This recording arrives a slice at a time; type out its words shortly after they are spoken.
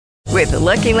With the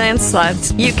Lucky Land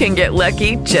Slots, you can get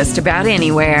lucky just about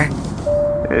anywhere.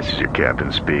 This is your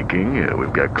captain speaking.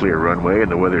 We've got clear runway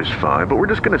and the weather's fine, but we're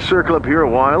just going to circle up here a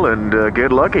while and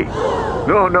get lucky.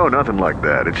 No, nothing like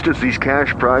that. It's just these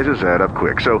cash prizes add up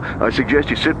quick. So I suggest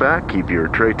you sit back, keep your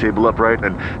tray table upright,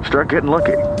 and start getting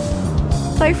lucky.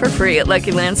 Play for free at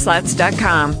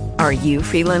LuckyLandSlots.com. Are you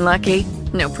feeling lucky?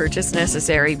 No purchase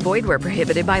necessary. Void where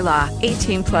prohibited by law.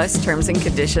 18 plus terms and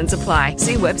conditions apply.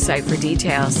 See website for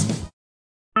details.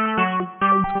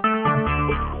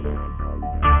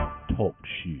 Talk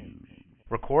shoes.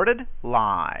 Recorded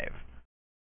live.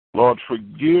 Lord,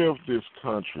 forgive this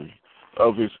country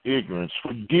of its ignorance.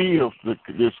 Forgive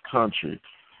this country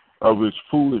of its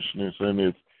foolishness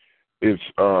and its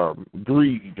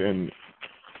greed. And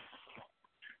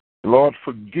Lord,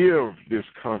 forgive this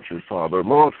country, Father.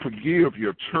 Lord, forgive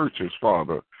your churches,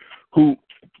 Father, who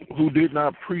did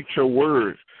not preach your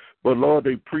word, but Lord,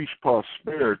 they preach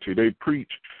prosperity. They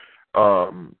preach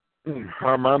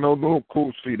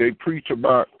they preach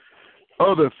about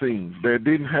other things that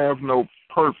didn't have no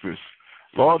purpose.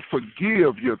 Lord,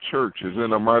 forgive your churches in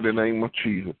the mighty name of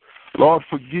Jesus. Lord,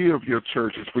 forgive your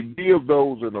churches. Forgive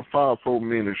those in the fivefold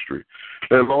ministry.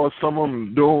 And Lord, some of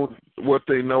them doing what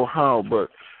they know how,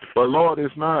 but Lord,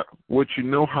 it's not what you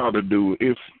know how to do.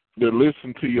 It's to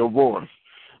listen to your voice.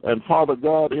 And Father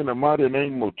God, in the mighty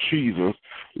name of Jesus,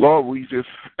 Lord, we just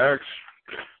ask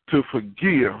to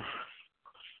forgive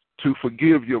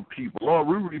your people. Lord,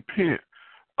 we repent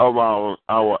of our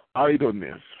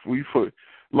idleness.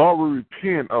 Lord, we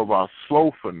repent of our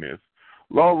slothfulness.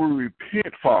 Lord, we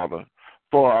repent, Father,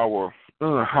 for our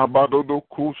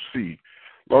habadodokosi.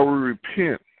 Lord, we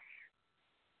repent.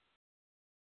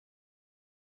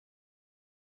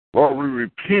 Lord, we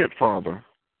repent, Father.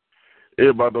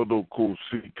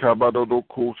 Ebadodokosi,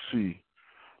 kabadodokosi.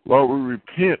 Lord, we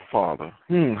repent, Father.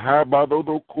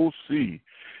 Habadodokosi.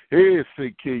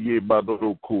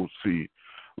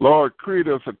 Lord, create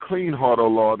us a clean heart, O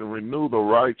Lord, and renew the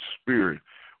right spirit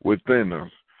within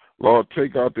us. Lord,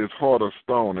 take out this heart of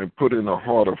stone and put in a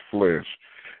heart of flesh.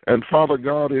 And Father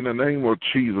God, in the name of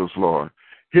Jesus, Lord,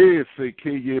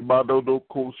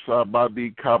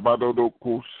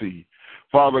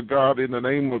 Father God, in the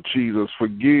name of Jesus,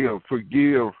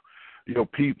 forgive your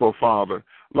people, Father.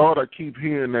 Lord, I keep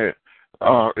hearing that.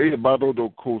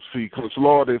 Because,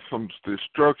 Lord, there's some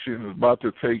destruction is about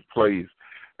to take place.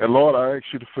 And, Lord, I ask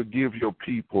you to forgive your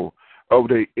people of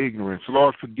their ignorance.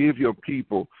 Lord, forgive your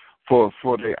people for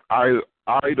their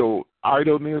idleness,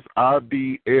 IDLENESS,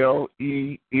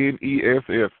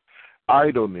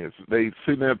 idleness. They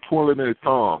sitting there twirling their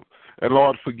thumbs. And,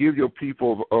 Lord, forgive your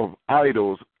people of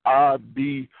idols,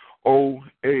 IDOL,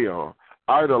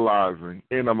 idolizing,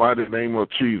 in the mighty name of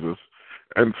Jesus.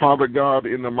 And Father God,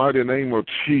 in the mighty name of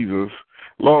Jesus,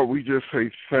 Lord, we just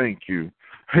say thank you.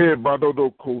 Forgive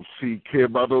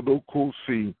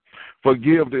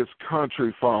this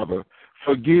country, Father.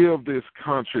 Forgive this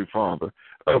country, Father,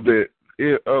 of the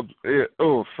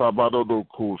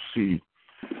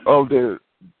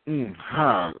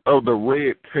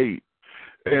red tape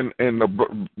and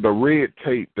the red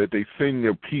tape that they send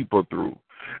your people through.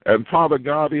 And Father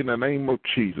God, in the name of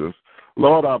Jesus,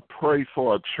 Lord, I pray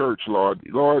for a church, Lord.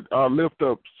 Lord, I lift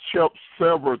up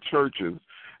several churches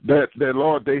that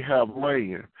Lord, they have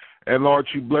land. And, Lord,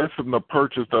 you bless them to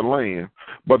purchase the land.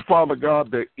 But, Father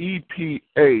God, the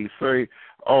EPA say,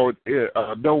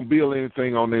 don't build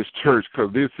anything on this church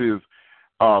because this is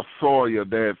soil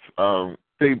that's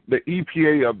the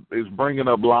EPA is bringing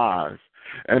up lies.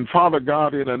 And, Father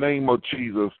God, in the name of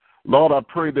Jesus, Lord, I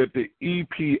pray that the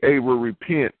EPA will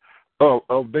repent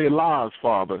of their lies,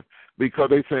 Father, because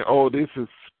they say, this is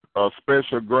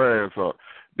special grass, or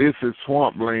this is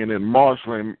swampland and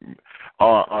marshland,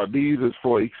 these is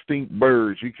for extinct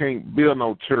birds. You can't build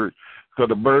no church because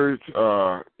the birds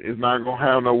is not going to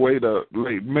have no way to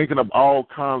making up all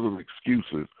kinds of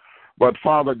excuses. But,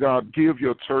 Father God, give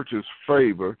your churches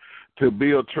favor to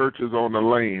build churches on the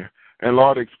land. And,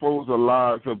 Lord, expose the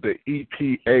lies of the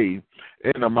EPA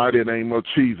in the mighty name of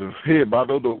Jesus.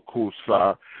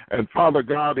 And, Father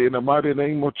God, in the mighty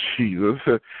name of Jesus,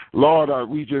 Lord,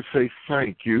 we just say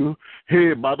thank you.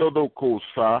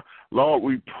 Lord,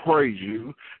 we praise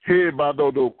you. And,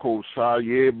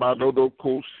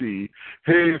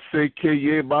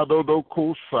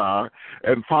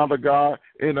 Father God,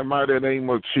 in the mighty name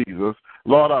of Jesus,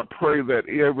 Lord, I pray that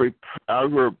every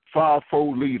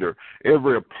fivefold leader,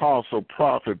 every apostle,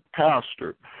 prophet,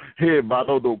 pastor, that,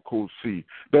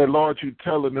 Lord, you're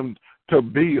telling them to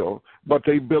build, but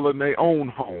they building their own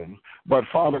homes. But,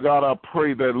 Father God, I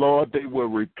pray that, Lord, they will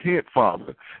repent,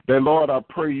 Father. That, Lord, I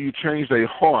pray you change their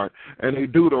heart and they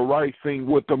do the right thing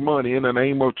with the money in the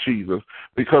name of Jesus.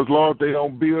 Because, Lord, they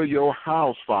don't build your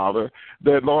house, Father,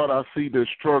 that, Lord, I see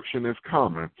destruction is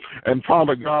coming. And,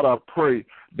 Father God, I pray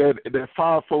that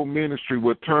fivefold ministry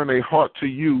would turn their heart to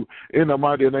you in the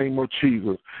mighty name of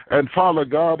Jesus. And, Father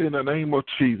God, in the name of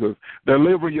Jesus,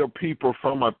 deliver your people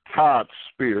from a tired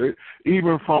spirit,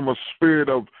 even from a spirit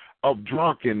of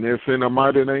drunkenness in the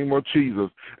mighty name of Jesus.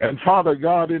 And Father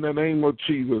God, in the name of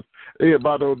Jesus,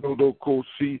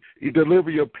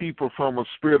 deliver your people from a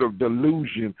spirit of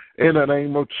delusion in the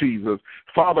name of Jesus.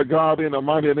 Father God, in the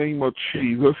mighty name of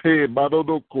Jesus,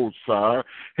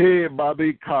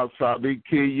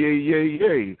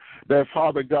 that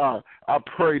Father God, I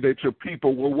pray that your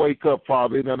people will wake up,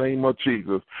 Father, in the name of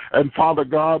Jesus. And Father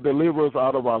God, deliver us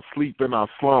out of our sleep and our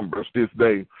slumbers this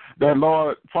day. That,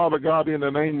 Lord, Father God, in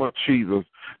the name of Jesus,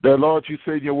 that, Lord, you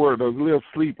said in your word, live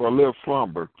sleep or live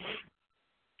slumber.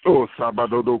 Oh,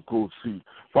 Sabadodokosi.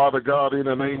 Father God, in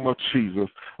the name of Jesus,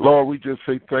 Lord, we just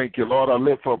say thank you. Lord, I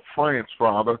lift up France,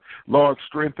 Father. Lord,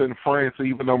 strengthen France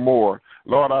even no more.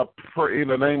 Lord, I pray in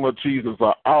the name of Jesus,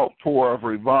 an outpour of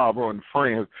revival in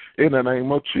France in the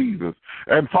name of Jesus.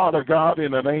 And Father God,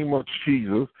 in the name of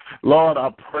Jesus, Lord, I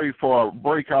pray for a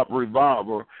breakout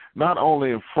revival, not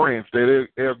only in France, that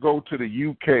it'll go to the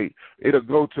UK, it'll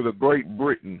go to the Great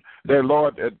Britain, that,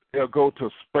 Lord, it'll go to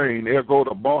Spain, it'll go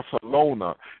to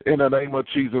Barcelona in the name of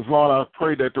Jesus. Lord, I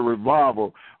pray that the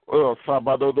revival would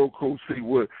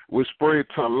spread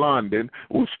to London,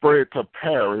 would spread to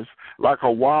Paris like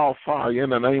a wildfire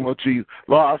in the name of Jesus.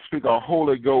 Lord, I speak a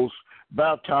Holy Ghost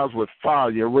baptized with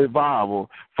fire, revival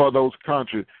for those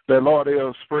countries. That, Lord,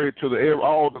 they'll spread to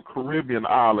all the Caribbean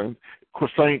islands,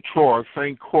 St. Croix,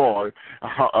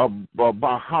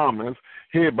 Bahamas,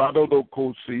 here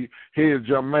Badodokosi, here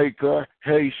Jamaica,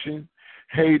 Haiti,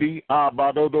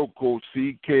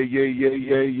 Abadodokosi,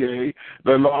 the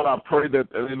Lord, I pray that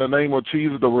in the name of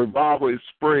Jesus, the revival is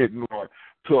spreading, Lord,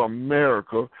 to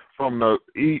America from the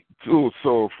east to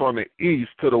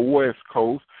the west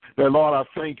coast. That, Lord, I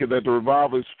thank you that the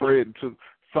revival is spreading to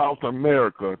South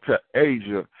America, to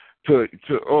Asia, to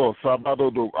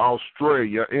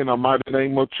Australia, in the mighty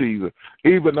name of Jesus.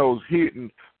 Even those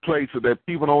hidden places that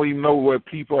people don't even know where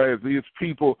people are. These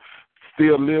people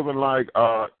still living like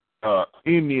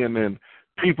Indian and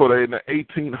people that in the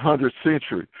 1800th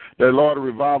century. That, Lord, the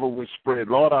revival will spread.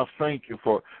 Lord, I thank you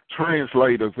for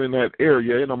translators in that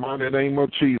area in the mighty name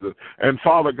of Jesus. And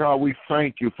Father God, we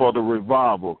thank you for the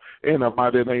revival in the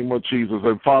mighty name of Jesus.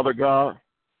 And Father God,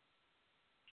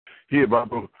 here by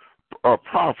the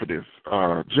prophetess,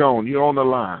 Joan, you're on the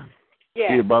line. Yeah.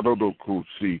 Here by the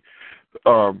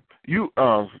Spirit of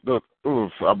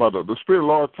the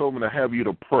Lord told me to have you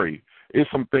to pray. It's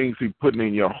some things He's putting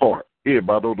in your heart. Here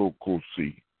by the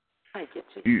Thank you,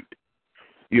 Jesus.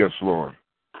 Yes, Lord.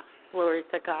 Glory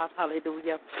to God.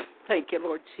 Hallelujah. Thank you,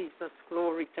 Lord Jesus.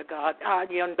 Glory to God.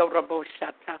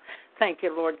 Thank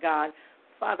you, Lord God.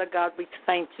 Father God, we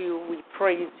thank you. We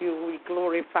praise you. We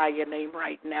glorify your name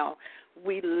right now.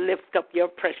 We lift up your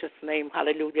precious name.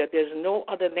 Hallelujah. There's no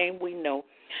other name we know,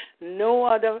 no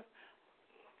other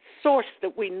source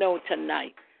that we know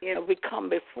tonight. And we come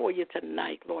before you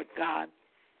tonight, Lord God,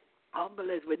 humble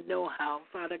as we know how,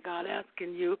 Father God,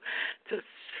 asking you to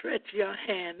stretch your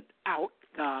hand out,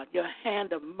 God, your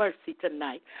hand of mercy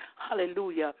tonight.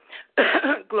 Hallelujah.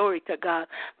 Glory to God.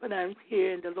 But I'm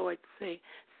hearing the Lord say,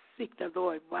 seek the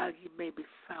Lord while he may be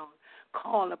found.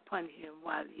 Call upon him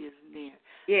while he is near.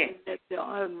 Yes. And let the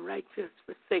unrighteous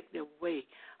forsake their way.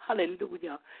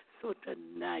 Hallelujah. So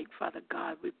tonight, Father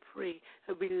God, we pray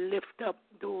and we lift up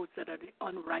those that are the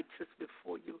unrighteous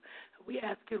before you. We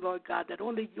ask you, Lord God, that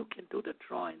only you can do the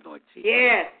drawing, Lord Jesus.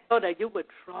 Yes. So that you would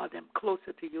draw them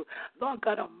closer to you. Lord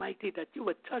God Almighty, that you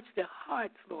would touch their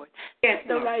hearts, Lord. Yes,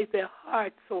 Tenderize their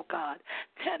hearts, oh God.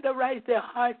 Tenderize their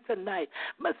hearts tonight.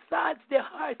 Massage their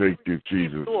hearts. Thank you,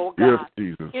 Jesus. Oh Yes, God.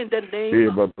 Jesus. In the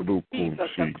name of Jesus,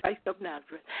 the Christ of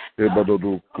Nazareth. God,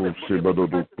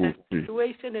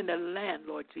 situation in the land,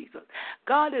 Lord Jesus.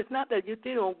 God, is not that you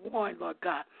didn't warn, Lord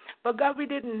God, but God, we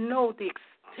didn't know the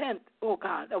extent, oh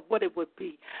God, of what it would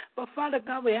be. But Father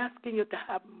God, we're asking you to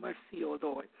have mercy, oh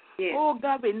Lord. Yes. Oh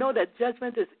God, we know that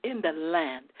judgment is in the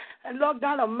land. And Lord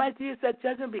God Almighty, you said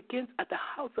judgment begins at the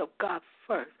house of God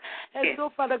first. And yes. So,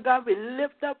 Father God, we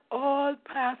lift up all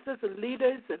pastors and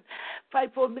leaders and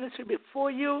fivefold ministry before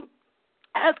you,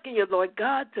 asking you, Lord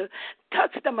God, to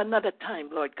touch them another time,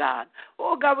 Lord God.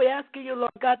 Oh, God, we're asking you,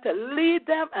 Lord God, to lead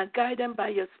them and guide them by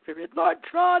your Spirit. Lord,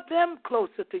 draw them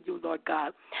closer to you, Lord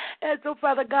God. And so,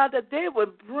 Father God, that they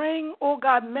will bring, oh,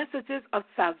 God, messages of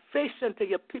salvation to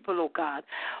your people, oh, God.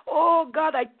 Oh,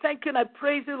 God, I thank you and I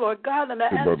praise you, Lord God, and I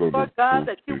ask, Lord God,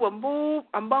 that you will move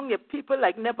among your people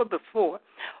like never before.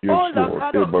 Yes, oh, Lord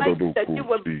God Almighty, that you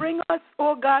will bring us,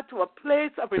 oh, God, to a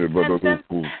place of repentance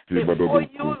before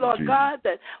you, Lord God,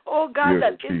 that, oh, God,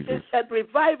 yes, that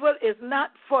revival is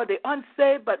not for the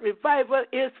unsaved, but revival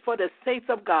is for the saints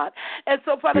of God. And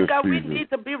so, Father God, we need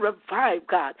to be revived,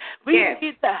 God. We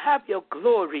need to have your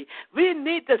glory. We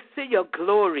need to see your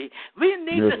glory. We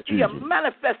need to see your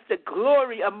manifested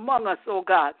glory among us, oh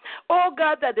God. Oh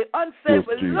God, that the unsaved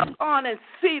will look on and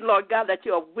see, Lord God, that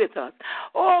you are with us.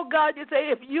 Oh God, you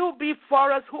say, if you be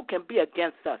for us, who can be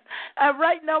against us? And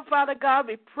right now, Father God,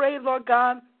 we pray, Lord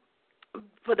God,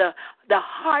 for the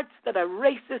hearts that are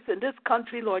racist in this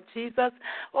country, Lord Jesus.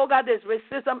 Oh, God, there's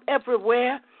racism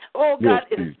everywhere. Oh, God,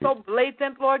 it is so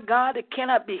blatant, Lord God, it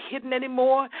cannot be hidden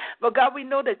anymore. But, God, we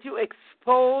know that you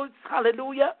expose,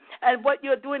 hallelujah, and what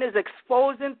you're doing is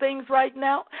exposing things right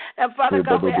now. And, Father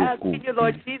God, we're asking you,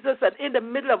 Lord Jesus, that in the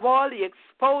middle of all the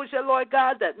exposure, Lord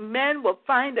God, that men will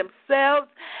find themselves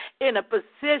in a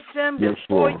position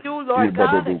before you, Lord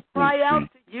God, and cry out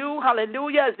to you,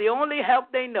 hallelujah, as the only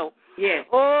help they know. Yes.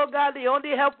 Oh, God, the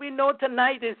only help we know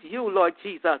tonight is you, Lord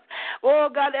Jesus. Oh,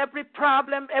 God, every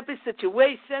problem, every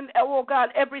situation, oh, God,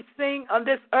 everything on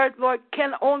this earth, Lord,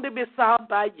 can only be solved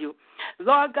by you.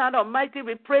 Lord God Almighty,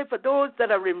 we pray for those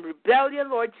that are in rebellion,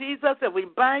 Lord Jesus, and we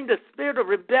bind the spirit of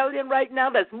rebellion right now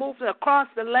that's moving across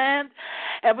the land.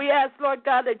 And we ask, Lord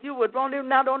God, that you would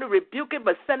not only rebuke it,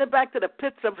 but send it back to the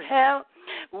pits of hell.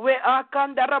 And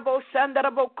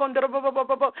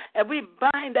we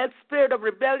bind that spirit of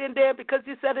rebellion there because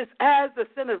you said it's as the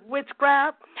sin of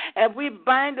witchcraft. And we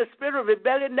bind the spirit of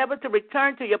rebellion never to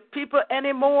return to your people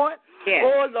anymore. Yes.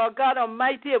 Oh, Lord God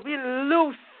Almighty, we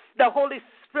loose the Holy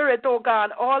Spirit, oh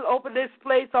God, all over this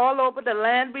place, all over the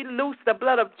land. We loose the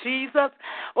blood of Jesus,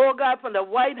 oh God, from the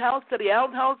White House to the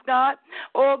outhouse, God.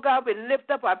 Oh God, we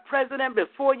lift up our president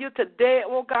before you today.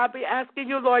 Oh God, we asking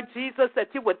you, Lord Jesus,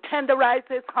 that you would tenderize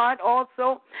his heart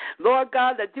also. Lord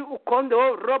God, that you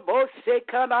kondo robo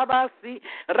shekanabasi,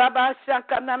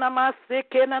 rabashakananamasi,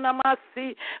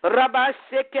 kenanamasi,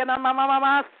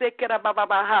 rabashekanamamamasi,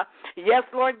 kerababaha. Yes,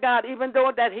 Lord God, even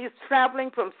though that he's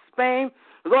traveling from Spain,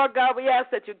 Lord God, we ask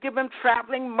that you give him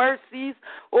traveling mercies.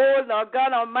 Oh, Lord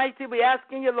God Almighty, we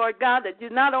asking you, Lord God, that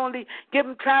you not only give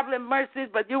him traveling mercies,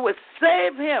 but you will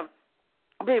save him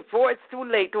before it's too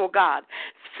late, oh God.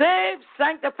 Save,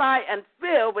 sanctify, and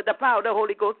fill with the power of the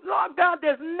Holy Ghost. Lord God,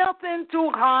 there's nothing too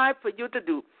hard for you to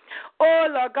do. Oh,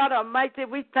 Lord God Almighty,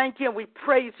 we thank you and we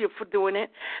praise you for doing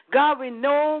it. God, we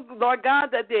know, Lord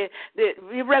God, that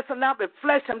we wrestle not with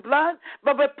flesh and blood,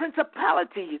 but with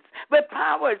principalities, with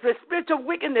powers, with spiritual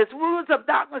wickedness, rulers of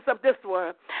darkness of this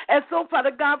world. And so,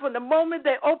 Father God, from the moment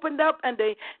they opened up and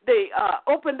they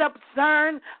opened up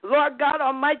CERN, Lord God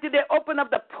Almighty, they opened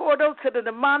up the portals to the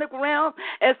demonic realm.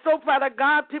 And so, Father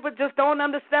God, people just don't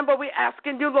understand, but we're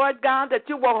asking you, Lord God, that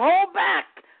you will hold back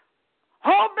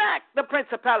the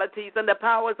principalities and the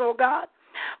powers, oh God.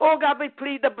 Oh God, we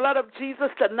plead the blood of Jesus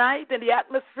tonight in the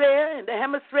atmosphere, in the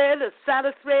hemisphere, the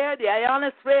stratosphere, the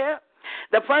ionosphere,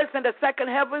 the first and the second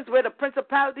heavens where the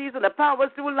principalities and the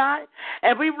powers do lie.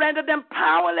 And we render them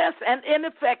powerless and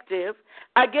ineffective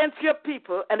against your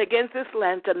people and against this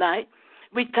land tonight.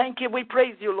 We thank you. We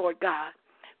praise you, Lord God.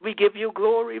 We give you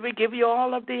glory. We give you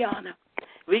all of the honor.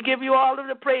 We give you all of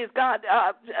the praise, God.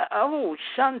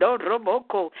 Shando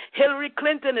Roboko. Hillary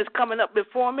Clinton is coming up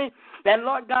before me. And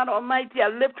Lord God Almighty, I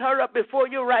lift her up before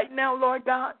you right now, Lord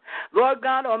God. Lord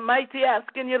God Almighty,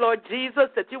 asking you, Lord Jesus,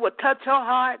 that you would touch her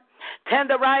heart.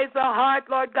 Tenderize her heart,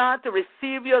 Lord God, to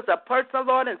receive you as a personal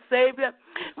Lord and Savior.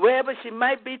 Wherever she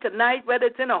might be tonight, whether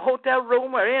it's in a hotel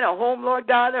room or in a home, Lord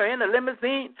God, or in a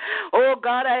limousine. Oh,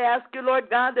 God, I ask you, Lord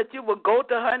God, that you will go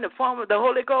to her in the form of the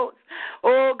Holy Ghost.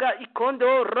 Oh, God,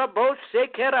 ikondo rabo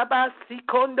shekerabasi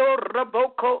kondo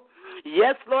raboko.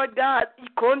 Yes, Lord God.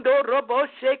 Ikondo rabo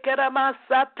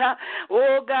shekeramasata.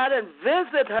 Oh, God, and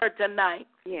visit her tonight.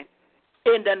 Yes.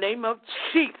 In the name of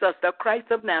Jesus, the Christ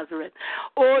of Nazareth.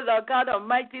 Oh, Lord God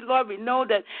Almighty, Lord, we know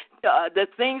that the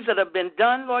things that have been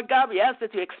done, Lord God. We ask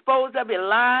that you expose every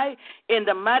lie in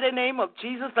the mighty name of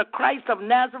Jesus, the Christ of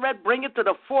Nazareth. Bring it to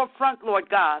the forefront, Lord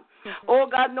God. Oh,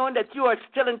 God, knowing that you are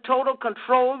still in total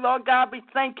control, Lord God, we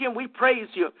thank you and we praise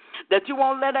you that you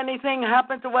won't let anything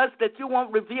happen to us that you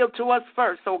won't reveal to us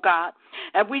first, oh, God.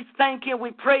 And we thank you and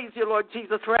we praise you, Lord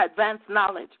Jesus, for advanced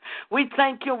knowledge. We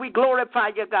thank you and we glorify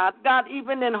you, God. God,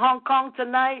 even in Hong Kong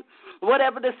tonight,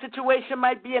 whatever the situation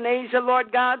might be in Asia,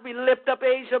 Lord God, we lift up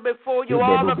Asia before you,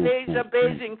 all of Asia,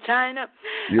 Beijing, China,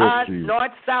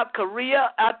 North, South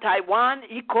Korea, Taiwan,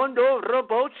 Ikondo,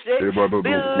 Roboshe.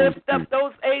 We lift up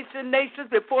those Asian nations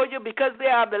before you because they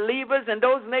are believers in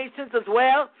those nations as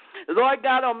well. Lord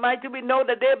God Almighty, we know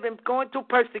that they've been going through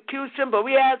persecution, but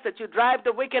we ask that you drive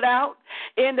the wicked out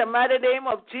in the mighty name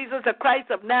of Jesus, the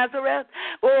Christ of Nazareth.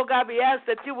 Oh, God, we ask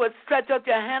that you would stretch out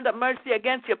your hand of mercy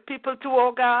against your people too,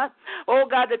 oh, God. Oh,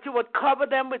 God, that you would cover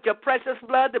them with your precious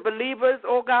blood, the believers,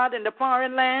 oh, God, in the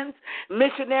foreign lands,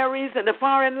 missionaries in the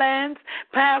foreign lands,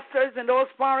 pastors in those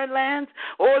foreign lands.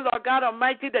 Oh, Lord God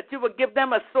Almighty, that you would give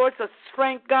them a source of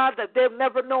strength, God, that they've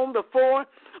never known before.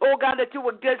 Oh, God, that you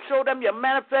would just show them your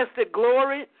manifested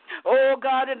glory. Oh,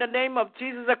 God, in the name of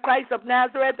Jesus Christ of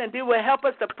Nazareth, and you will help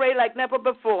us to pray like never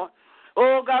before.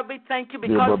 Oh, God, we thank you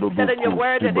because you said in your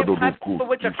word that if my people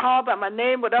which are called by my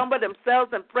name would humble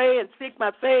themselves and pray and seek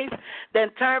my face, then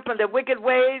turn from their wicked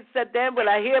ways, said then will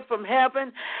I hear from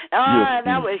heaven, and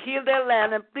I will heal their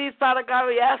land. And please, Father God,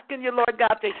 we're asking you, Lord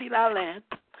God, to heal our land.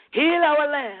 Heal our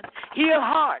land, heal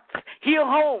hearts, heal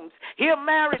homes, heal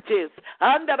marriages.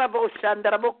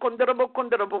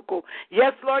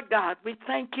 Yes, Lord God, we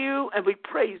thank you and we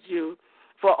praise you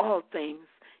for all things.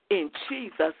 In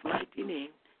Jesus' mighty name,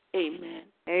 amen.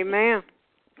 Amen.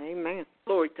 Amen.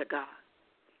 Glory to God.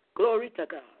 Glory to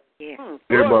God. Yes.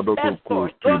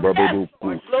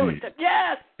 Glory to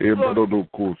yes.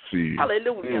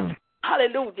 Hallelujah.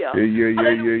 Hallelujah. Hallelujah.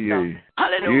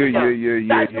 Hallelujah.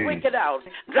 Drive the wicked out.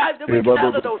 Drive the wicked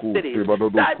out of those cities.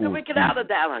 Drive the wicked out of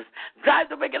Dallas. Drive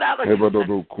the wicked out of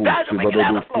Houston. Drive the wicked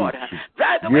out of Florida.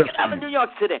 Drive the wicked out of New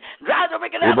York City. Drive the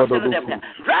wicked out of Philadelphia.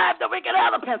 Drive the wicked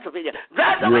out of Pennsylvania.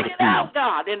 Drive the wicked out,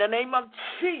 God, in the name of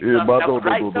Jesus, the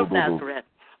Christ of Nazareth.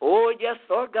 Oh, yes,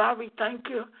 Lord God, we thank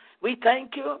you. We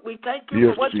thank you. We thank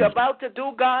you for what you're about to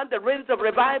do, God. The winds of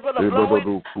revival are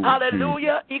blowing.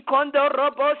 Hallelujah.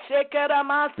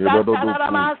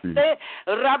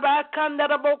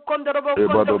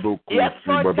 Yes,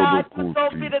 Lord God, you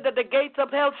told Peter that the gates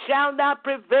of hell shall not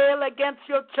prevail against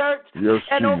your church.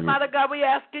 And oh, Father God, we're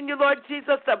asking you, Lord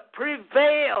Jesus, to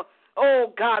prevail.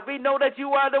 Oh, God, we know that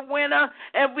you are the winner,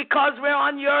 and because we're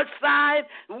on your side,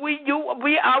 we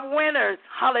are winners.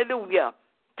 Hallelujah.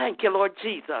 Thank you, Lord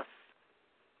Jesus.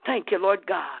 Thank you, Lord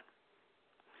God.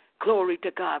 Glory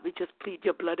to God. We just plead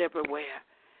your blood everywhere.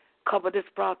 Cover this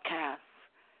broadcast.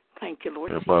 Thank you,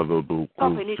 Lord Jesus.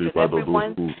 Cover each and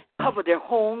everyone. Cover their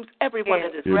homes. Everyone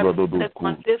that is represented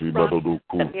on this broadcast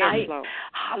tonight.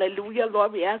 Hallelujah,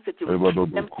 Lord. We ask that you would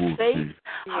keep them safe.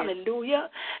 Hallelujah.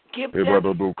 Give them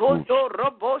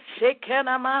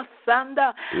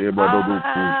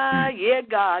yeah,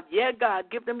 God. Yeah, God.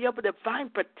 Give them your divine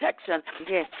protection.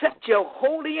 Set your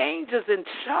holy angels in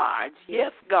charge.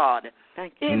 Yes, God.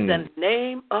 In the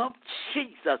name of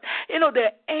Jesus. You know,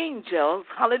 they're angels.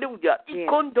 Hallelujah.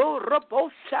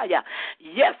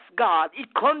 Yes, God.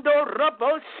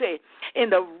 In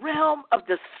the realm of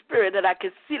the spirit that I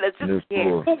can see. Let's just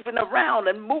moving around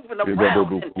and moving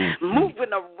around and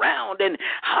moving around. And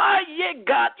yeah,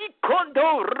 God.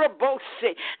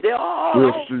 They're all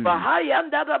over.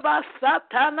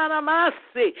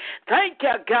 Thank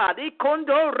you, God.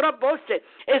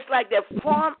 It's like they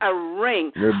form a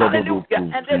ring. Hallelujah.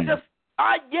 And they just,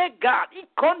 yeah, God.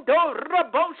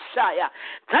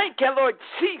 Thank you, Lord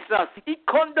Jesus.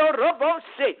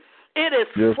 It is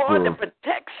for the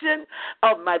protection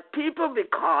of my people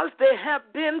because there have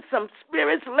been some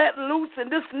spirits let loose in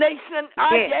this nation.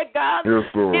 Yeah, God.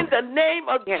 In the name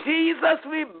of Jesus,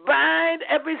 we bind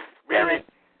every spirit,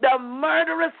 the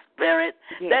murderous spirit,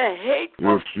 the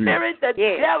hateful spirit, the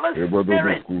jealous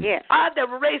spirit, the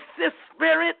racist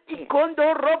spirit.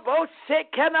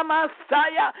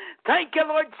 Thank you,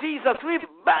 Lord Jesus. We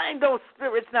bind those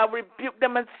spirits now, rebuke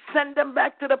them, and send them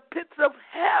back to the pits of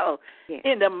hell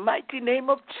in the mighty name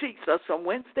of Jesus, from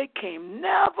whence they came,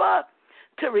 never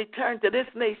to return to this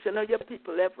nation or your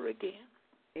people ever again.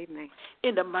 Amen.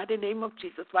 In the mighty name of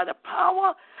Jesus, by the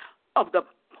power of the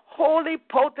holy,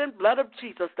 potent blood of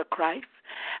Jesus the Christ,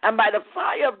 and by the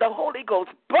fire of the Holy Ghost,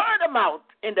 burn them out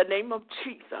in the name of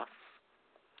Jesus.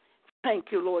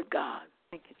 Thank you, Lord God.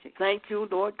 Thank you, Jesus. Thank you,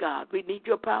 Lord God. We need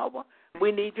your power.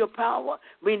 We need your power.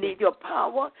 We need your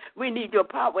power. We need your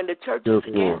power in the churches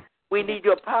again. Lord. We need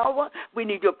your power. We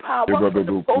need your power for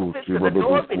the pulpit, for the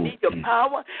door. We need your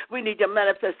power. We need your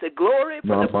manifested glory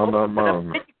for the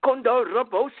pulpit.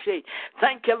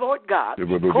 Thank you, Lord God.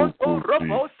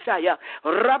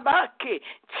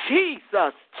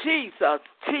 Jesus, Jesus,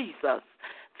 Jesus.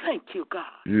 Thank you, God.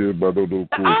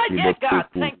 Yeah, God.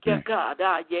 Thank you, God.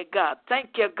 Yeah, God.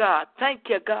 Thank you, God. Thank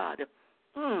you, God.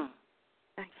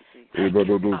 Thank you,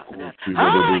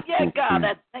 yeah, God.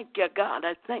 I thank you, God.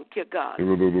 I thank you, God.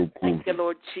 Thank you,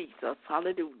 Lord Jesus.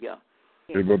 Hallelujah.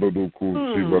 He's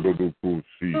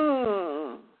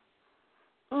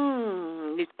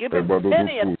given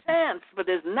many a chance, but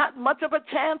there's not much of a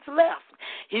chance left.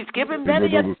 He's given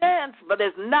many a chance, but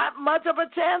there's not much of a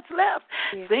chance left.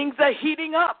 Things are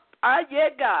heating up. Yeah,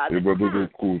 God.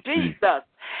 Jesus.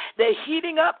 They're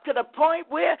heating up to the point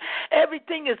where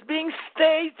everything is being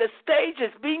staged. The stage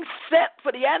is being set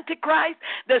for the Antichrist.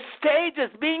 The stage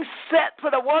is being set for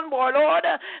the one world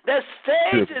order. The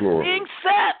stage is being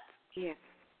set. Yes.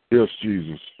 Yes,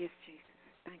 Jesus. Yes, Jesus.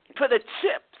 Thank you. For the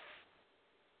chips.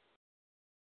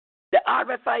 The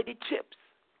RFID chips.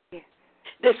 Yes.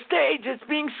 The stage is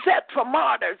being set for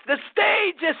martyrs. The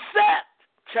stage is set,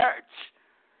 church.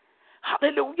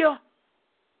 Hallelujah.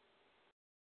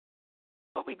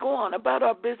 But we go on about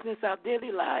our business, our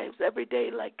daily lives, every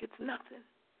day like it's nothing.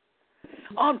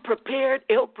 Unprepared,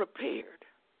 ill-prepared.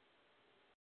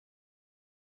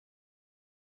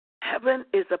 Heaven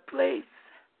is a place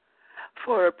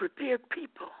for a prepared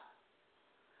people.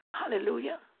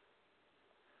 Hallelujah.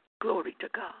 Glory to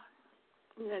God.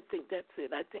 I think that's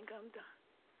it. I think I'm done.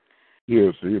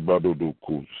 Yes, everybody do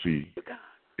cool. See.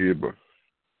 Everybody.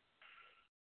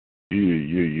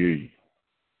 Yeah.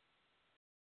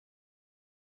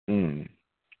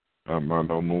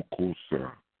 Amanda no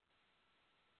kosa.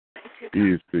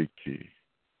 Is the key.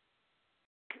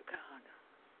 Thank you, God.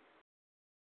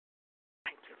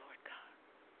 Thank you, Lord God.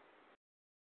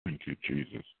 Thank you,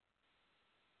 Jesus.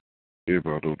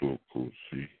 Everybody do cool.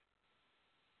 See.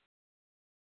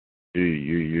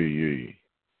 Yeah.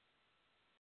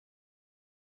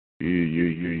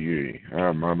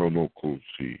 Amanda no cool.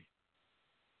 See.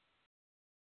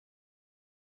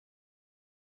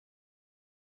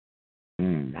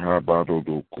 How about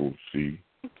do cool? See.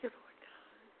 Thank you, Lord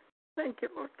God. Thank you,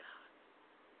 Lord God.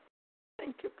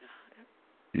 Thank you, God.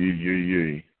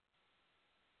 Yeah.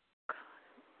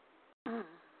 God.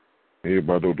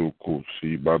 Everybody do cool.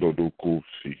 See. Bado do cool.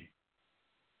 See.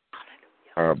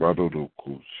 Hallelujah. How about do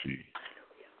cool? See.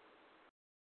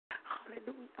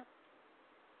 Hallelujah.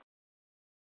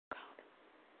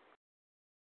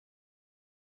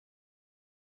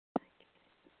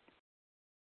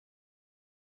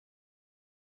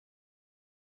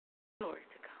 Glory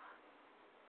to God.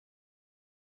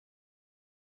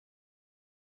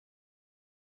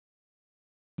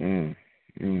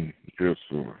 Yes,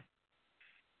 Lord.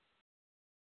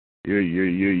 Yeah.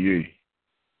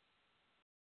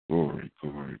 Glory.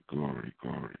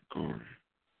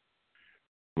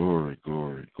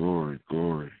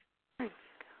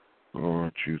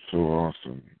 Lord, you're so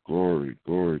awesome. Glory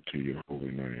to your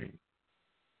holy name.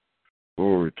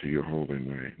 Glory to your holy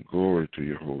name. Glory to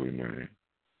your holy name.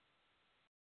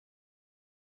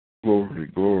 Glory.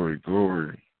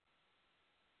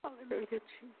 Hallelujah,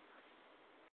 Jesus.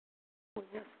 Oh,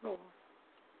 yes, Lord.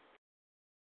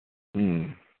 Yeah.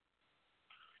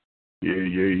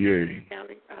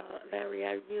 Larry,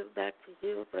 I yield back to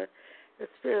you, but the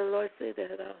Spirit of the Lord said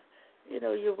that,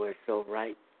 you were so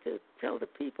right to tell the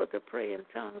people to pray in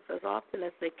tongues as often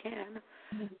as they can.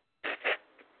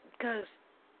 Because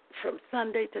from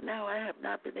Sunday to now, I have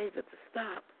not been able to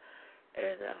stop.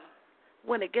 And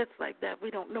when it gets like that, we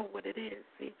don't know what it is,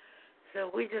 see. So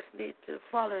we just need to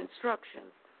follow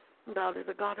instructions. God is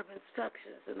a God of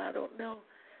instructions, and I don't know,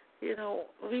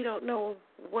 we don't know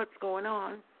what's going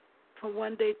on from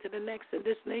one day to the next in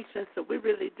this nation, so we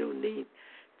really do need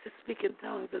to speak in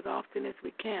tongues as often as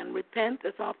we can, repent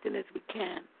as often as we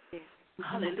can. Yes.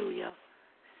 Hallelujah.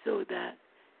 So that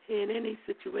in any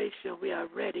situation we are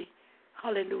ready,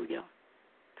 hallelujah,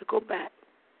 to go back,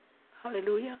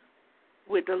 hallelujah,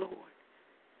 with the Lord.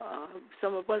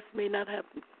 Some of us may not have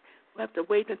to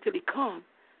wait until he comes,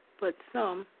 but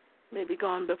some may be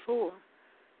gone before.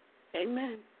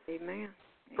 Amen.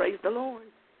 Praise the Lord.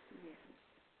 Yes.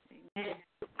 Amen.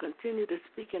 Continue to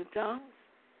speak in tongues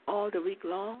all the week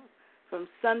long. From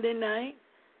Sunday night,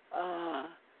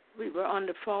 we were on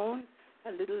the phone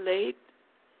a little late.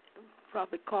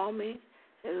 Prophet called me.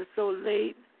 It was so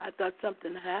late, I thought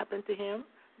something happened to him,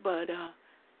 but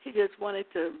he just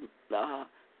wanted to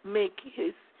make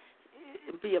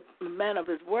be a man of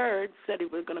his word, said he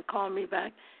was going to call me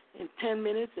back in 10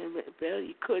 minutes, and well,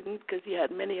 he couldn't because he had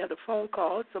many other phone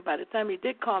calls. So by the time he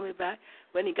did call me back,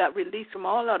 when he got released from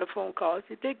all other phone calls,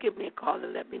 he did give me a call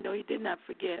and let me know he did not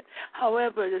forget.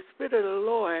 However, the Spirit of the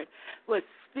Lord was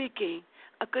speaking.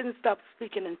 I couldn't stop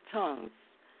speaking in tongues.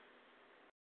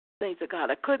 Thanks to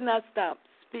God. I could not stop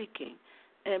speaking.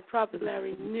 And Prophet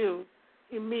Larry knew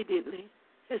immediately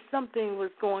that something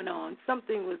was going on.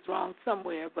 Something was wrong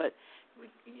somewhere. But,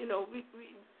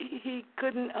 he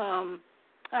couldn't.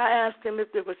 I asked him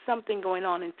if there was something going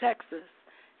on in Texas.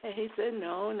 And he said,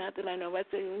 no, not that I know. I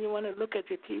said, you want to look at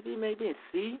your TV maybe and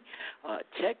see,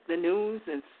 check the news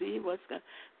and see what's going on.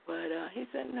 But he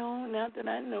said, no, not that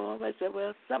I know of. I said,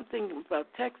 well, something about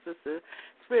Texas. The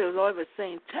Spirit of the Lord was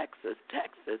saying, Texas,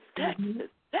 Texas, Texas,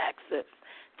 Texas,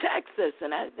 Texas.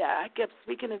 And I kept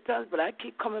speaking in tongues, but I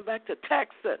keep coming back to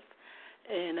Texas.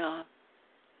 And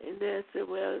then I said,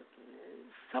 well,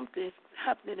 something's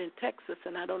happening in Texas,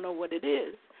 and I don't know what it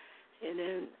is. And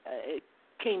then it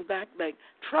came back like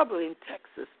trouble in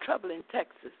Texas.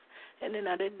 And then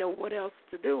I didn't know what else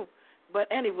to do. But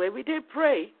anyway, we did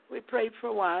pray. We prayed for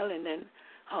a while and then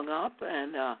hung up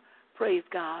and praise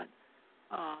God.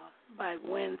 By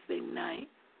Wednesday night,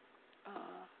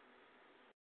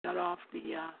 got off the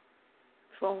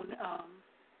phone,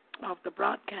 off the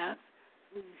broadcast.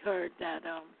 We heard that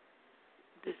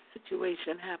this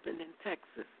situation happened in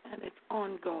Texas, and it's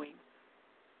ongoing.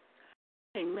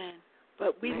 Amen.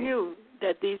 But we knew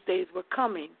that these days were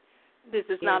coming. This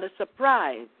is not a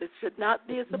surprise. This should not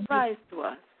be a surprise to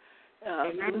us.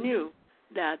 We knew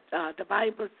that the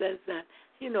Bible says that,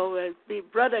 it'd be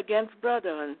brother against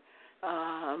brother and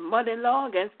mother-in-law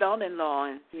against daughter-in-law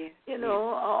and,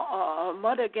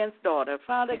 mother against daughter,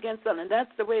 father against son, and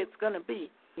that's the way it's going to be.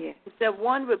 Yes. That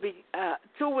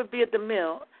two would be at the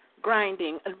mill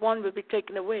grinding, and one would be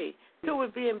taken away. Two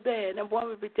would be in bed, and one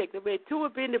would be taken away. Two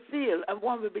would be in the field, and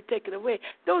one would be taken away.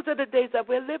 Those are the days that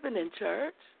we're living in,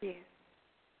 church. Yes.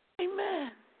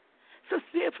 Amen. So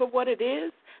see it for what it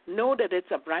is. Know that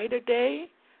it's a brighter day,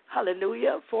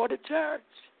 hallelujah, for the church.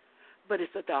 But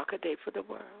it's a darker day for the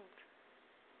world.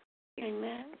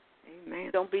 Amen.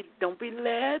 Amen. Don't be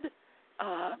led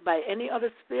by any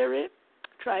other spirit.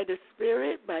 Try the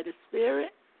Spirit by the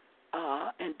Spirit.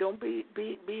 And don't be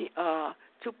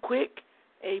too quick,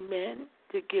 amen,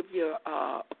 to give your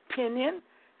opinion,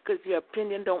 because your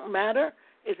opinion don't matter.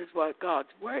 It is what God's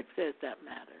Word says that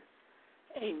matters.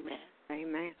 Amen.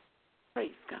 Amen.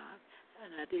 Praise God.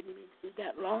 And I didn't mean to be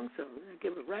that long, so I'm going to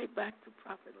give it right back to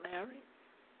Prophet Larry.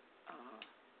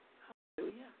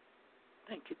 Hallelujah.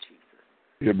 Thank you, Jesus.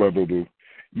 Yeah, Brother Lou.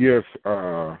 Yes,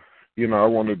 I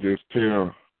want to just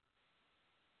tell,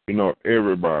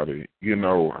 everybody, a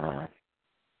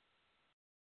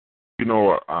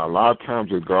lot of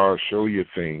times when God show you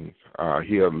things,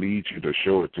 he'll lead you to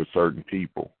show it to certain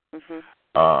people.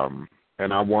 Mm-hmm.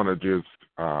 And I want to just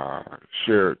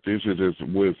share, this is just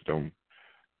wisdom.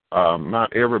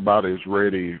 Not everybody is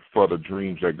ready for the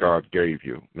dreams that God gave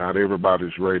you. Not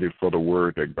everybody's ready for the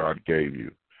word that God gave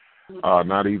you.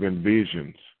 Not even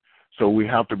visions. So we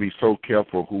have to be so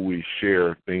careful who we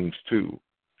share things to.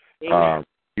 I'm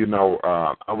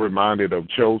reminded of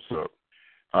Joseph.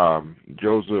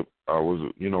 Joseph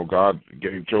God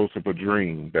gave Joseph a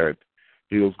dream that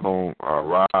he was going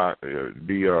to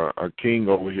be a king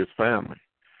over his family,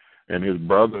 and his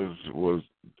brothers was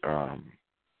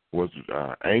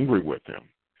angry with him,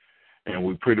 and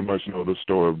we pretty much know the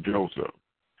story of Joseph.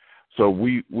 So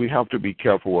we have to be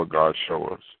careful what God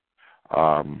shows us.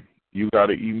 You got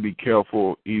to even be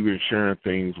careful even sharing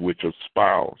things with your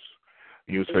spouse.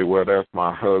 You say, well, that's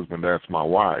my husband, that's my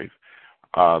wife.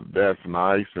 That's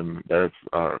nice, and that's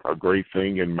a great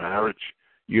thing in marriage.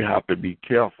 You have to be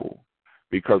careful,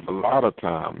 because a lot of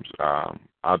times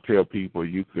I tell people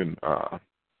you can,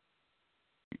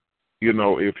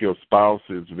 if your spouse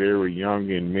is very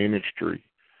young in ministry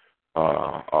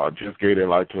or just get it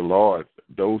like the Lord,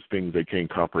 those things they can't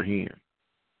comprehend.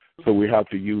 So we have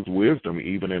to use wisdom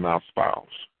even in our spouse,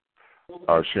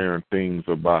 sharing things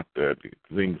about the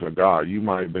things of God. You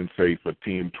might have been saved for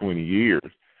 10, 20 years.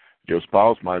 Your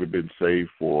spouse might have been saved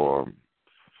for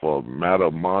a matter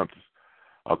of months,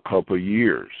 a couple of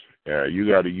years. You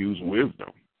got to use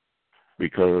wisdom,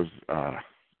 because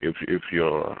if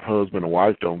your husband or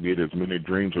wife don't get as many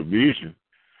dreams or visions,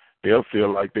 they'll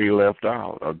feel like they left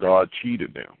out or God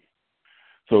cheated them.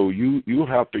 So you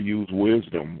have to use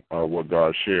wisdom, what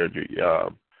God shared.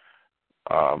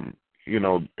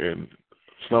 And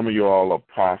some of you all are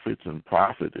prophets and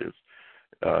prophetess.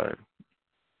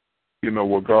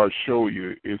 What God showed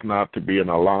you is not to be an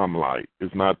alarm light.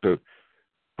 It's not to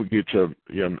forget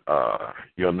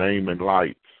your name in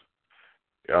lights,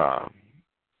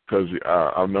 because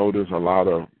I've noticed a lot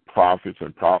of prophets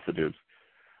and prophetess,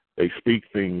 they speak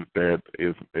things that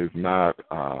is not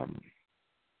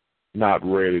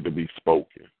ready to be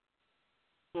spoken,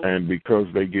 and because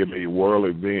they give a world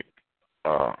event,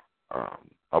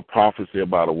 a prophecy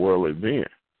about a world event,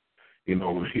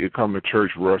 here come the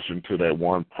church rushing to that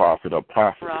one prophet or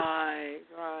prophetess. Right.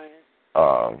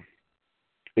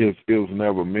 It was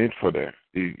never meant for that.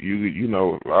 A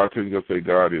lot of times you'll say,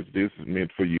 God, is this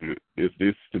meant for you? Is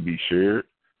this to be shared?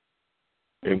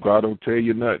 If God don't tell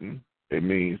you nothing, it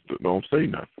means don't say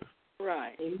nothing.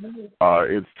 Right.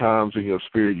 It's times in your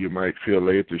spirit you might feel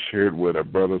led to share it with a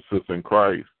brother or sister in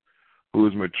Christ who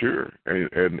is mature. And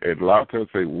a lot of times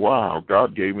say, wow,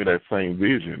 God gave me that same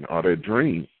vision or that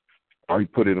dream, or he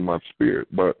put it in my spirit.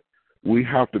 But we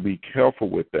have to be careful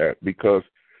with that, because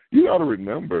you got to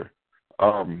remember,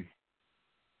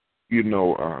 you're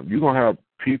going to have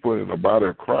people in the body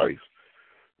of Christ.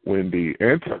 When the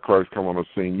Antichrist come on the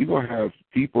scene, you're going to have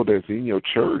people that's in your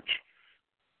church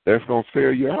that's going to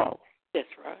sell you out. That's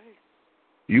right.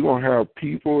 You're going to have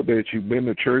people that you've been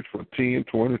to church for 10,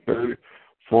 20, 30,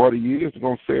 40 years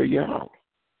going to sell you out.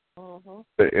 Mm-hmm.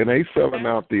 And they selling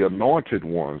out the anointed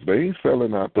ones. They ain't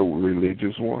selling out the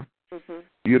religious ones. Mm-hmm.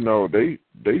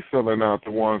 They selling out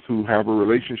the ones who have a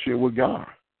relationship with God.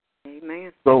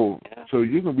 Amen. So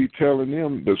you're going to be telling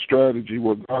them the strategy,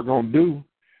 what God going to do,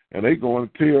 and they going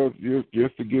to tell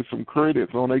just to get some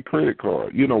credits on their credit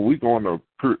card. They're going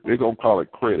to call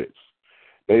it credits.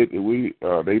 They're trying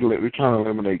to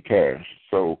eliminate cash.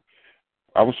 So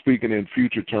I was speaking in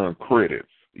future term credits.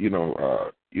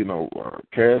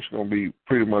 Cash going to be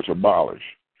pretty much abolished,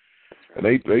 and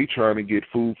they trying to get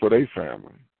food for their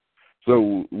family.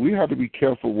 So we have to be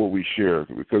careful what we share,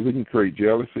 because it can create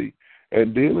jealousy.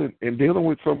 And dealing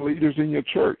with some leaders in your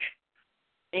church.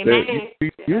 Amen.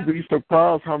 You'll be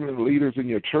surprised how many leaders in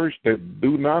your church that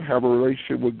do not have a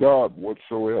relationship with God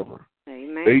whatsoever.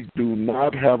 Amen. They do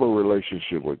not have a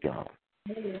relationship with God.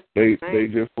 They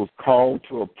just was called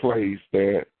to a place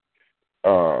that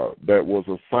was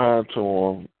assigned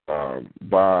to them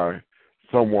by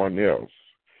someone else.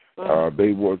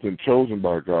 They wasn't chosen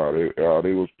by God.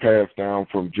 They was passed down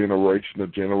from generation to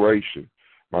generation.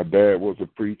 My dad was a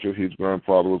preacher. His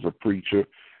grandfather was a preacher.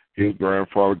 His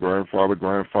grandfather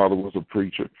was a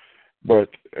preacher. But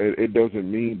it doesn't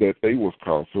mean that they was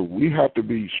called. So we have to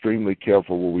be extremely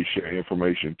careful what we share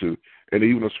information to. And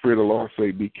even the Spirit of the Lord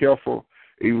say, be careful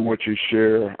even what you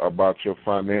share about your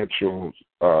financial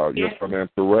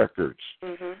records.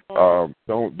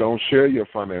 Mm-hmm. Don't share your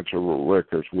financial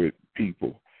records with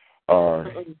people.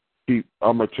 I'm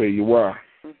gonna tell you why.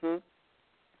 Mm-hmm.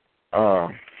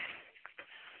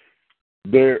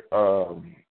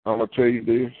 I'm going to tell you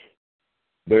this.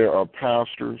 There are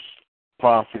pastors,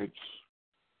 prophets,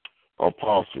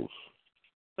 apostles.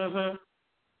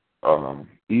 Mm-hmm.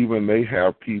 Even they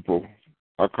have people,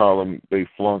 I call them, they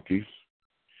flunkies,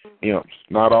 imps.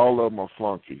 Not all of them are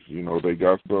flunkies. They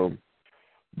got some,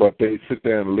 but they sit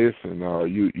there and listen.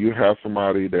 You have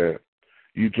somebody that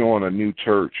you join a new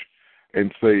church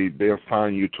and say they'll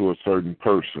sign you to a certain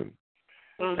person.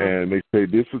 Mm-hmm. And they say,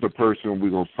 this is the person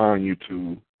we're going to sign you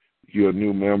to. You're a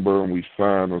new member, and we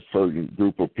sign a certain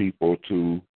group of people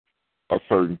to a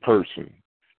certain person,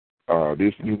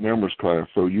 this new members class.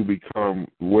 So you become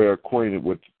well acquainted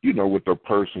with the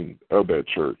person of that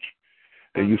church.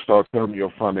 And you start telling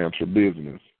your financial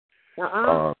business.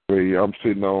 Say, I'm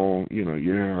sitting on,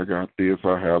 I got this,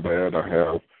 I have that, I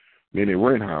have many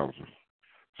rent houses.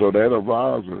 So that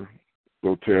advisor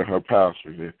will tell her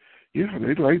pastor,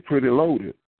 they pretty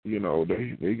loaded.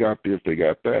 They got this, they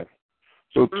got that.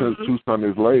 So 2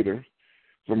 Sundays later,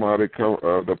 somebody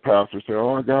the pastor said,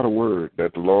 I got a word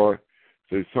that the Lord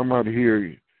says, somebody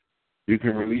here, you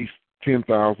can release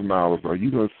 $10,000. Are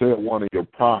you going to sell one of your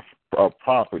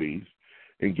properties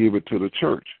and give it to the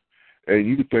church? And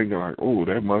you thinking like, oh,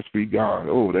 that must be God.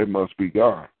 Oh, that must be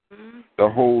God. Mm-hmm. The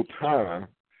whole time,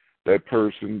 that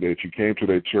person that you came to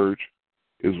that church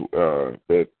is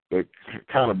that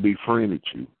kind of befriended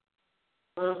you.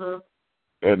 Mm-hmm.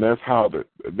 And that's how the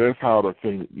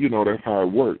thing, that's how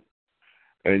it works.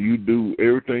 And you do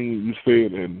everything you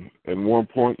said in one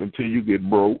point until you get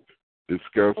broke,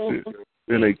 disgusted,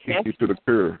 then they kick you to the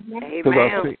curb.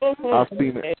 Because I've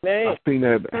seen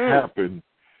that happen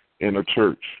in a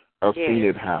church. I've seen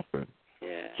it happen.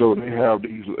 Yeah. So they have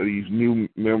these new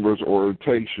members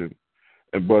orientation,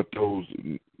 but those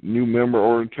new member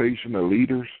orientation, the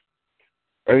leaders,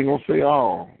 I ain't gonna say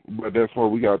all, but that's why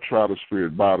we gotta try the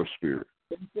Spirit by the Spirit.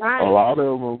 Right. A lot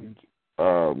of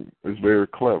them is very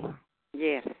clever.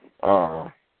 Yes.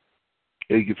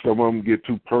 some of them get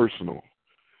too personal.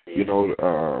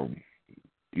 I'm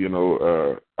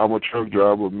a truck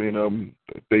driver. Many of them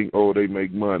think, they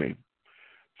make money.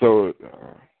 So,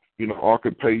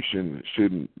 occupation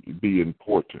shouldn't be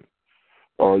important.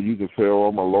 Or you can say,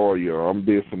 I'm a lawyer, I'm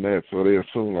this and that. So they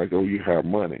assume like, you have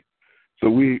money. So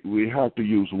we have to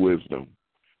use wisdom.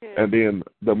 And then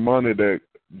the money that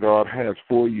God has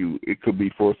for you, it could be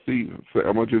for a season. So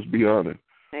I'm going to just be honest.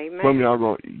 Amen. Some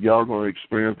of y'all going to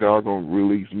experience God going to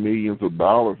release millions of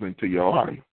dollars into your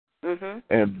life. Mm-hmm.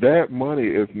 And that money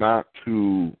is not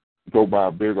to go buy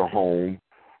a bigger home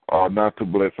or not to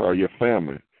bless all your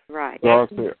family. Right. God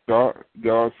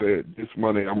said, this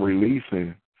money I'm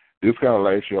releasing, this got to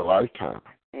last your lifetime.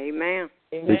 Amen.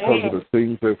 Because of the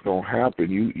things that's going to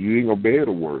happen. You ain't going to be able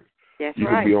to work. That's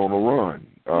You're right. going to be on the run.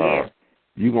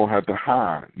 You're going to have to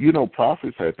hide.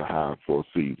 Prophets had to hide for a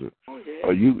season.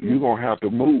 You're going to have to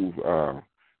move.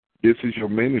 This is your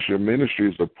ministry. Your ministry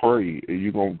is to pray. And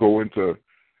you're going to go into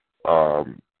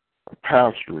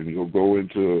pastoring. You're going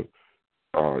to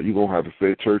you're going to have to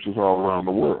set churches all around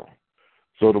the world.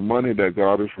 So the money that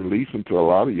God is releasing to a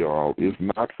lot of y'all is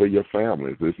not for your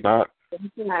families. It's not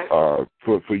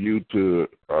for you to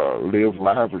live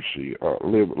lavish,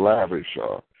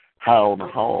 high on the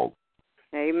hog.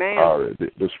 Amen.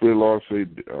 The Spirit of the Lord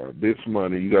said, this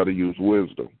money, you got to use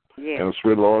wisdom. Yes. And the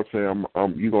Spirit of the Lord said,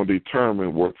 you're going to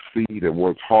determine what's seed and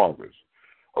what's harvest.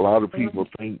 A lot of people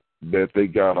think that they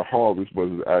got a harvest, but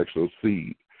it's actual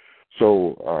seed.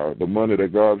 So the money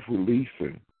that God's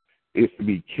releasing is to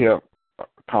be kept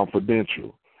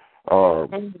confidential.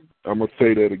 I'm going to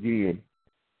say that again.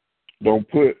 Don't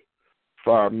put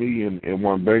 $5 million in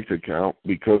one bank account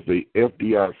because the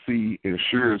FDIC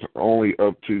insures only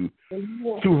up to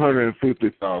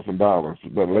 $250,000,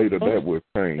 but later that will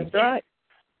change. That's right.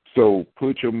 So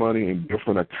put your money in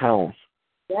different accounts.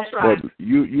 That's right. But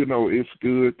it's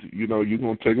good. You're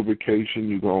going to take a vacation.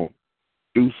 You're going to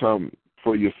do something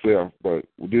for yourself. But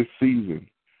this season,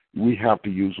 we have to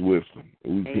use wisdom.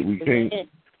 We can't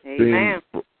spend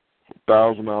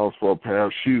 $1,000 for a pair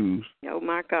of shoes. Oh,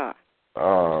 my God.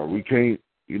 We can't,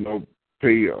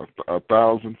 pay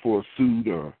 $1,000 for a suit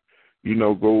or,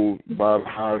 go buy the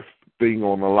highest thing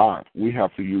on the lot. We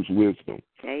have to use wisdom.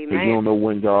 Amen. Because you don't know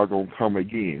when God going to come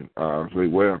again. Say,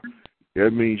 well,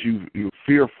 that means you're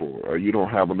fearful or you don't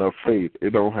have enough faith.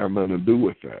 It don't have nothing to do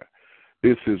with that.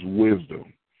 This is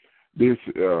wisdom.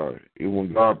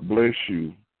 When God bless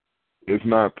you, it's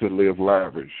not to live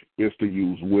lavish. It's to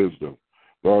use wisdom.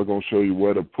 God's going to show you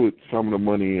where to put some of the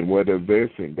money in, where to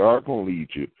invest in. God's going to lead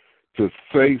you to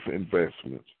safe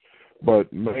investments.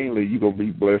 But mainly you're going to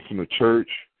be blessing the church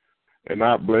and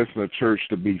not blessing the church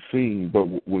to be seen. But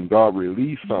when God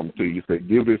release something to you, say,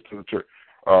 give this to the church.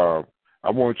 I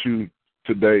want you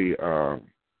today,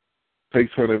 take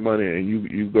some of that money and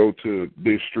you go to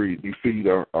this street, you feed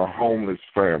a homeless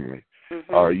family.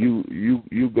 Mm-hmm.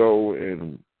 You go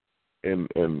and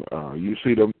you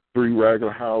see them 3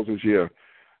 regular houses,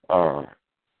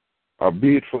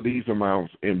 bid for these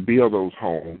amounts and build those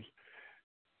homes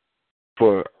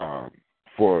for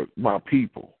my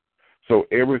people. So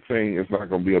everything is not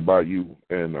going to be about you,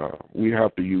 and we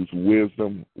have to use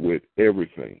wisdom with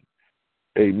everything.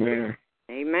 Amen.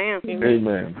 Amen.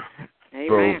 Amen.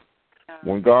 Amen. So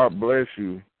when God bless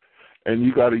you, and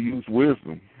you got to use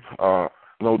wisdom,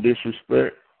 no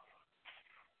disrespect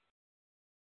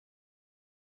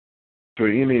to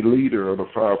any leader of the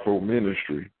fivefold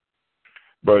ministry,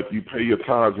 but you pay your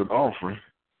tithes and offering,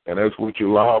 and that's what you're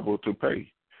liable to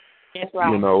pay. That's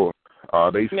right.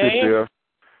 They sit there,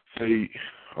 say,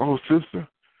 "Oh, sister,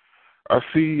 I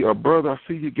see a brother. I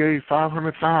see you gave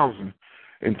 $500,000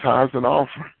 in tithes and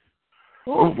offering.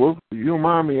 Oh, well, you don't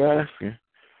mind me asking?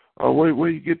 Oh, where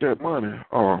you get that money?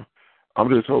 Oh, I'm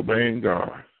just obeying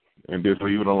God and just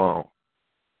leave it alone.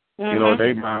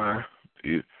 They mind.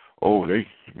 They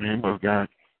must got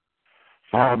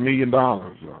 $5 million.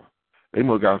 They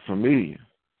must got some million.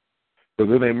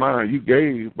 Because in their mind, you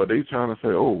gave, but they trying to say,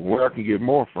 oh, where I can get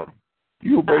more from.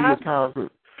 You obey your tithes.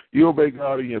 You obey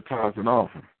God in your tithes and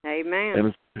offering.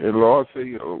 Amen. And the Lord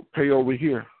say, pay over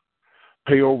here,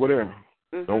 pay over there.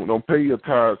 Mm-hmm. Don't pay your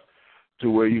tithes to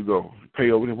where you go.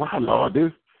 Pay over there. Why, Lord,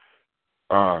 this?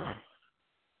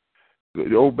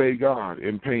 Obey God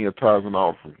in paying your tithes and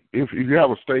offering. If you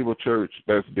have a stable church,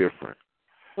 that's different.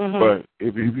 Mm-hmm. But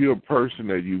if you're a person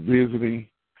that you're visiting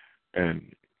and,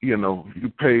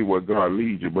 you pay what God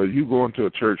leads you, but you go into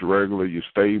a church regularly, you're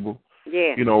stable,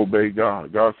 obey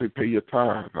God. God say pay your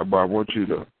tithes. But I want you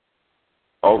to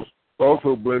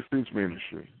also bless this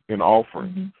ministry in offering.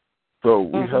 Mm-hmm. So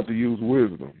we have to use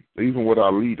wisdom, even with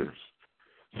our leaders.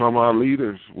 Some of our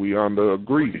leaders, we under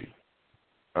greedy.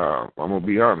 I'm gonna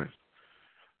be honest.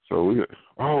 So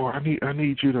I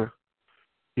need you to,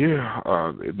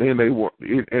 yeah. Then they want,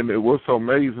 and it was so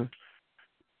amazing.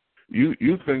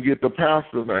 You can get the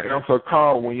pastor to answer a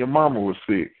call when your mama was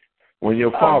sick, when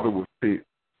your father was sick,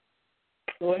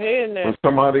 Go ahead now. when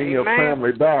somebody in your Amen.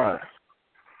 family died,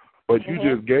 but you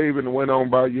just gave it and went on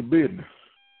by your business.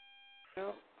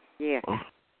 Yeah.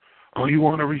 Oh, you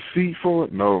want a receipt for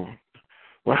it? No.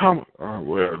 Well, how?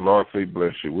 Well, Lord say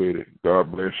bless you with it.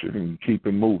 God bless you and keep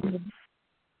it moving.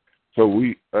 So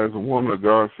we, as a woman of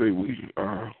God, say we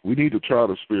need to try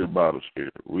the spirit by the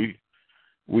spirit.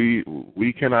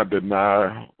 We cannot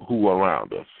deny who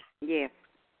around us. Yes.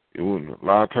 A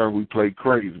lot of times we play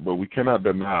crazy, but we cannot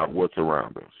deny what's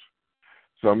around us.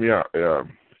 Some the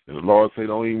Lord say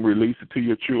don't even release it to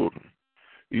your children.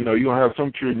 You know, you're going to have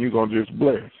some children you're going to just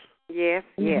bless. Yes,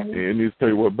 yes. And you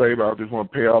say, well, baby, I just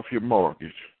want to pay off your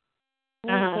mortgage.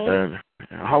 And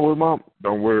how was Mom?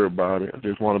 Don't worry about it. I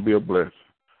just want to be a blessing.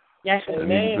 Yes,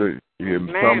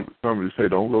 and somebody say,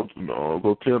 don't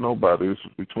go tell nobody. It's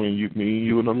between me and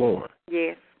you and the Lord.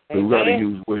 Yes. So we got to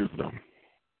use wisdom.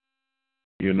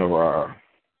 You know,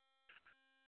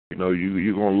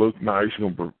 you're going to look nice.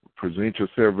 You're going to present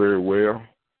yourself very well.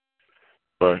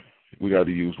 But we got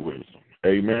to use wisdom.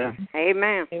 Amen.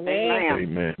 Amen. Amen.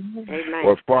 Amen. Amen.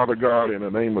 Well, Father God, in the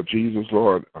name of Jesus,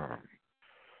 Lord,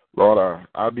 Lord,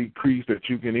 I decrease that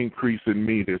you can increase in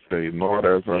me this day. Lord,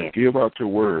 as I give out your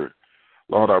word,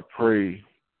 Lord, I pray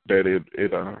that it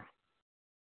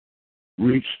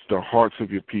reach the hearts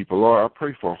of your people. Lord, I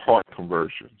pray for heart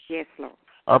conversions. Yes, Lord.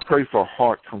 I pray for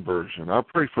heart conversion. I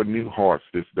pray for new hearts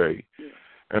this day. Yes.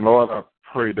 And Lord, I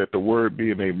pray that the word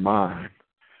be in their mind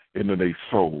and in their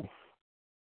soul.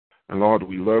 And Lord,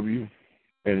 we love you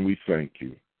and we thank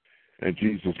you. In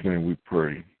Jesus' name we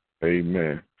pray.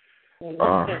 Amen.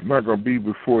 I'm not going to be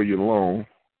before you long,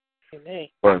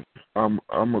 but I'm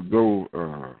going to go.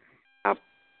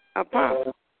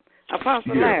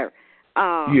 Apostle Larry,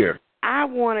 I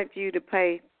wanted you to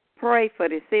pray for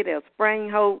the city of Spring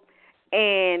Hope,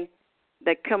 and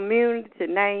the community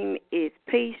name is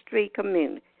Peachtree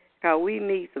Community, because we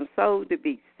need some souls to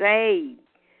be saved.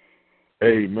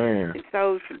 Amen.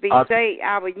 Souls to be saved.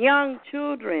 Our young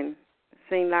children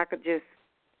seem like are just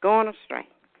going astray.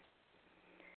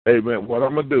 Amen. What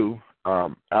I'm going to do,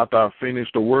 after I finish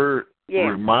the word,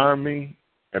 remind me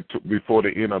before the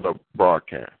end of the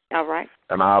broadcast. All right.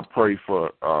 And I'll pray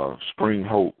for Spring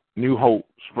Hope,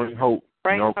 Spring Hope,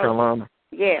 North Carolina.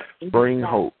 Yes. Spring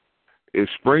Hope. It's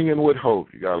springing with hope.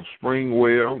 You got to spring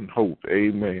well and hope.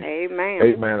 Amen. Amen.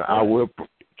 Amen. I will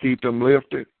keep them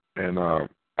lifted. And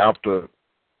after,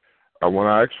 when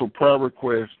I ask for prayer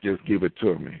requests, just give it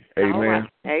to me. Amen. All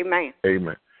right. Amen.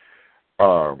 Amen.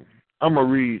 I'm going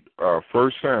to read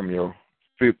 1 Samuel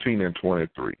 15 and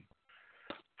 23.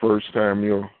 1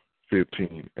 Samuel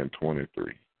 15 and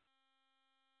 23.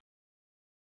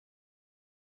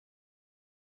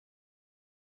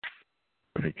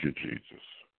 Thank you, Jesus.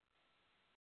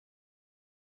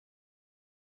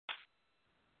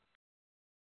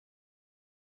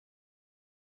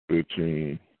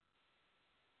 (15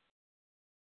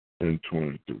 and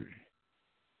 23).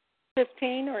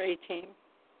 15 or 18?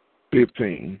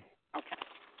 15. Okay.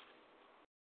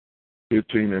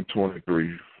 15 and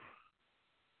 23.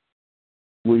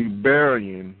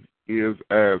 Rebellion is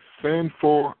as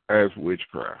sinful as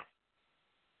witchcraft.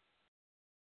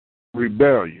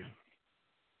 Rebellion.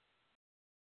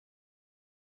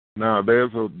 Now,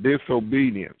 there's a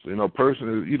disobedience.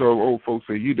 Person, old folks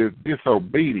say, you just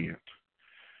disobedient.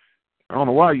 I don't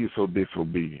know why you're so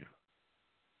disobedient.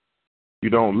 You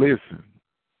don't listen.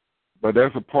 But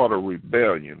that's a part of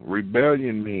rebellion.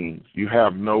 Rebellion means you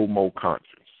have no more conscience.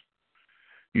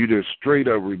 You just straight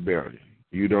up rebellion.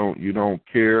 You don't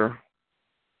care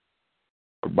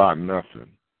about nothing.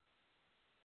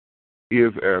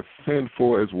 Is as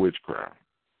sinful as witchcraft.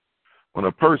 When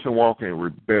a person walks in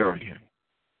rebellion,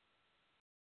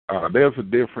 there's a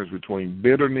difference between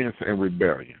bitterness and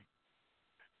rebellion.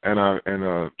 And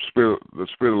the Spirit of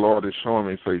the Lord is showing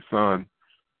me, say, son,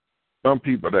 some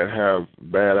people that have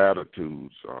bad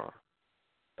attitudes,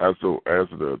 as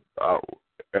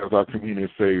our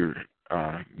community say,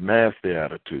 nasty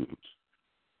attitudes.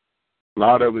 A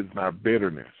lot of it's not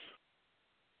bitterness.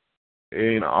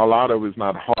 And a lot of it's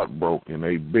not heartbroken.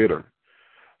 They bitter.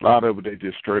 A lot of it, they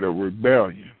just straight up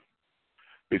rebellion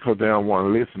because they don't want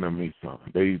to listen to me, son.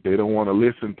 They don't want to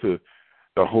listen to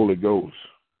the Holy Ghost.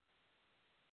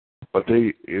 But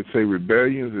it say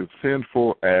rebellion is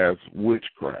sinful as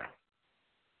witchcraft.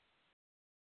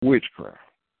 Witchcraft.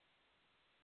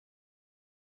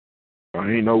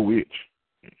 I ain't no witch.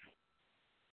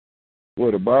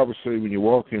 Well, the Bible says when you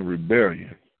walk in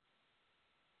rebellion,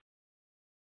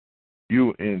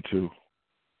 you into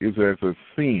is as a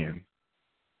sin.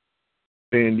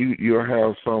 Then you'll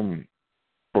have some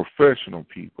professional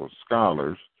people,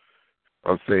 scholars,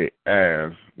 say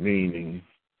as, meaning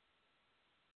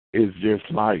it's just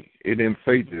like. It didn't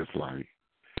say just like.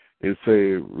 It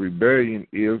said rebellion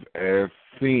is as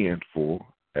sinful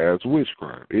as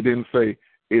witchcraft. It didn't say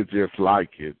it's just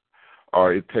like it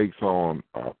or it takes on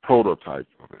a prototype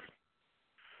of it.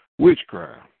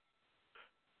 Witchcraft.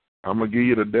 I'm going to give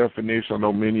you the definition. I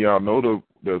know many of y'all know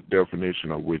the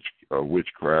definition of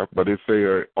witchcraft, but it's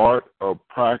an art of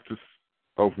practice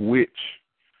of witch,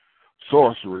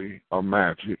 sorcery, or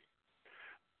magic,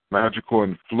 magical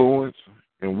influence,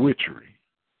 and witchery.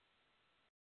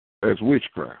 That's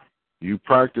witchcraft. You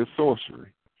practice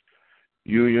sorcery.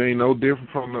 You ain't no different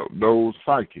from those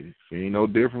psychics. You ain't no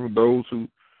different from those who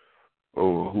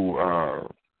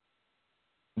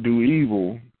do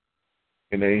evil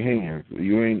in their hands.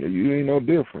 You ain't no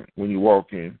different when you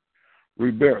walk in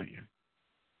rebellion.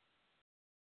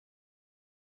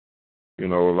 You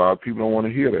know, a lot of people don't want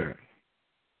to hear that.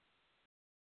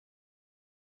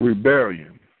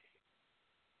 Rebellion.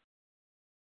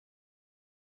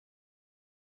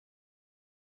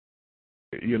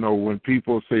 You know, when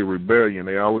people say rebellion,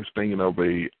 they always thinking of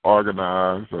a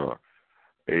organized or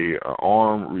a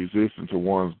armed resistance to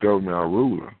one's government or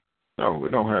ruler. No,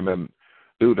 it don't have nothing to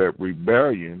do with that.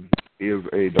 Rebellion is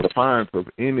a defiance of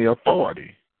any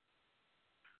authority.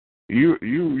 You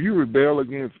rebel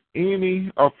against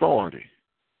any authority,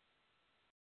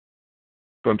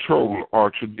 control,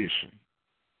 or tradition.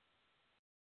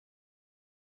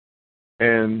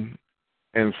 And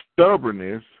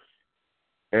stubbornness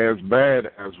as bad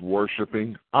as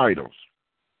worshiping idols.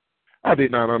 I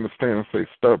did not understand say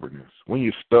stubbornness. When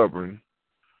you're stubborn,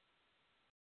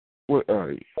 what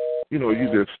you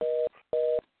just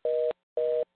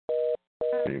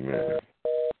amen.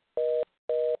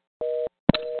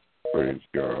 Praise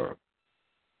God.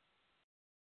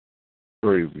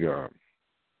 Praise God.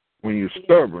 When you're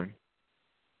stubborn,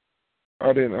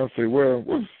 I say, well,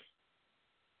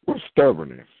 what's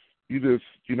stubbornness? You just,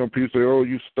 people say, oh,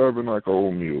 you stubborn like an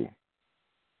old mule.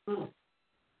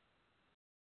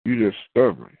 You just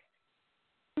stubborn.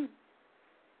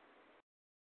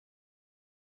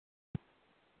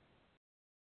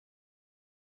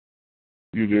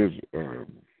 You just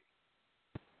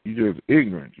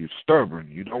ignorant. You're stubborn.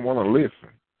 You don't want to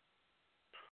listen.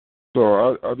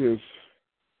 So I just,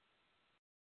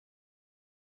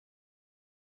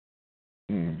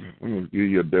 let me give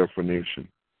you a definition.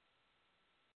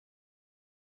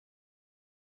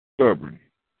 Stubborn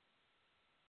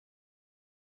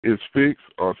is fixed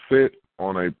or set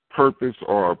on a purpose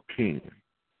or opinion.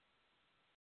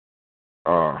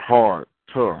 Hard,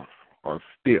 tough, or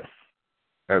stiff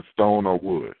as stone or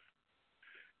wood.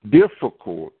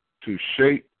 Difficult to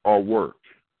shape or work.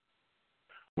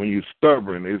 When you're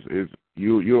stubborn,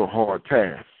 you're a hard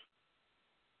task.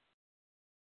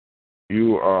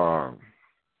 You are.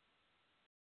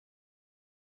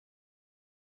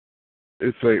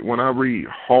 When I read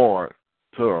hard,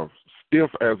 tough,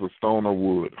 stiff as a stone or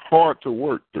wood, hard to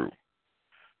work through.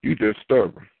 You just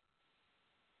stubborn.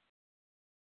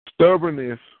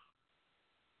 Stubbornness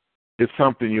is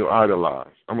something you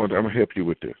idolize. I'm gonna help you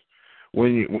with this.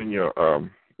 When you're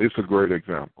it's a great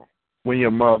example. When your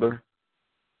mother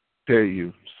tell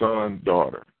you, son,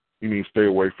 daughter, you need to stay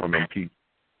away from them people.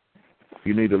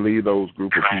 You need to leave those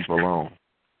group of people alone.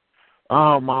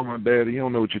 Oh, mama and daddy, you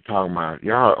don't know what you're talking about.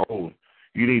 Y'all are old.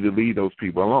 You need to leave those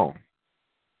people alone.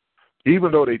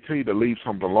 Even though they tell you to leave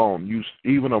something alone,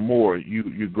 even more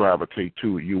you gravitate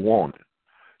to it. You want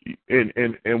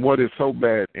it. And what is so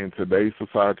bad in today's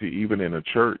society, even in a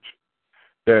church,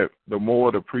 that the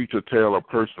more the preacher tell a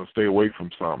person to stay away from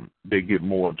something, they get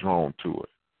more drawn to it.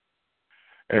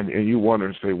 And you wonder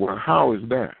and say, well, how is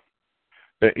that?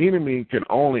 The enemy can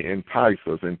only entice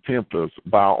us and tempt us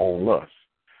by our own lust.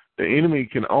 The enemy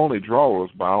can only draw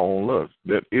us by our own lust.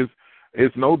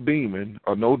 It's no demon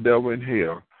or no devil in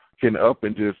hell can up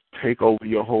and just take over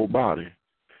your whole body.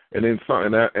 And then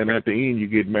at the end you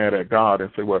get mad at God and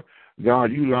say, well,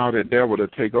 God, you allowed that devil to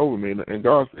take over me. And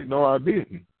God said, no, I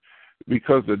didn't.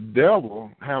 Because the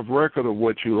devil have record of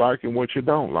what you like and what you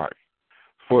don't like.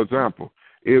 For example,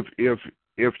 if the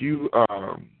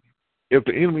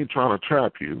enemy trying to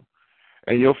trap you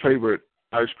and your favorite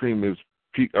ice cream is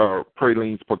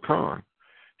Praline's pecan,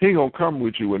 he ain't going to come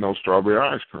with you with no strawberry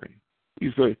ice cream.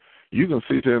 You say, you can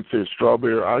sit there and say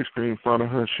strawberry ice cream in front of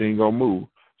her, she ain't going to move.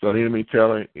 So the enemy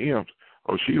telling him,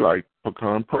 oh, she like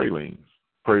pecan praline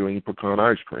pecan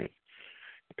ice cream.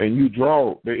 And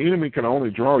the enemy can only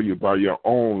draw you by your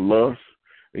own lust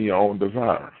and your own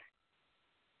desire.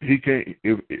 He can't,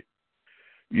 if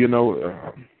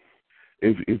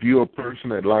you're a person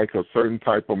that like a certain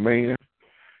type of man,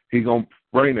 he going to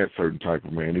bring that certain type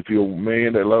of man. If you're a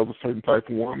man that loves a certain type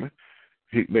of woman,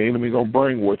 the enemy going to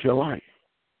bring what you like.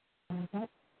 Mm-hmm.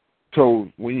 So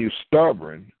when you're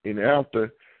stubborn, and after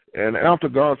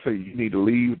God said you need to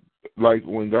leave, like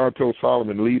when God told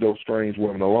Solomon, leave those strange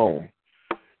women alone,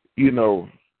 leave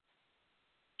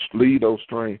those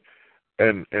strange,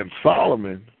 and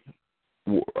Solomon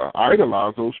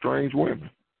idolized those strange women.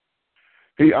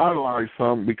 He idolized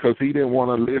some because he didn't want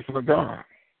to listen to God.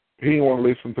 He didn't want to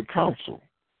listen to counsel.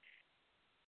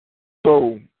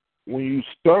 So when you're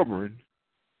stubborn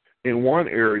in one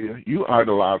area, you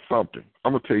idolize something.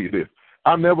 I'm going to tell you this.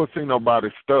 I've never seen nobody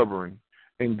stubborn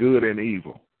in good and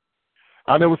evil.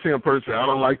 I never seen a person say, I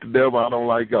don't like the devil, I don't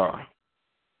like God.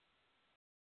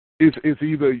 It's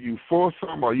either you for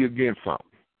something or you're against something.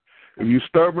 If you're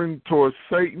stubborn towards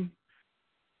Satan,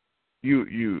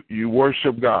 you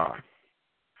worship God.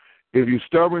 If you're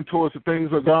stubborn towards the things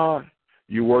of God,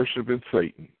 you worshiping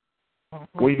Satan.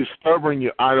 When you're stubborn,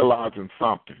 you're idolizing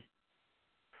something.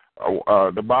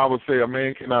 The Bible says a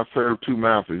man cannot serve two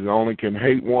masters. He only can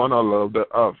hate one or love the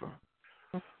other.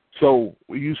 So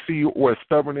you see where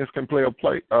stubbornness can play a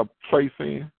place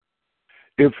in.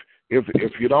 If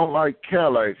you don't like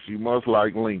Cadillacs, you must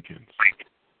like Lincolns.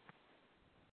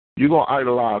 You're going to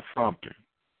idolize something.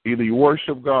 Either you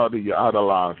worship God or you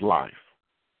idolize life.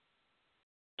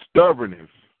 Stubbornness.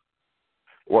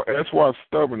 Well, that's why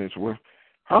stubbornness. Well,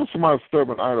 how somebody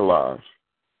stubborn idolize?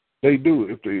 They do.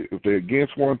 If they're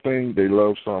against one thing, they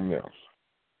love something else.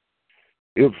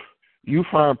 If you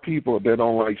find people that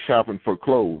don't like shopping for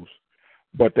clothes,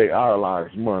 but they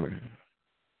idolize money.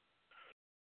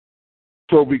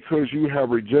 So because you have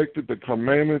rejected the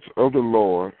commandments of the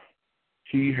Lord,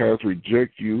 he has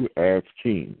rejected you as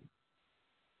king.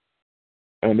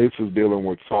 And this is dealing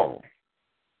with Saul.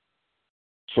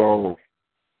 Saul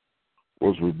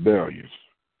was rebellious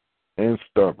and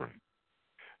stubborn.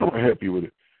 I'm going to help you with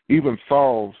it. Even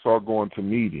Saul started going to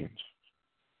meetings,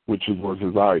 which was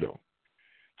his idol.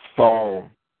 Saul,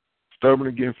 stubborn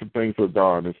against the things of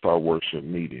God, and started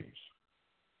worshiping meetings.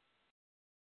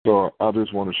 So I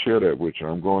just want to share that with you.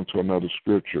 I'm going to another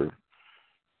scripture.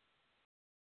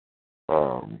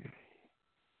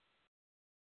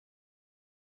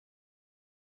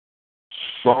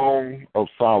 Song of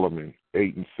Solomon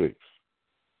 8:6.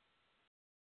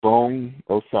 Song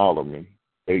of Solomon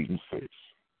 8:6.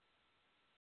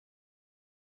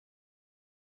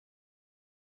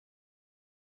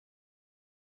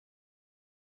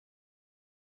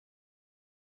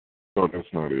 No, that's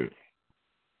not it.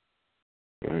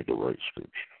 That ain't the right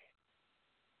scripture.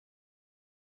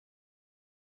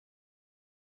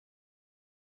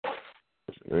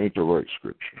 It ain't the right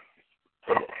scripture.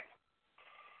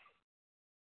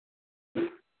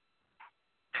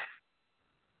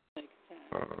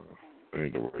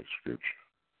 Ain't the right scripture.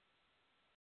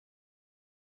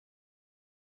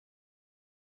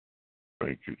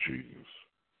 Thank you, Jesus.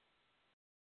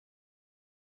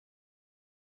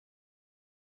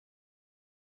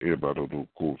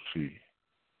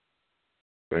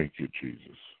 Thank you,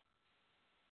 Jesus.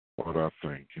 Lord, I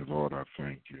thank you. Lord, I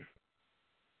thank you.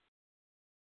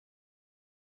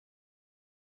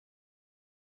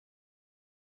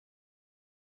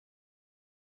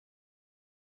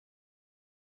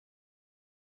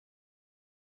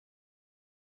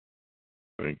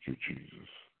 Thank you, Jesus.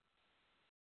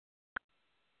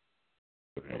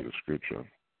 Thank you, scripture.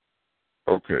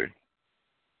 Okay.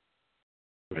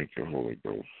 Thank you, Holy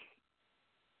Ghost.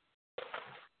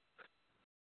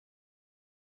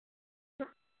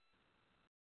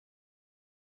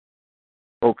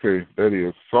 Okay, that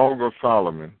is Song of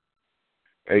Solomon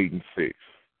 8:6.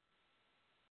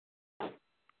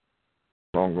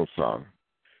 Song of Solomon.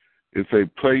 It says,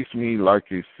 place me like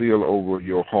a seal over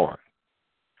your heart,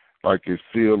 like a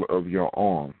seal of your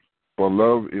arm. For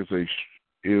love is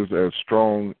as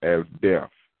strong as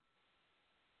death.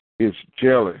 It's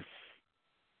jealous,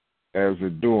 as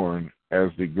enduring as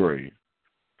the grave.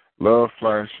 Love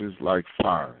flashes like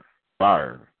fire,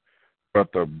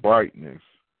 but the brightness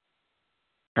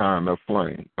kind of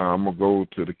flame. Now I'm going to go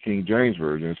to the King James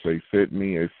Version and say, set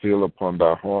me a seal upon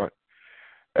thy heart,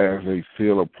 as a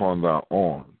seal upon thy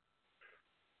arm.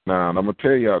 Now, I'm going to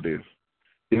tell y'all this.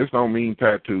 This don't mean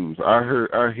tattoos.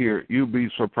 I hear, you'd be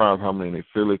surprised how many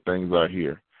silly things I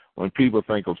hear. When people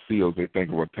think of seals, they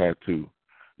think of a tattoo.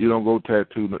 You don't go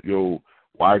tattoo your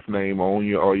wife's name on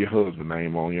you or your husband's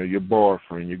name on you, or your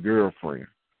boyfriend, your girlfriend.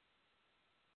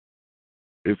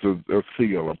 It's a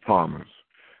seal, a promise.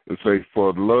 It says,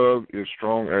 for love is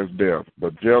strong as death,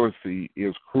 but jealousy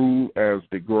is cruel as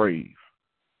the grave.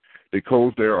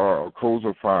 Because there are a coals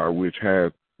of fire which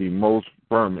has the most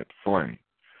burning flame.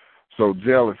 So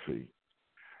jealousy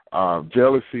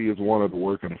is one of the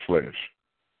work of the flesh.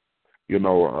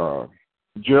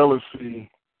 Jealousy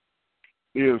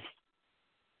is,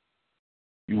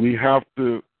 we have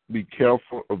to be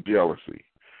careful of jealousy.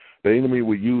 The enemy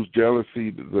will use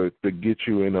jealousy to get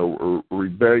you in a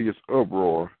rebellious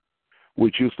uproar,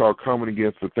 which you start coming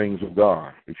against the things of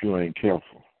God if you ain't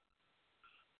careful.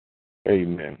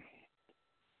 Amen.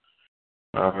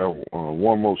 I have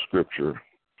one more scripture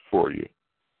for you.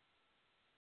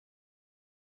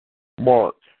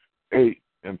 Mark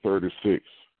 8:36.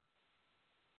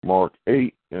 Mark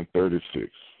 8:36.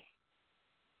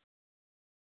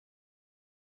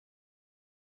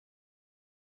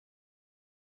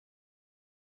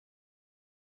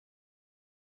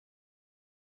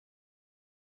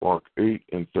 Mark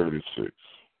 8:36.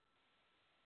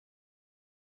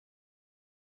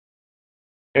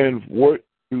 And what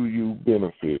do you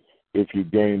benefit if you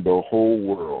gain the whole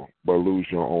world but lose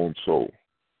your own soul?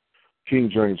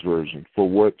 King James Version, for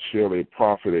what shall it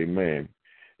profit a man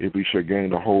if he shall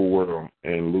gain the whole world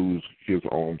and lose his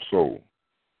own soul?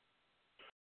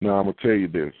 Now I'm going to tell you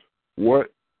this.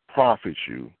 What profits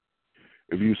you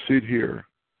if you sit here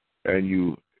and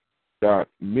you got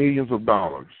millions of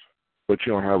dollars, but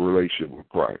you don't have a relationship with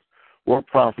Christ? What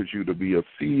profits you to be a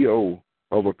CEO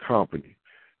of a company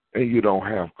and you don't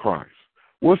have Christ?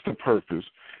 What's the purpose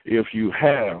if you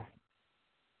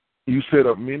set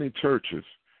up many churches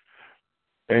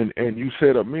and you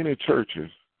set up many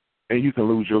churches and you can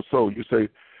lose your soul? You say,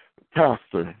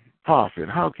 Pastor, prophet,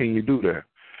 how can you do that?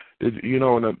 In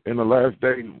the last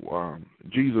day,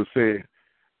 Jesus said,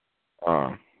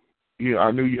 I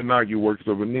knew you're not your works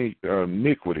of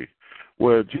iniquity.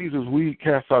 Well, Jesus, we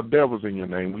cast out devils in your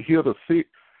name. We heal the sick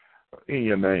in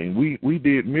your name. We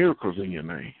did miracles in your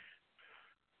name.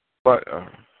 But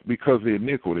because of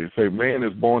iniquity, say man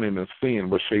is born in sin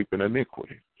but shaped in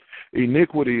iniquity.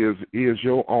 Iniquity is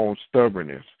your own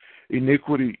stubbornness.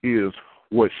 Iniquity is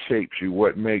what shapes you,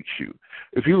 what makes you.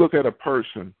 If you look at a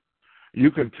person,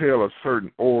 you can tell a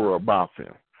certain aura about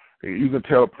them. You can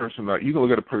tell a person you can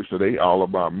look at a person, they all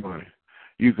about money.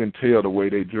 You can tell the way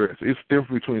they dress. It's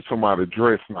different between somebody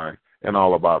dress nice and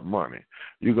all about money.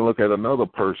 You can look at another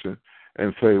person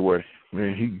and say, well,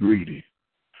 man, he greedy.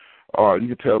 Or you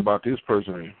can tell about this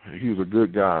person, he's a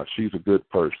good guy, she's a good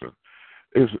person.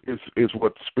 It's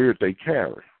what the spirit they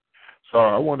carry. So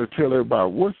I want to tell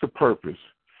everybody, what's the purpose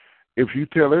if you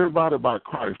tell everybody about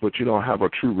Christ, but you don't have a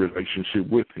true relationship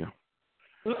with him?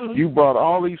 You brought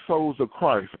all these souls to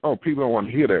Christ. Oh, people don't want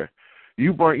to hear that.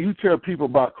 You tell people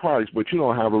about Christ, but you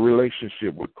don't have a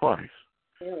relationship with Christ.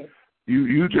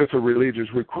 You just a religious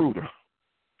recruiter.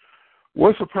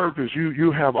 What's the purpose?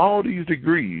 You have all these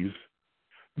degrees,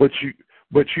 but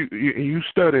you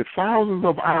studied thousands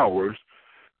of hours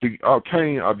to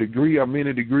obtain a degree or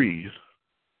many degrees.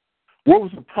 What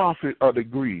was the profit of a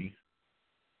degree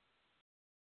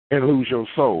and lose your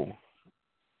soul?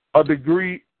 A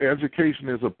degree education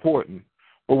is important,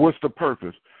 but what's the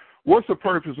purpose? What's the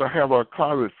purpose of having a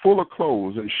closet full of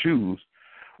clothes and shoes,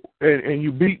 and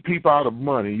you beat people out of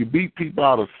money, you beat people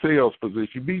out of sales position,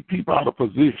 you beat people out of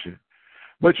position,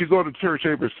 but you go to church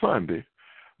every Sunday?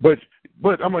 But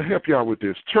I'm going to help y'all with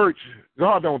this. Church,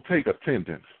 God don't take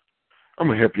attendance. I'm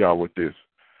going to help y'all with this.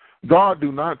 God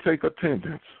do not take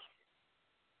attendance.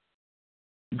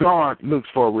 God looks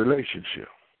for a relationship.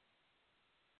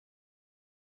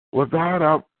 Well,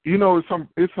 God,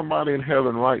 it's somebody in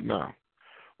heaven right now.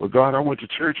 Well, God, I went to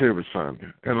church every Sunday.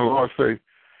 And the Lord say,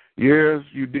 yes,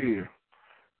 you did.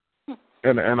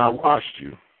 And I watched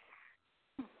you.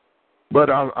 But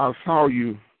I saw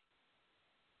you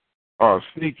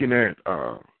sneaking at,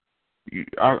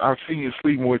 I seen you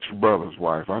sleeping with your brother's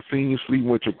wife. I seen you sleeping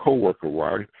with your coworker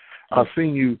wife. I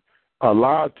seen you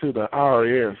lied to the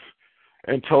IRS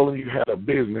and told them you had a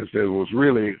business that was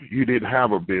really, you didn't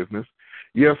have a business.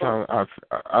 Yes,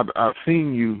 I've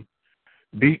seen you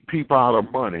beat people out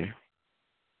of money,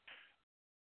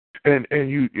 and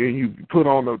you put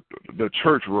on the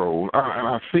church robe. And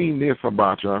I've seen this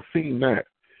about you. I've seen that,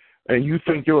 and you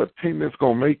think your attendance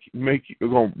gonna make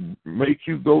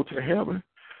you go to heaven?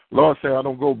 Lord said, I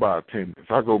don't go by attendance.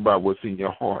 I go by what's in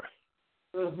your heart.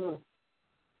 Mm-hmm.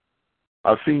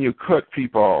 I've seen you cut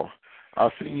people off.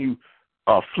 I've seen you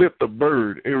flip the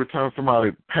bird every time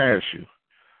somebody pass you.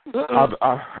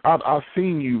 I've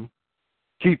seen you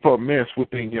keep a mess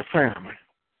within your family.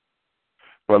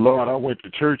 But, Lord, I went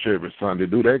to church every Sunday.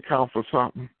 Do that count for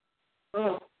something?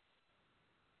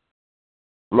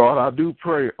 Lord, I do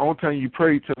pray. Only time you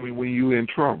pray to me when you're in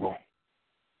trouble.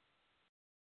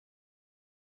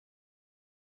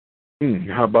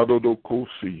 How about those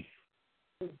Kosi?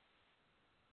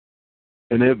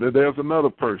 And there's another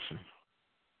person.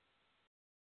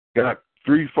 Got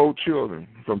 4 children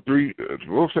from 3.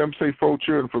 Most of them say 4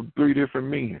 children from 3 different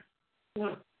men.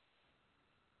 Yeah.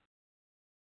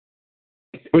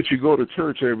 But you go to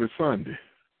church every Sunday.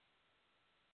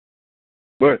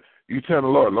 But you tell the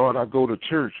Lord, I go to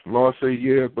church. The Lord say,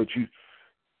 yeah, but you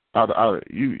had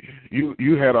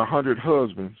 100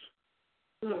 husbands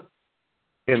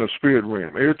in a spirit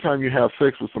realm. Every time you have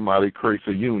sex with somebody, it creates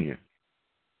a union.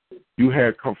 You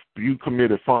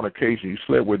committed fornication. You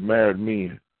slept with married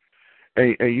men,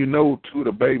 and 2 of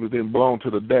the babies didn't belong to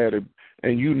the daddy,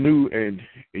 and you knew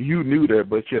that,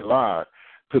 but you lied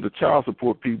to the child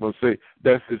support people and say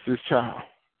that's his child.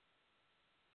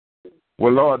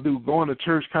 Well, Lord, going to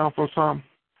church count for something?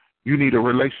 You need a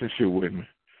relationship with me.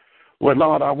 Well,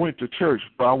 Lord, I went to church,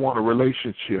 but I want a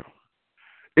relationship.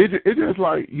 It's just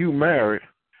like you married,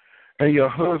 and your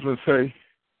husband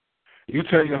you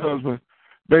tell your husband,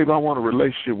 babe, I want a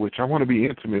relationship with you. I want to be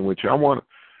intimate with you. I want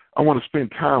to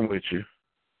spend time with you.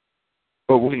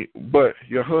 But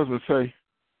your husband say,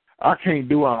 I can't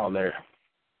do all that.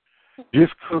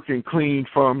 Just cook and clean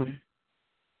for me.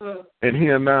 And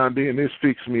here and now and then this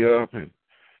fix me up,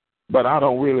 but I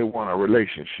don't really want a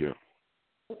relationship.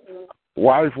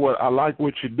 Wife, I like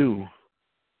what you do,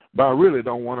 but I really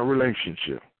don't want a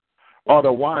relationship. Or the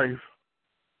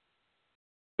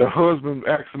husband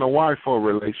asking the wife for a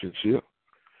relationship.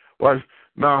 Wife,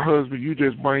 now husband, you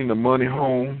just bring the money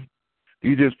home.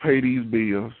 You just pay these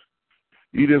bills.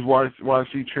 You just watch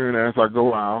she churn as I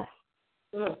go out.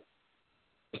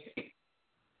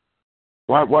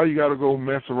 Why you got to go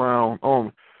mess around?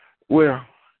 Well,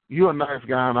 you're a nice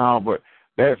guy and all, but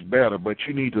that's better. But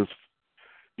you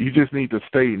just need to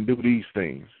stay and do these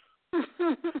things.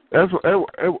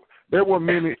 There were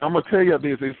many. I'm gonna tell you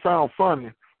this. It sounds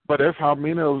funny, but that's how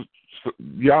many of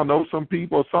y'all know. Some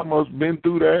people, some of us been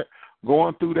through that,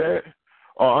 going through that,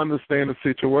 or understand the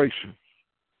situation.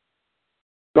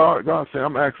 God said,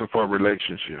 I'm asking for a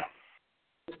relationship.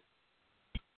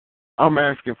 I'm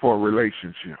asking for a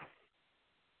relationship.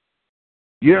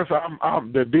 Yes,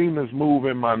 the demons move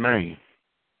in my name.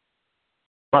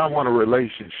 But I want a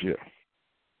relationship.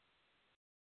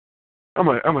 I'm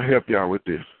gonna help y'all with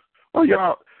this. Are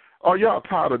y'all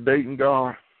tired of dating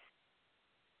God?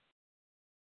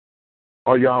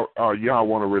 Or y'all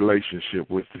want a relationship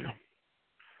with Him?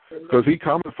 Because He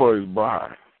coming for His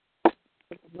bride.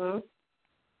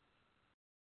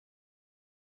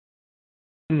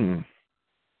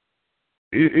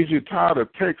 Is you tired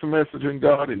of text messaging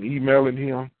God and emailing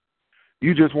Him?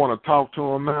 You just want to talk to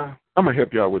Him now? I'm going to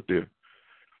help y'all with this.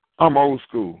 I'm old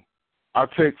school. I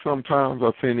text sometimes,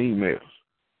 I send emails.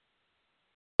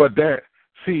 But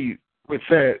with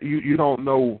that, you don't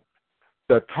know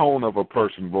the tone of a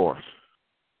person's voice.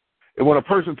 And when a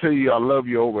person tells you I love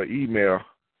you over email,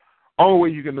 only way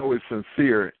you can know it's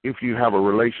sincere if you have a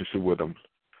relationship with them.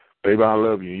 Baby, I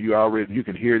love you. You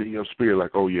can hear it in your spirit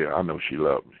like, oh, yeah, I know she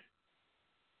loved me.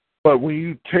 But when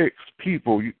you text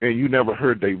people and you never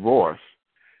heard their voice,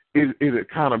 it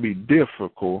kind of be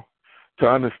difficult to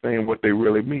understand what they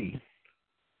really mean.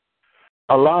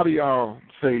 A lot of y'all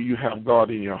say you have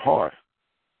God in your heart,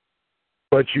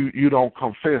 but you don't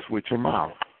confess with your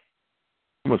mouth.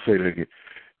 I'm going to say that again.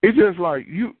 It's just like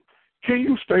can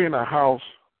you stay in a house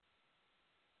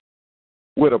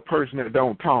with a person that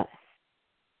don't talk?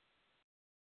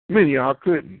 Many of y'all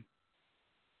couldn't.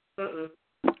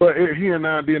 But here and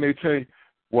now and then they say,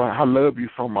 well, I love you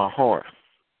from my heart.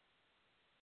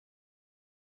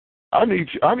 I need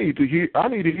to hear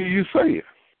you say it.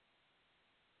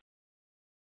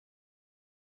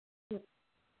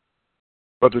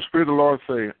 But the Spirit of the Lord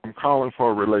say, I'm calling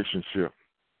for a relationship.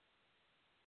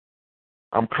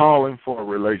 I'm calling for a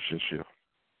relationship.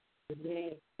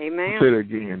 Amen. I'll say it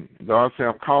again. God said,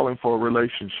 I'm calling for a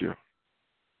relationship.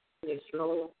 Yes,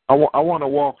 Lord. I want to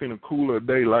walk in a cooler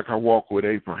day like I walk with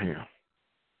Abraham.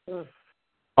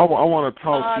 I want to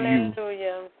talk to you.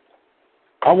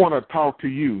 I want to talk to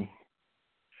you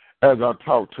as I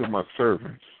talk to my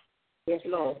servants. Yes,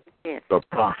 Lord. The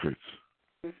prophets.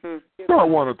 God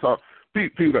want to talk.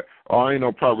 People, I ain't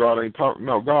no prophet. God ain't talk.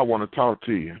 No, God want to talk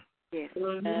to you. Yes.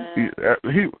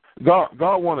 God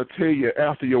want to tell you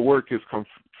after your work is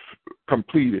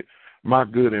completed, my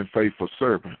good and faithful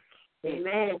servant.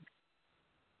 Amen.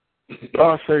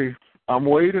 God say, I'm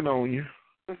waiting on you.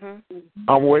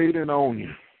 I'm waiting on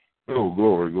you. Oh,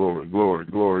 glory, glory, glory,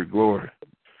 glory, glory.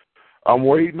 I'm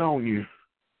waiting on you.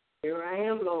 Here I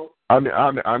am, Lord.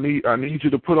 I need you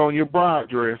to put on your bride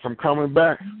dress. I'm coming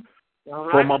back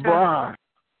for my bride.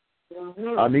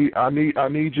 Mm-hmm. I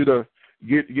need you to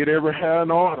get every hair in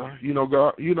order. You know,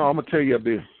 God. You know, I'm gonna tell you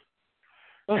this.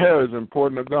 Hair is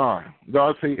important to God.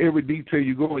 God say every detail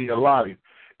you go in your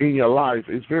life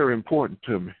is very important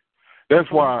to me.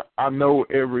 That's why I know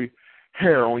every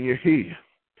hair on your head.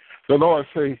 The Lord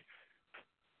say,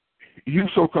 you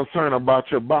so concerned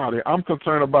about your body. I'm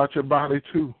concerned about your body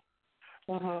too.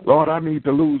 Lord, I need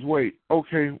to lose weight.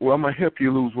 Okay, well, I'm going to help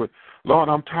you lose weight. Lord,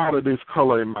 I'm tired of this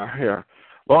color in my hair.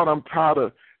 Lord, I'm tired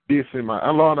of this in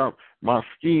my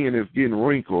skin is getting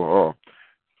wrinkled. Or,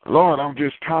 Lord, I'm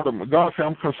just tired of, God said,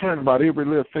 I'm concerned about every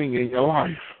little thing in your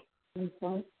life.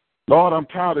 Lord, I'm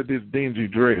tired of this dingy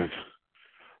dress.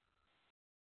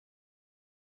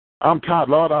 I'm tired,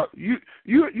 Lord. You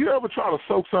ever try to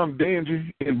soak something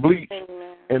dingy in bleach,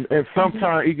 and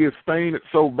sometimes it gets stained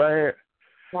so bad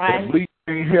that bleach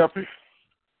can't help it,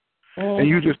 and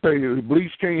you just say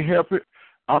bleach can't help it,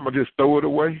 I'm gonna just throw it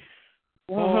away.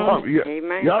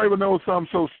 Y'all ever know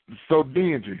something so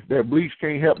dingy that bleach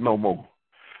can't help no more?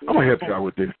 I'm gonna help y'all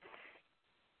with this.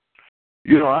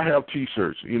 You know, I have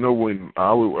T-shirts. You know, when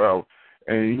I would,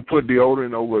 and you put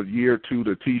deodorant over a year or two,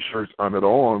 the T-shirts under the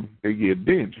arm, they get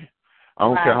dingy. I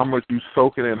don't care how much you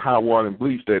soak it in hot water and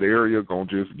bleach, that area going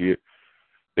to just get,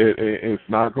 it's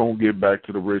not going to get back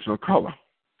to the original color.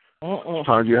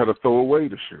 Sometimes you have to throw away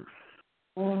the shirt.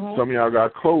 Some of y'all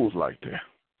got clothes like that.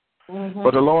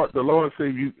 But the Lord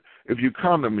said, if you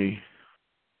come to me,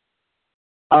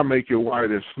 I'll make you white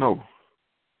as snow.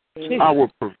 I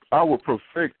will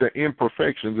perfect the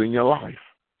imperfections in your life.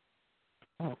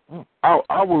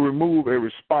 I will remove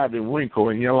every spot and wrinkle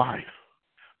in your life,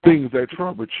 things that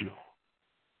trouble you.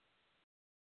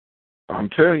 I'm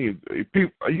telling you,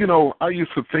 people. You know, I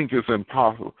used to think it's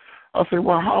impossible. I say,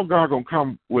 well, how God gonna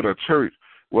come with a church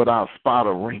without spot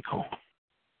or wrinkle?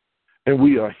 And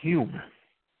we are human.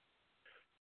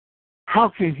 How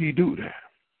can He do that?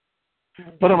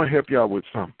 But I'm gonna help y'all with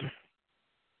something.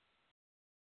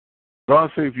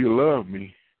 God said, if you love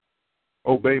me,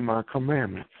 obey my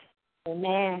commandments.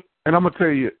 Amen. And I'm gonna tell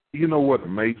you, you know what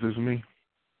amazes me?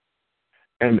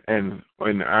 And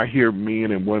when I hear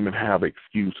men and women have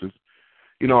excuses,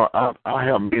 you know, I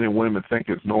have men and women think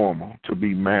it's normal to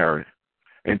be married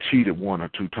and cheated 1 or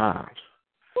 2 times.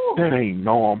 That ain't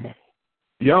normal.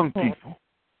 Young people,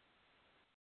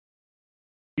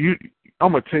 I'm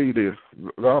gonna tell you this.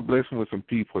 God bless me with some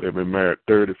people that have been married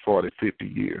 30, 40, 50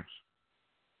 years,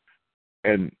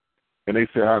 and they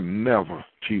say I never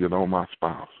cheated on my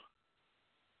spouse,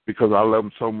 because I love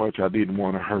them so much I didn't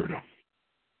want to hurt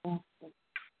them.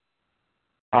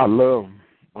 I love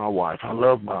my wife. I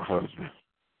love my husband.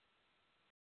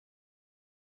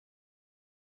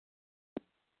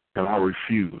 And I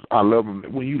refuse. I love them.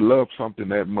 When you love something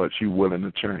that much, you're willing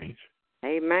to change.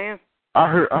 Amen. I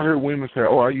heard women say,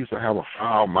 oh, I used to have a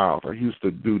foul mouth. I used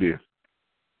to do this.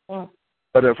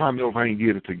 But if I ain't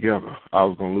get it together, I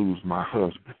was going to lose my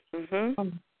husband.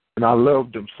 And I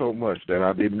loved them so much that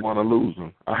I didn't want to lose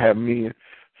them. I had men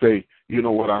say, you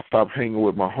know what, I stopped hanging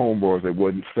with my homeboys that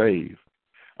wasn't saved.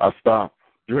 I stopped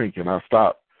drinking. I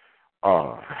stopped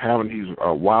having these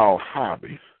wild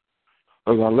hobbies,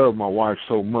 because I love my wife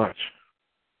so much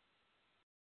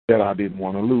that I didn't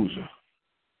want to lose her.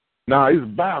 Now, it's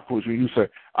backwards when you say,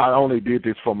 I only did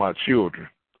this for my children.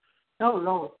 Oh,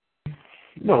 Lord.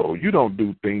 No, you don't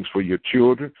do things for your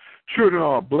children. Children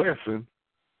are a blessing.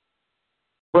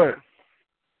 But,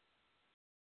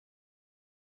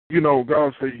 you know,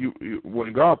 God said,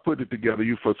 when God put it together,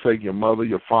 you forsake your mother,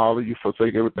 your father, you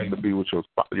forsake everything to be with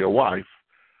your wife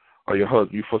or your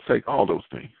husband. You forsake all those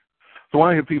things. So when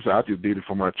I hear people say, I just did it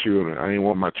for my children, I didn't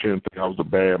want my children to think I was a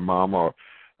bad mom or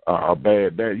a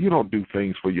bad dad. You don't do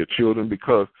things for your children,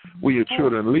 because when your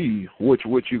children leave, what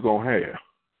you going to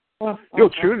have? Your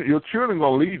children going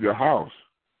to leave your house.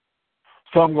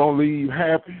 Some going to leave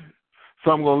happy.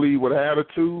 Some going to leave with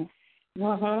attitude. They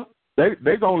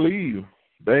going to leave.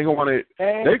 They ain't going to.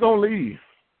 They going to leave.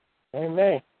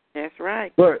 Amen. That's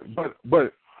right.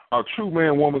 But a true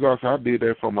man, woman, God said, I did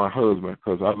that for my husband,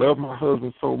 because I love my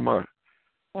husband so much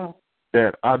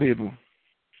that I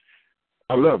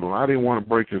love him. I didn't want to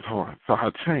break his heart, so I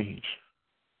changed.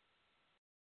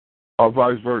 Or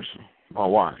vice versa, my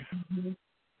wife.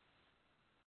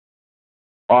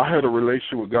 I had a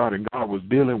relationship with God, and God was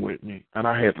dealing with me, and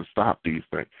I had to stop these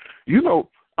things. You know,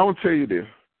 I want to tell you this.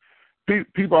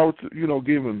 People are,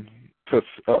 giving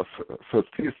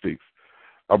statistics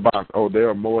about, there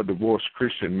are more divorced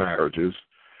Christian marriages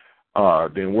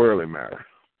than worldly marriage.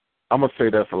 I'm going to say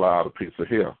that's a lot of piece of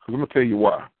hell, because I'm going to tell you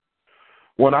why.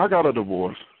 When I got a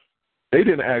divorce, They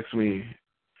didn't ask me,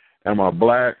 am I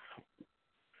black,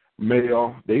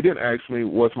 male? They didn't ask me,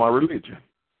 what's my religion?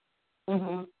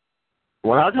 Mm-hmm.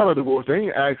 When I got a divorce, they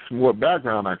didn't ask me what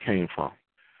background I came from.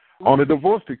 Mm-hmm. On the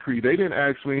divorce decree, they didn't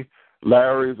ask me,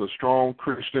 Larry is a strong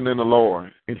Christian in the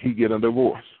Lord, and he get a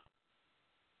divorce.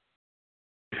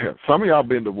 Yeah, some of y'all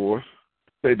been divorced.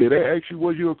 Did they ask you,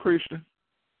 was you a Christian?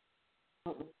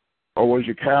 Mm-hmm. Or was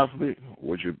you Catholic?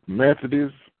 Was you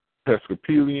Methodist,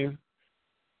 Episcopalian?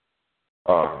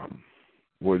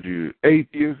 Was you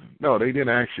atheist? No, they didn't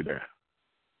ask you that.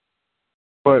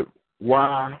 But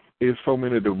why is so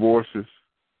many divorces?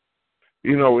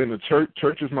 You know, in the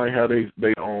churches might have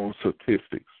their own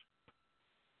statistics.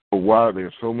 But why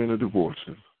there's so many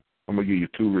divorces? I'm going to give you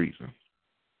two reasons.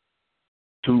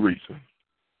 Two reasons.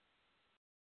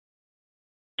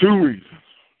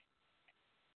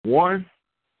 One,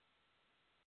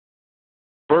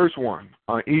 first one,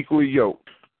 unequally yoked.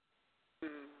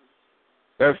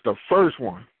 That's the first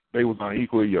one. They was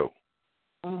unequally yoked.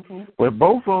 Mm-hmm. But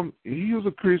both of them, he was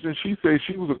a Christian. She said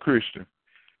she was a Christian.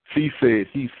 She said,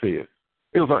 he said.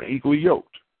 It was unequally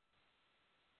yoked.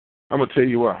 I'm going to tell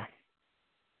you why.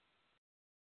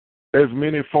 There's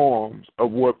many forms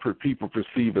of what people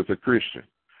perceive as a Christian.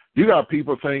 You got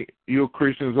people think you're a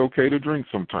Christian, it's okay to drink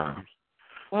sometimes.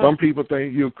 Mm-hmm. Some people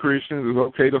think you're a Christian, it's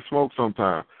okay to smoke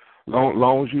sometimes.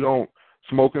 Long as you don't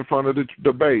smoke in front of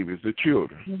the babies, the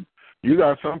children. Mm-hmm. You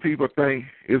got some people think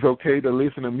it's okay to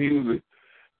listen to music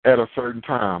at a certain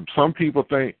time. Some people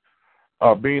think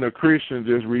being a Christian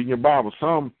just reading your Bible.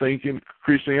 Some thinking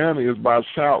Christianity is by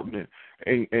shouting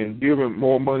and giving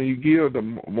more money you give, the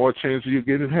more chances you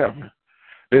get in heaven.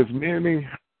 There's many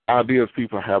ideas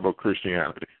people have of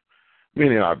Christianity.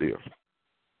 Many ideas.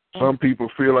 Some people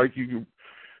feel like you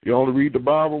only read the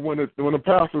Bible when the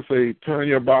pastor say, turn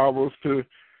your Bibles to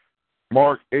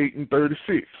Mark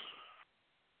 8:36.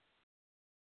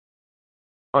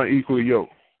 Unequally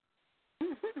yoked.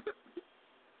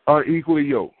 Unequally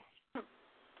yoked.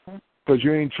 Because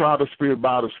you ain't tried the Spirit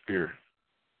by the Spirit.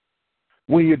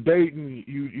 When you're dating,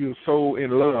 you're so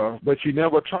in love, but you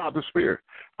never tried the Spirit.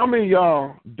 How many of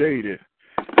y'all dated?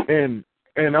 And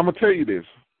I'm going to tell you this.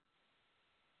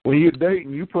 When you're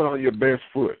dating, you put on your best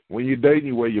foot. When you're dating,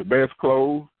 you wear your best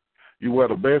clothes. You wear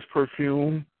the best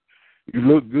perfume. You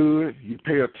look good. You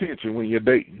pay attention when you're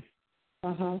dating.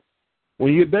 Uh-huh.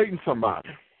 When you're dating somebody.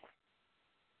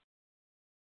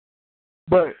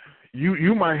 But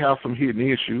you might have some hidden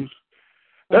issues.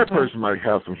 That person might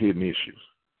have some hidden issues.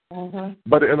 Mm-hmm.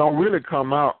 But it don't really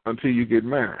come out until you get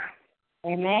married.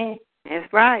 Amen.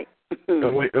 That's right.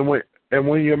 and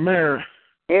when you're married,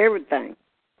 everything.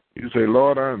 You say,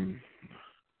 Lord, I'm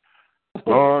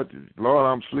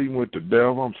sleeping with the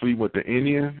devil. I'm sleeping with the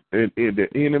the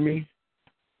enemy.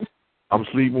 I'm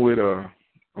sleeping with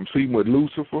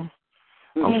Lucifer.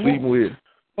 I'm sleeping with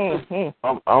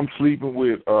I'm sleeping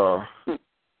with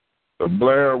the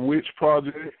Blair Witch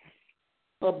Project.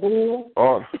 A bull.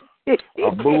 Or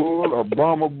a bull, a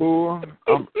Brahma bull.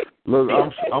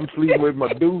 I'm sleeping with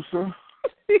Medusa.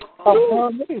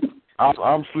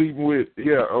 I'm sleeping with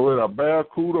a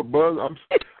barracuda bug.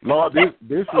 Lord,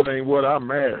 this ain't what I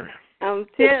married. I'm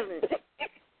telling you.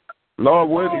 Lord,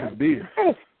 what is this?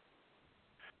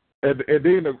 And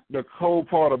then the cold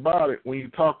part about it, when you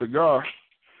talk to God,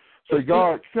 say,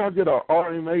 God, can I get an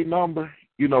RMA number?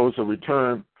 You know, it's a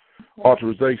return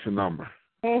authorization number.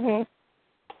 Mm-hmm.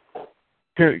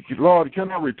 Lord, can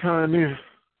I return this?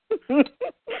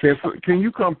 Can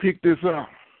you come pick this up?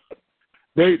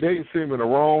 They send me the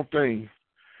wrong thing.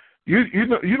 You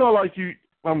know, like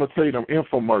I'm gonna say them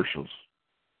infomercials.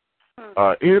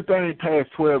 Anything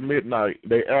past 12 midnight,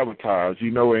 they advertise.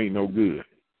 You know, ain't no good.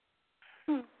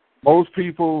 Most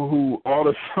people who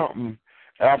order something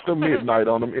after midnight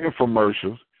on them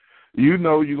infomercials, you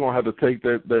know you're gonna have to take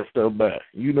that stuff back.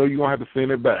 You know you're gonna have to send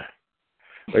it back.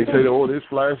 They say, oh, this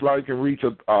flashlight can reach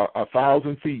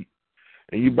 1,000 feet,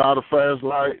 and you buy the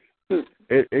flashlight,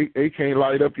 it can't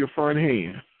light up your front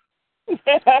hand.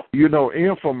 You know,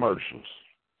 infomercials.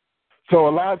 So a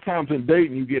lot of times in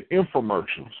dating, you get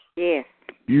infomercials. Yeah.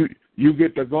 You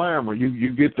get the glamour.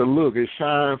 You get the look. It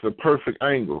shines a perfect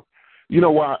angle. You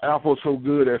know why Apple's so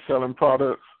good at selling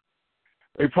products?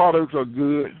 Their products are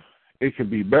good. It can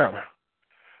be better.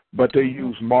 But they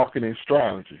use marketing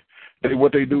strategy.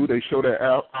 What they do, they show their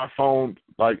iPhone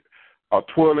like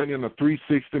twirling in a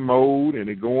 360 mode, and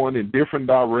it going in different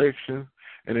directions,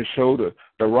 and it show the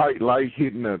right light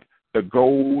hitting the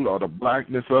gold or the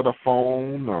blackness of the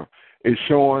phone, or it's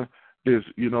showing this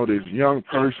young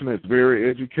person that's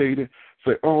very educated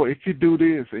say, oh, it could do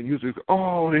this, and you say,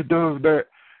 oh, it does that.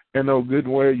 And no good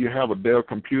way you have a Dell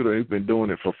computer, it's been doing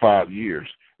it for 5 years.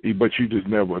 but you just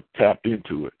never tapped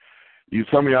into it.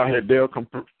 Some of y'all had Dell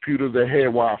computers that had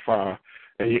Wi-Fi,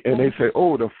 and they say,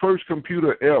 oh, the first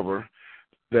computer ever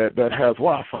that has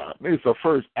Wi-Fi. It's the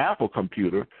first Apple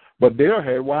computer, but Dell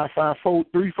had Wi-Fi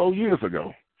 3-4 years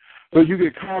ago. So you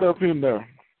get caught up in the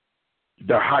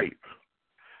hype,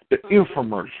 the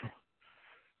infomercial.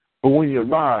 But when you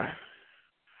lie,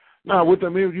 now with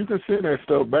them, you can send that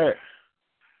stuff back.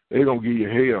 They're going to give you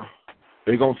hell.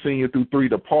 They're going to send you through 3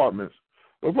 departments.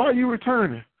 But why are you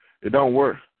returning? It don't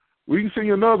work. We can send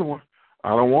you another one. I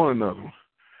don't want another one.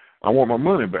 I want my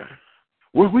money back.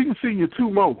 Well, we can send you 2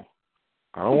 more.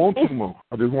 I don't want 2 more.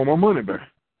 I just want my money back.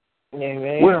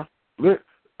 Amen. Well,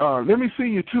 let me see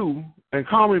you 2 and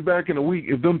call me back in a week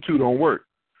if them 2 don't work.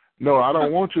 No, I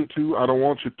don't want your 2. I don't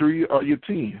want your 3 or your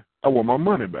 10. I want my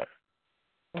money back.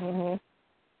 Mm-hmm.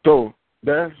 So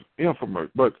that's infomercial.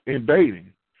 But in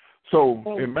dating, so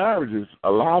in marriages, a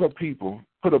lot of people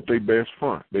put up their best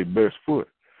front, their best foot.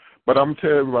 But I'm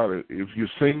telling everybody, if you're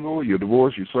single, you're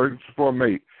divorced, you're searching for a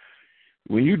mate,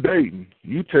 when you're dating,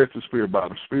 you test the spirit by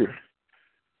the spirit.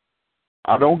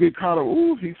 I don't get caught up,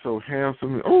 oh, he's so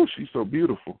handsome, oh, she's so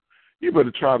beautiful. You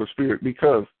better try the spirit,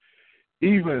 because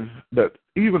even the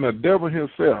devil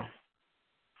himself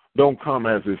don't come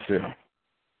as himself.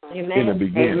 Amen. In the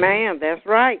beginning. Amen. That's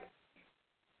right.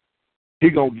 He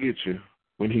gonna get you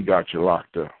when he got you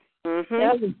locked up.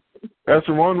 Mm-hmm. That's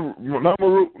the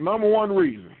number one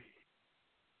reason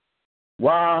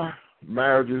why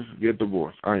marriages get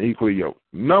divorced, unequally yoked.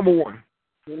 Number 1.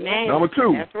 Amen. Number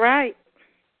 2. That's right.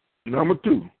 Number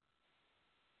 2.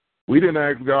 We didn't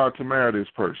ask God to marry this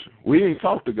person. We ain't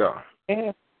talked to God.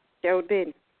 Yeah. Joe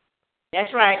didn't.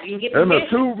 That's right. You get and the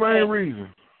 2 main reasons.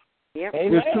 Yep.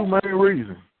 There's 2 main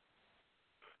reasons.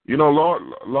 You know,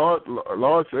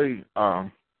 Lord say, I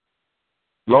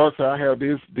have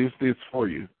this for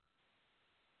you.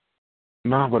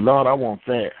 No, but Lord, I want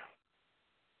that.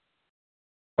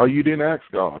 Or you didn't ask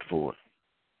God for it.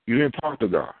 You didn't talk to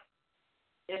God.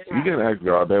 That's You right. didn't ask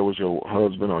God that was your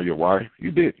husband or your wife.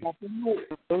 You didn't.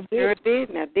 Sure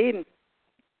didn't. I didn't.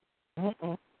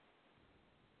 Mm-mm.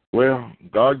 Well,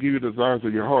 God give you the desires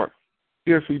of your heart.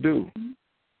 Yes, He do.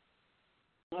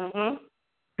 Mm-hmm.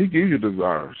 He give you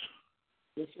desires.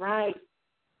 That's right.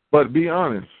 But be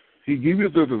honest, He give you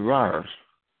the desires.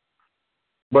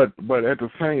 But at the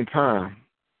same time,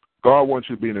 God wants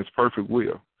you to be in His perfect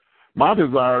will. My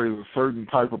desire is a certain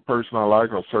type of person I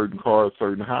like, a certain car, a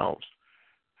certain house.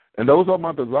 And those are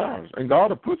my desires. And God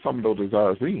will put some of those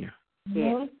desires in.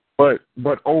 Mm-hmm.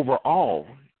 But overall,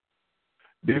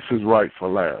 this is right for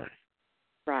Larry.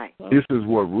 Right. This is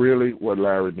what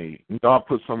Larry needs. God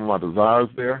put some of my desires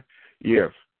there.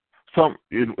 Yes.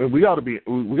 And we got to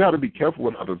be careful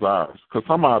with our desires, because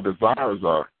some of our desires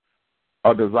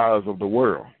are desires of the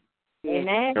world.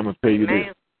 Amen. I'm going to tell you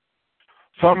this.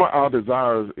 Some of our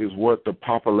desires is what the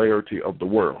popularity of the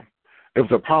world. If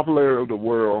the popularity of the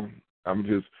world,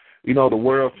 the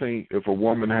world think if a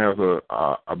woman has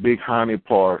a big honey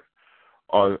part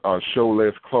or show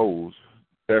less clothes,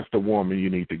 that's the woman you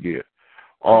need to get.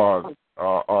 Or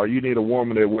you need a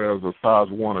woman that wears a size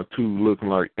 1 or 2 looking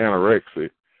like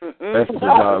anorexic. That's the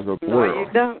desires of the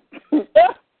world. No, you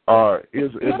don't.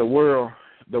 Is the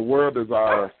world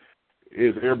desire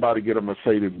is everybody get a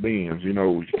Mercedes Benz.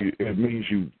 It means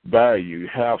you value, you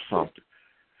have something.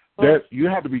 That you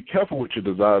have to be careful with your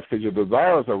desires, because your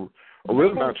desires are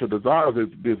really not your desires.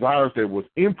 It's desires that was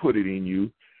inputted in you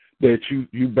that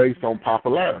you based on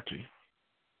popularity.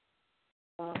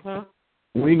 Uh-huh.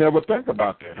 We never think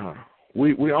about that, huh?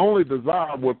 We only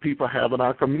desire what people have in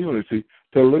our community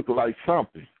to look like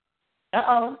something.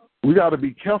 Uh-oh. We got to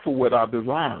be careful with our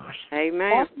desires.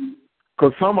 Amen.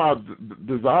 Because some of our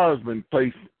desires have been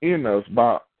placed in us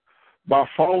by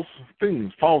false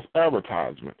things, false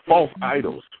advertisement, false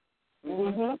idols.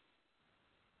 Mm-hmm.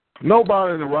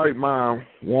 Nobody in the right mind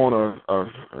want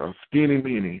a skinny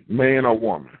mini, man or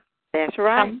woman. That's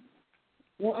right.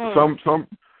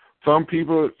 Some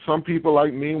people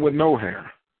like men with no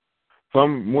hair.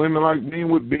 Some women like men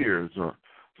with beards.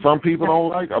 Some people don't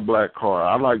like a black car.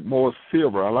 I like more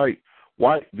silver. I like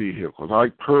white vehicles. I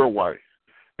like pearl white.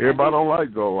 Everybody don't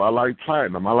like gold. I like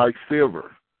platinum. I like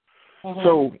silver. Mm-hmm.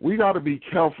 So we got to be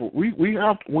careful. We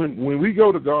have to, when we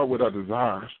go to God with our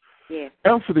desires,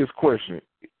 answer this question: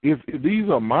 if these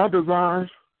are my desires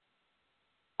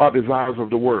or desires of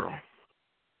the world?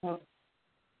 Because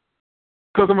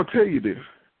I'm gonna tell you this: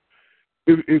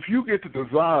 if you get the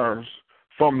desires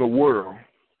from the world,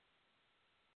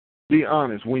 be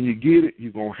honest. When you get it,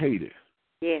 you're gonna hate it.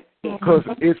 Yes. Because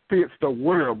it fits the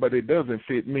world, but it doesn't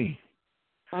fit me.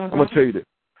 I'm going to tell you this.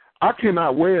 I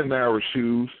cannot wear narrow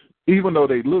shoes even though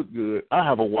they look good, I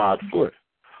have a wide foot.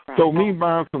 Right. So me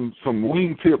buying some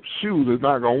wingtip shoes is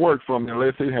not going to work for me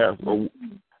unless it has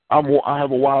I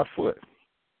have a wide foot.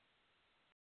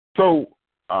 So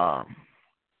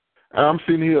I'm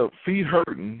sitting here, feet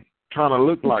hurting, trying to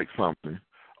look like something,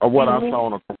 or what I saw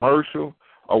on a commercial,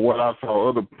 or what I saw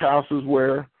other pastors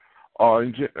wear, or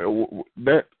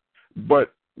that.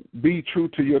 But be true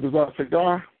to your desires. Say,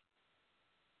 God,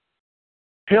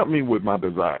 help me with my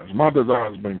desires. My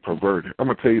desires have been perverted. I'm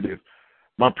gonna tell you this.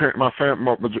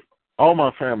 All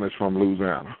my family is from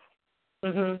Louisiana.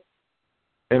 In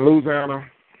Louisiana,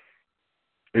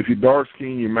 if you're dark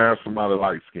skinned, you marry somebody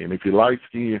light skinned. If you're light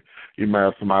skinned, you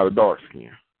marry somebody dark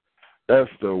skinned. That's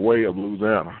the way of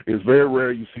Louisiana. It's very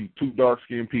rare you see two dark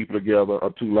skinned people together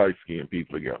or two light skinned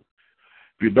people together.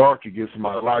 If you're dark, you get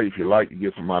somebody light. If you're light, you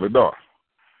get somebody dark.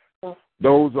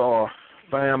 Those are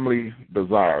family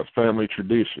desires, family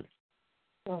traditions.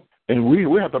 And we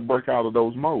have to break out of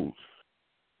those modes.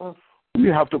 We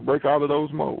have to break out of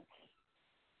those modes.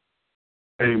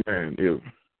 Amen.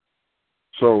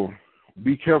 So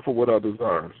be careful with our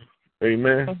desires.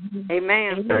 Amen.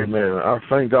 Amen. Amen. I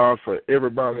thank God for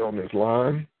everybody on this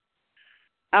line.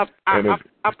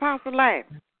 Apostle Larry,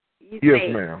 you yes,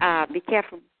 say, ma'am. Be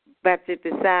careful about your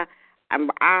desire.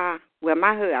 I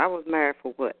was married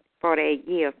for 48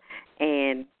 years,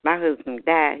 and my husband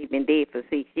died. He's been dead for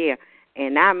 6 years.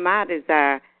 And my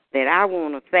desire that I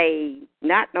want to save,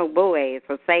 not no Boaz,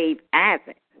 but save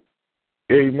Isaac.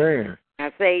 Amen.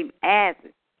 I save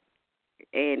Isaac.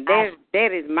 And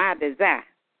that is my desire.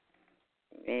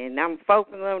 And I'm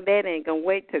focusing on that and going to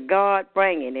wait till God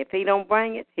bring it. If he don't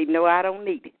bring it, he know I don't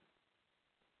need it.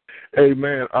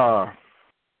 Amen.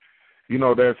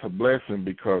 That's a blessing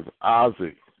because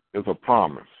Isaac is a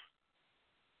promise.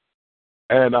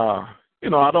 And, I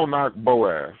don't knock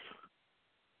Boaz.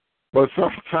 But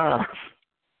sometimes,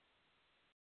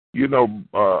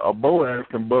 a Boaz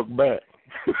can buck back.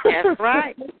 That's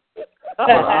right. But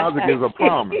Isaac is a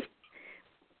promise.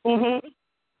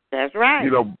 That's right.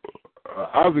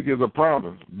 Isaac is a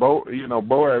promise.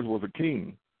 Boaz was a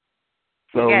king,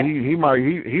 so he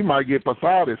might get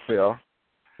beside himself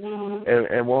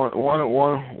and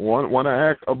want to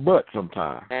act a butt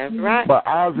sometimes. That's right. But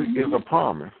Isaac is a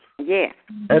promise. Yeah.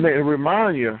 And it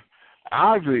remind you,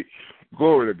 Isaac,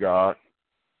 glory to God.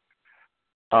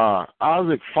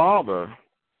 Isaac's father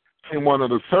sent one of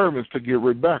the servants to get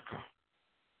Rebekah,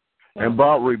 and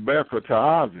brought Rebekah to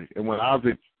Isaac. And when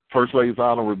Isaac first lays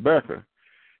out on Rebekah,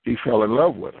 he fell in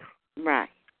love with her. Right.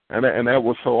 And that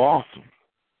was so awesome.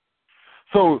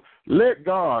 So let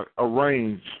God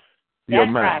arrange your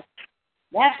match.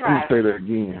 That's right. Let me say that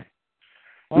again.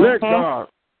 Let God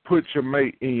put your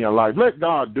mate in your life. Let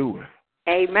God do it.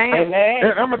 Amen.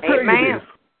 And I'm going to tell you this.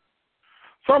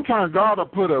 Sometimes God will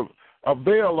put a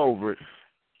veil over it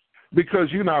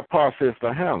because you're not processed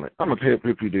to handle it. I'm going to help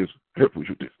you this.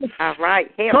 All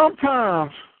right.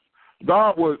 Sometimes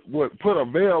God would put a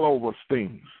veil over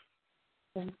things.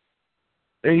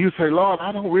 And you say, Lord,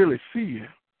 I don't really see it.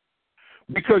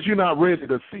 Because you're not ready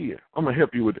to see it. I'm going to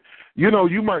help you with it.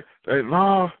 You might say,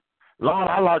 Lord,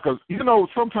 I like us.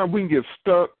 Sometimes we can get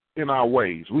stuck in our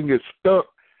ways. We can get stuck.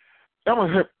 I'm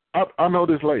going to help. I know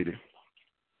this lady.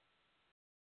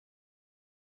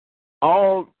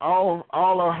 All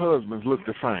her husbands look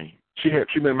the same.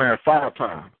 She been married 5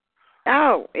 times.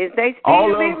 Oh, is they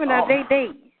still living or they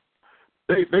dead?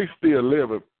 They still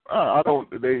living. I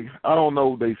don't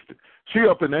know. She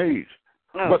up in age,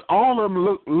 but all of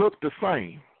them look the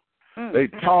same. They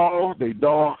tall, they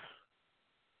dark,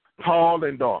 tall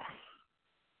and dark.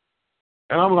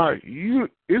 And I'm like,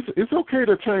 it's okay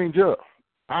to change up.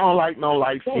 I don't like no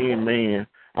light skinned man.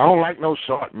 I don't like no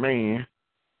short man.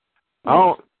 I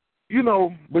don't.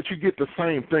 But you get the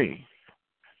same thing,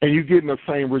 and you're getting the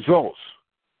same results.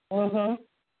 So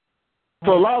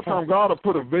a lot of times God will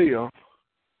put a veil,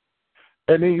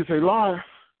 and then you say, Lord,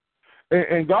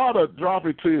 and God will drop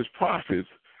it to his prophets,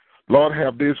 Lord,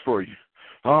 have this for you.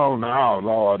 Oh, no,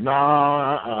 Lord, no,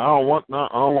 I don't want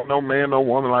no man, no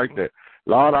woman like that.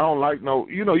 Lord, I don't like no,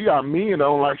 you got men that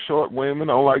don't like short women,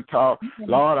 don't like tall.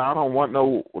 Lord, I don't want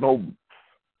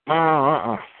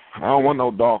I don't want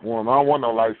no dark woman. I don't want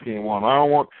no light-skinned woman. I don't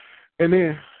want, and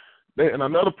then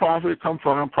another prophet come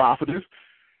from prophetess,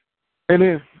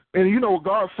 and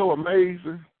God's so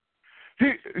amazing.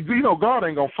 God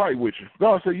ain't gonna fight with you.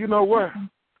 God said, you know what?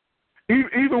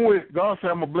 Even with God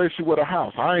said, I'm gonna bless you with a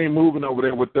house. I ain't moving over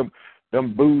there with them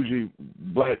bougie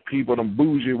black people, them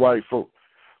bougie white folk.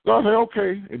 God said,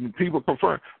 okay, and people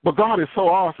confirm. But God is so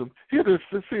awesome. He'll just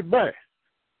sit back.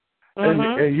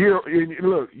 And year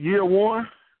 1,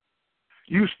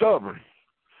 you stubborn.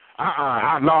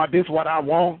 Lord, this is what I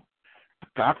want.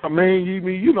 I command ye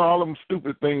me. You know, all them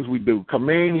stupid things we do.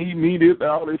 Command ye me this,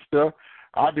 all this stuff.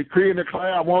 I decree and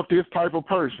declare I want this type of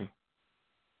person.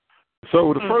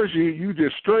 So the first year, you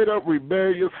just straight up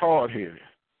rebellious, hard-headed.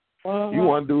 You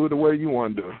want to do it the way you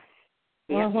want to do it.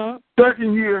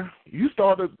 Second year, you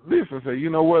started this and say, you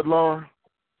know what, Lord?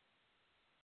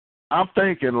 I'm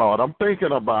thinking, Lord. I'm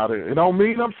thinking about it. It don't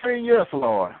mean I'm saying yes,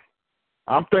 Lord.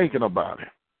 I'm thinking about it.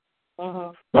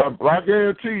 But I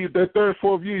guarantee you that third,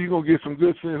 fourth year, you're going to get some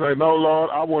good things. Like, no,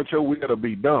 Lord, I want your will to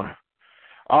be done.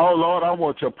 Oh, Lord, I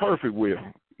want your perfect will.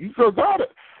 So God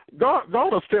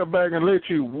will step back and let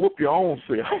you whoop your own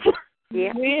self.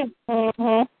 And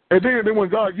then when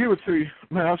God gives it to you,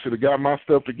 man, I should have got my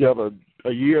stuff together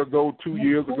a year ago, 2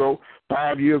 years ago,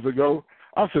 5 years ago.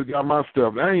 I should have got my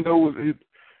stuff. I ain't know it.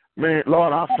 Man,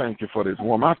 Lord, I thank you for this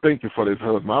woman. I thank you for this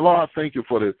husband. Lord, I thank you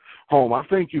for this home. I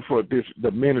thank you for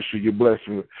the ministry you're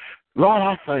blessing with. Lord,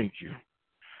 I thank you.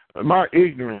 My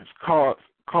ignorance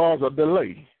caused a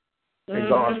delay in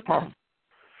God's promise.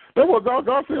 That's what God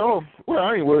said, oh, well,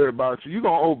 I ain't worried about you. You're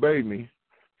going to obey me.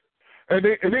 And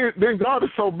then God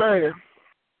is so bad,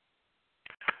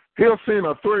 he'll send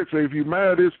a threat, say, if you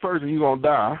marry this person, you're going to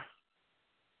die.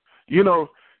 You know,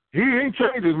 he ain't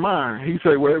changed his mind. He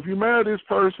say, well, if you marry this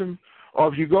person,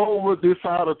 or if you go over this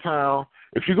side of town,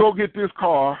 if you go get this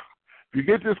car,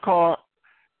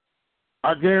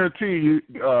 I guarantee you,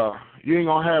 you ain't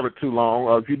gonna have it too long.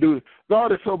 Or if you do,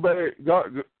 God is so bad.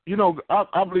 God, you know, I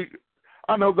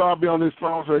know God be on this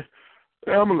throne and say,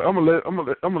 hey, I'm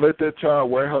gonna let that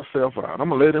child wear herself out. I'm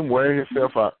gonna let him wear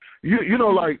himself out. You know,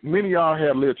 like many of y'all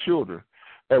had little children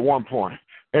at one point,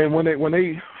 and when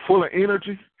they full of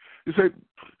energy, you say,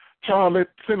 child,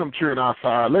 send them children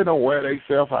outside. Let them wear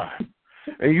themselves out.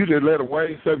 And you just let them wear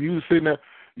themselves. You sitting there.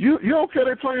 You don't care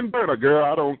they playing better, girl.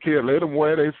 I don't care. Let them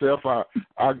wear themselves out.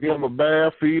 I give them a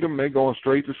bath, feed them, they going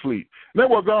straight to sleep. And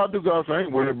that's what God do. God say, I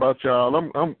ain't worried about y'all.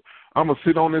 I'm gonna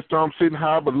sit on this throne. I'm sitting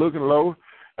high but looking low,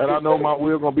 and I know my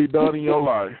will gonna be done in your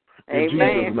life.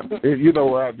 Amen. And you know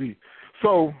what I do.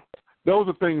 So those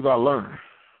are things I learned.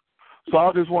 So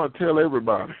I just want to tell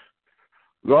everybody,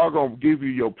 God gonna give you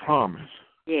your promise.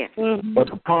 Yes. But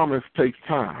the promise takes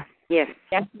time. Yes.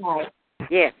 That's right.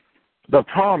 Yes. The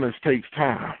promise takes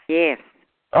time. Yes.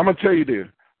 I'm going to tell you this.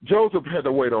 Joseph had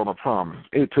to wait on a promise.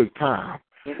 It took time.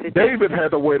 Yes, David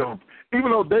had to wait on,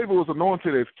 even though David was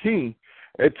anointed as king,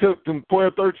 it took him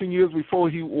 12, 13 years before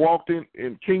he walked in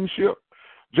kingship.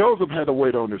 Joseph had to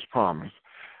wait on his promise.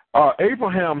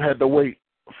 Abraham had to wait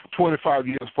 25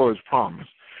 years for his promise.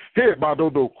 And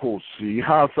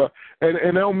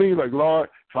it don't mean like, Lord,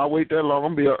 if I wait that long,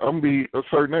 I'm gonna be a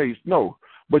certain age. No,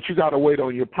 but you got to wait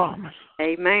on your promise.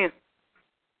 Amen.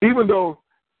 Even though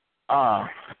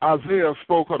Isaiah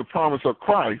spoke of the promise of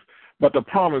Christ, but the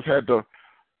promise had to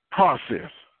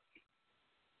process,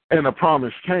 and the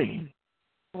promise came.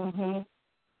 Glory,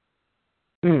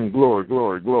 glory,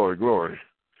 glory, glory,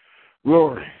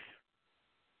 glory,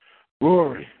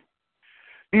 glory.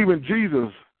 Even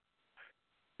Jesus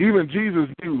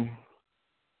knew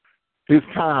his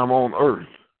time on earth,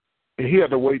 and he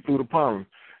had to wait through the promise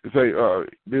and say,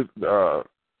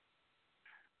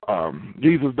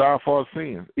 Jesus died for our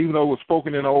sins. Even though it was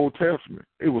spoken in the Old Testament,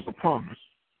 it was a promise.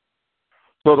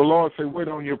 So the Lord said, wait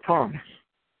on your promise.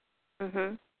 Be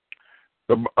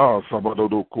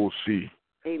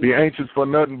anxious for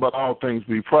nothing but all things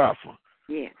be prayerful.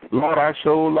 Yes. Lord, I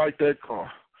sure like that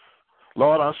car.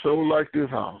 Lord, I sure like this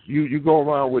house. You go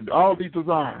around with all these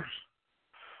desires,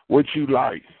 what you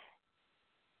like.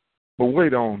 But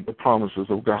wait on the promises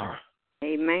of God.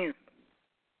 Amen.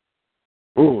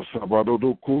 Oh, yes,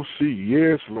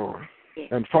 Lord. Yes.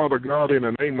 And Father God, in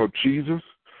the name of Jesus,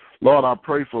 Lord, I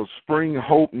pray for Spring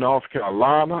Hope, North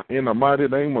Carolina, in the mighty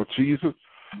name of Jesus.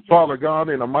 Father God,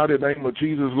 in the mighty name of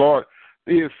Jesus, Lord,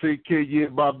 the Spirit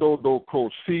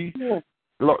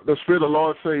of the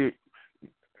Lord say,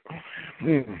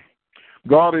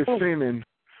 God is sending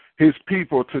his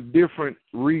people to different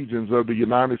regions of the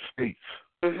United States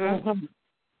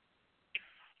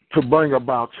to bring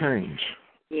about change.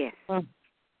 Yes.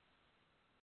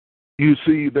 You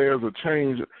see, there's a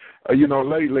change.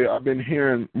 Lately I've been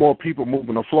hearing more people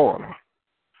moving to Florida.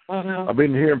 I've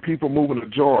been hearing people moving to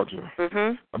Georgia.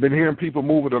 I've been hearing people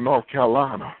moving to North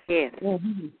Carolina. Yes.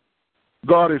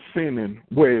 God is sending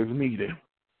where it's needed.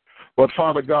 But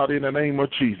Father God, in the name of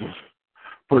Jesus,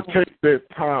 protect that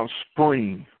time,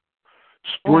 spring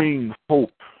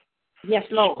hope, Yes,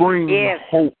 Lord. Spring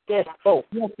hope. Yes, Lord.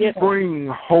 Yes, spring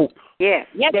hope. Yes.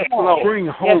 Yes, Lord. Spring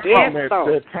hope Yes, from that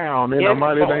Lord. town in the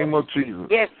mighty name of Jesus.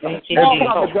 Yes, Lord. And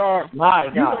Father God, My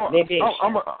you God. know,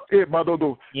 I'm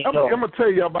going to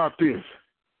tell you about this.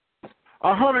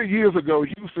 100 years ago,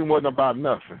 Houston wasn't about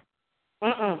nothing.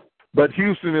 But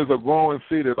Houston is a growing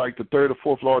city, like the third or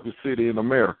fourth largest city in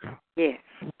America. Yes.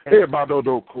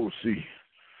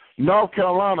 North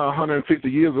Carolina, 150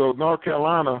 years ago, North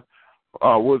Carolina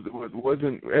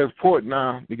wasn't as important.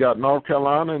 Now you got North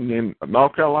Carolina, and then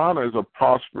North Carolina is a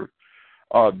prosperous.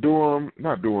 Durham,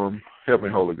 not Durham, help me,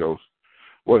 Holy Ghost,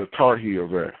 where the Tar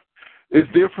Heels at. It's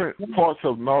different parts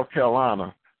of North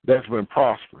Carolina that's been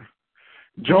prospering.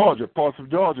 Georgia, parts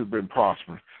of Georgia have been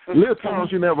prospering. Little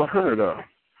towns you never heard of.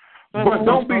 But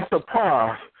don't be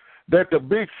surprised that the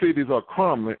big cities are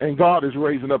crumbling, and God is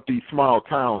raising up these small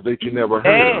towns that you never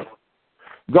heard of.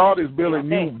 God is building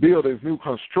new buildings, new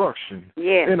construction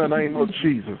in the name of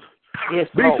Jesus. Yes,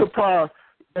 be surprised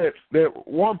that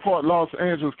one part, Los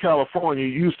Angeles, California,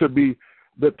 used to be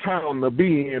the town to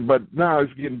be in, but now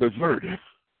it's getting deserted.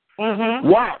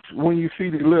 Watch when you see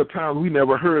these little towns we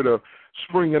never heard of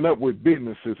springing up with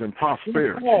businesses and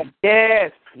prosperity.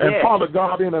 Yes. And Father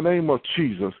God, in the name of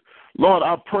Jesus, Lord,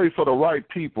 I pray for the right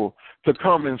people to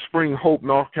come and spring hope,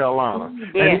 North Carolina.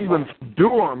 And even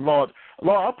Durham, Lord,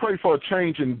 I pray for a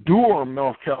change in Durham,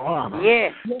 North Carolina.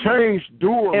 Change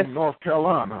Durham, North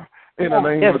Carolina, in the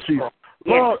name of Jesus.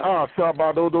 Lord,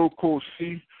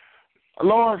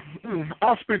 Lord,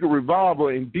 I speak a revival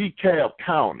in DeKalb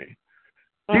County,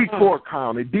 DeKalb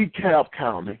County, DeKalb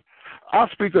County. I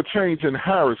speak a change in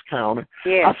Harris County.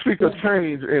 I speak a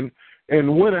change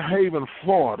in Winter Haven,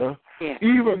 Florida,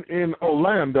 even in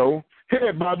Orlando,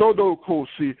 even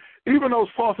those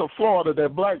parts of Florida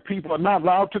that black people are not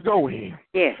allowed to go in,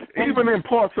 even in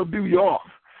parts of New York.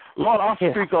 Lord, I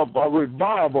speak of a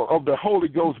revival of the Holy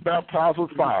Ghost baptized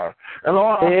with fire. And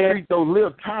Lord, I speak those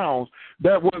little towns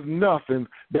that was nothing,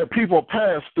 that people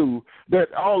passed through,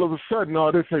 that all of a sudden,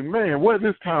 they say, man, where did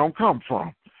this town come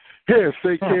from? Here,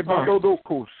 say,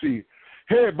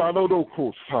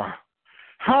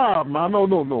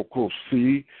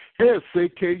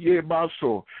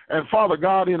 and Father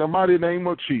God, in the mighty name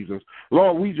of Jesus,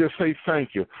 Lord, we just say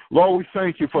thank you. Lord, we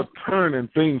thank you for turning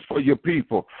things for your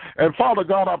people. And Father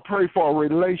God, I pray for a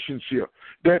relationship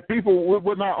that people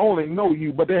would not only know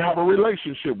you, but they have a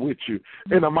relationship with you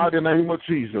in the mighty name of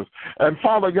Jesus. And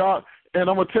Father God, and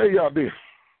I'm going to tell you this.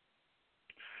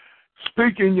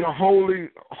 Speak in your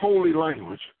holy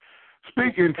language.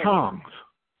 Speak in tongues.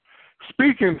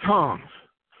 Speak in tongues.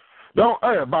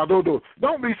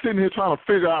 Don't be sitting here trying to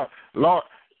figure out, Lord,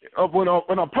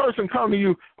 when a person comes to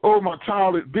you, oh, my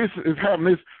child, this is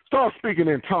happening. Start speaking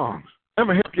in tongues. Let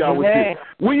me help you out with this.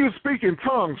 When you speak in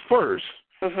tongues first,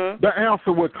 the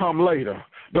answer will come later.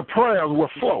 The prayers will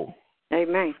flow.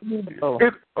 Amen.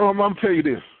 I'm going to tell you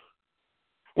this.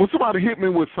 When somebody hit me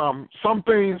with some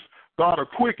things, God will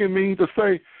quicken me to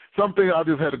say something. I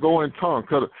just had to go in tongues.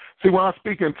 See, when I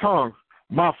speak in tongues,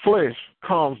 my flesh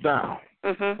calms down.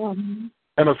 And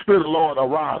the Spirit of the Lord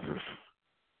arises.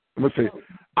 Let me say,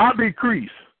 I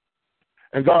decrease,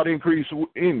 and God increase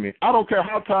in me. I don't care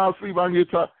how tired I sleep, I can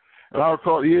get tired. And I'll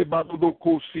call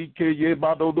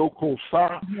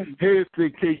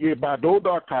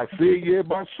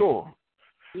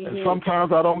and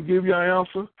sometimes I don't give you an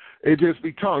answer. It just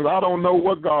be tongues. I don't know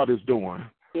what God is doing.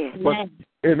 And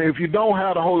if you don't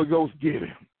have the Holy Ghost, get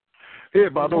him.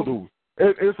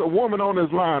 It's a woman on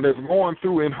this line that's going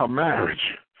through in her marriage.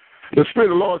 The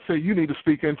Spirit of the Lord said, you need to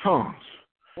speak in tongues.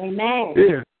 Amen.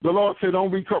 Yeah. The Lord said, don't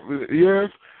be,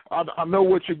 yes, I know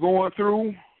what you're going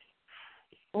through.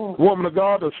 Woman of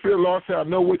God, the Spirit of the Lord said, I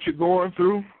know what you're going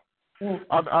through.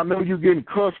 I know you're getting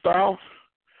cussed out.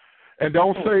 And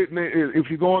don't say it. If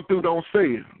you're going through, don't say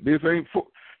it. This ain't for,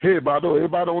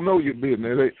 everybody don't know your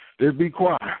business. Just be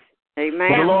quiet. Amen.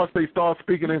 But the Lord say, start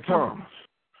speaking in tongues.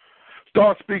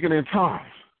 Start speaking in tongues.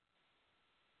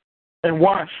 And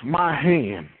watch my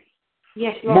hand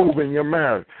move in your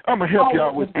marriage. I'm going to help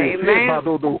y'all with this.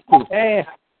 Amen.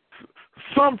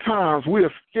 Sometimes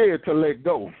we're scared to let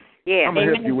go. I'm going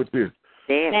to help you with this.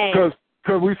 Because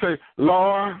we say,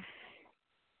 Lord,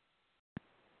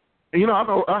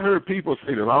 I heard people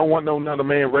say this. I don't want no another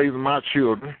man raising my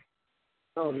children.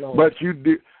 Oh, no. But you're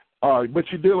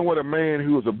dealing with a man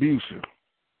who is abusive,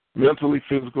 mentally,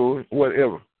 physically,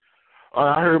 whatever.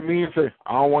 I heard men say,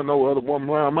 I don't want no other woman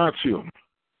around my children.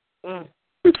 A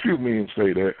few men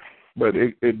say that, but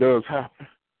it does happen.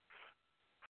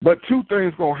 But two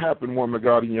things going to happen, woman of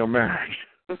God, in your marriage.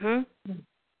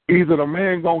 Either the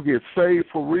man going to get saved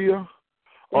for real,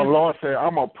 or Lord say,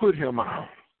 I'm going to put him out.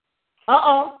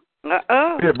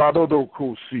 I'm going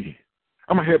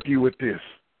to help you with this.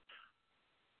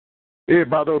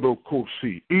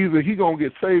 Either he going to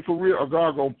get saved for real or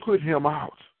God going to put him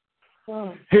out.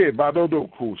 Because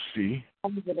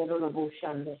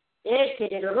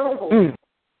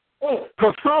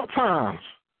sometimes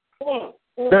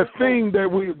that thing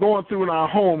that we're going through in our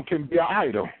home can be an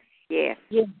idol. Yeah.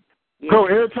 So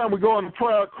every time we go in the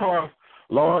prayer car,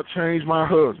 Lord, change my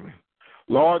husband.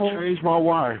 Lord, change my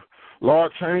wife.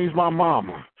 Lord, change my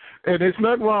mama. And there's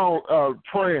nothing wrong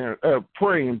praying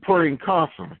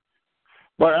constantly.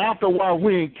 But after a while,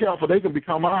 we ain't careful, they can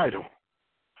become an idol.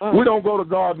 We don't go to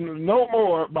God no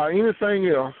more by anything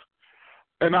else.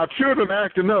 And our children are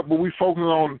acting up, but we focus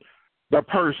on the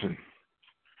person.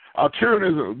 Our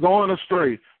children is going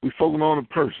astray, we focus on the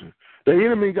person. The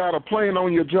enemy got a plan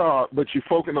on your job, but you're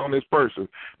focusing on this person.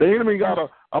 The enemy got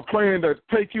a plan to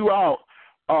take you out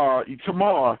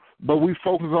tomorrow, but we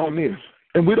focus on this.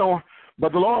 And we don't,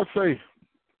 but the Lord say,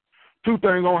 two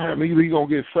things going to happen. Either he's going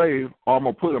to get saved or I'm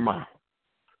going to put him out.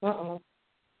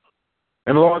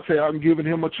 And the Lord say, I'm giving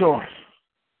him a choice.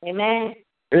 Amen.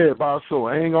 Everybody, so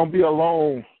it ain't going to be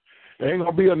alone. It ain't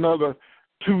going to be another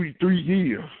 2-3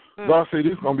 years. God say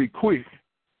this is going to be quick.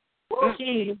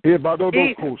 Everybody,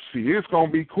 it's going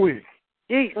to be quick.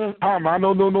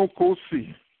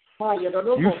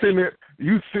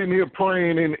 You sitting here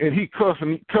praying and he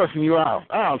cussing you out.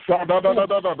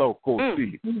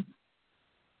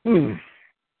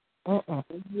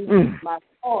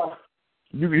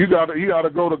 You gotta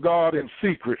go to God in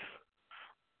secret,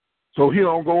 so He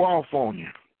don't go off on you.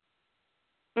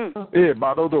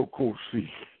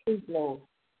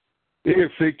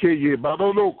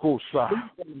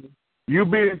 You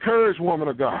be encouraged, woman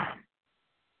of God.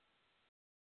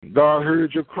 God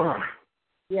heard your cry.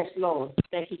 Yes, Lord.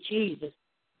 Thank you, Jesus.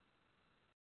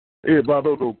 Everybody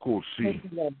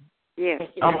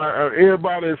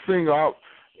is single.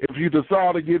 If you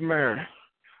decide to get married,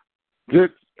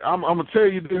 I'm going to tell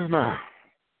you this now.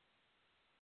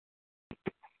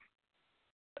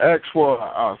 Ask for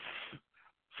a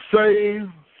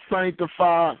saved,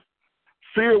 sanctified,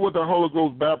 filled with the Holy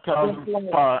Ghost, baptized in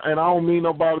fire. And I don't mean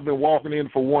nobody been walking in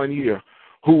for 1 year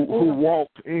who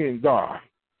walked in God.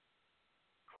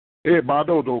 Everybody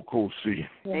don't see.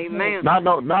 Amen.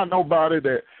 Not nobody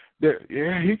that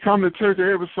he come to church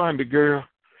every Sunday, girl.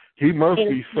 He must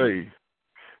be saved.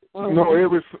 You know,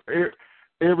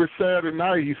 every Saturday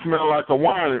night he smell like a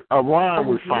wine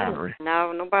refinery.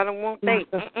 No, nobody wants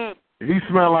that. He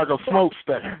smell like a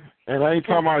smokestack, and I ain't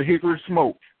talking about hickory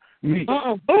smoke. Me.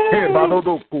 Everybody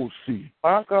don't see.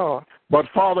 My God. But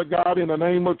Father God, in the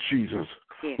name of Jesus,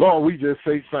 Lord, we just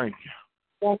say thank you.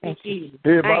 Thank you, Jesus.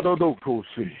 Everybody don't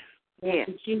see. Yeah.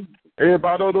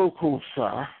 Everybody don't see.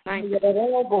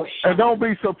 And don't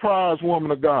be surprised, woman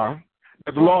of God,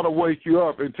 that the Lord will wake you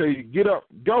up and tell you, get up,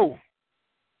 go.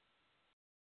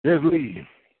 Just leave.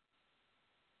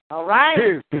 All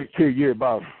right.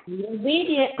 About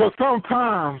it. Because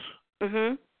sometimes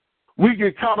we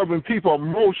get caught up in people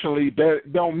emotionally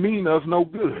that don't mean us no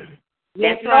good.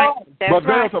 That's right. But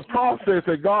there's a process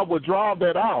that God will draw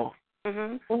that out.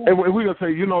 And we're going to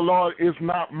say, you know, Lord, it's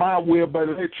not my will, but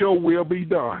let your will be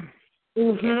done.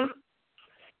 Enough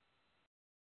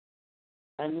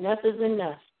is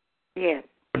enough. Yes.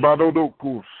 And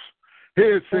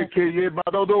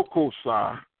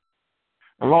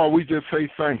Lord, we just say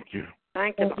thank you.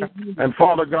 Thank you. And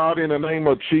Father God, in the name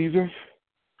of Jesus,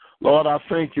 Lord, I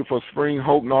thank you for Spring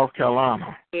Hope, North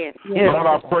Carolina. Yes. Lord,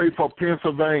 I pray for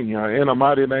Pennsylvania in the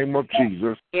mighty name of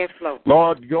Jesus. Yes, Lord.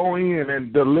 Lord, go in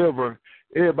and deliver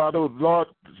everybody. Lord,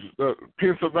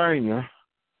 Pennsylvania,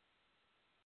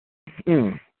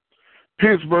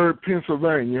 Pittsburgh,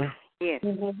 Pennsylvania. Yes.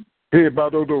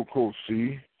 Everybody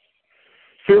see.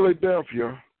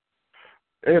 Philadelphia.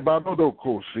 Everybody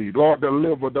see. Lord,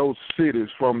 deliver those cities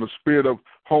from the spirit of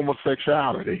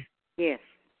homosexuality. Yes.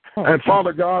 And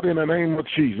Father God, in the name of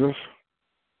Jesus,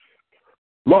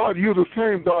 Lord, you're the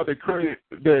same God that created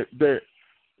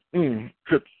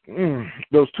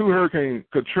those two hurricanes,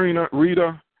 Katrina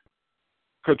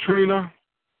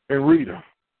and Rita.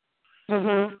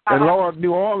 And Lord,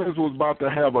 New Orleans was about to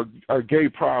have a gay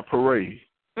pride parade.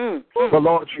 But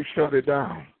Lord, you shut it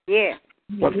down. Yeah.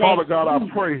 But Father God, I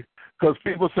pray, because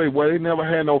people say, well, they never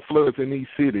had no floods in these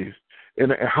cities in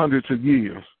hundreds of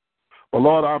years. But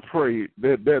Lord, I pray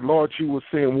that Lord, you will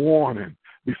send warning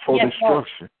before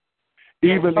destruction.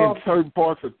 Even in certain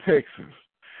parts of Texas.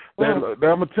 I'm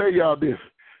going to tell y'all this.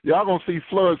 Y'all going to see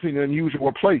floods in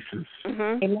unusual places.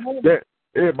 That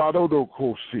everybody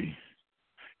don't see.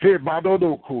 Everybody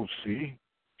don't see.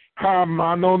 Ha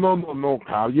ma no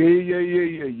ka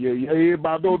ye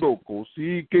ba do ko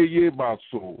si ke ye ba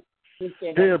so. He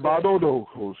ba do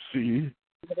ko si.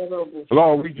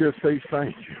 Lord, we just say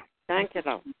thank you. Thank you,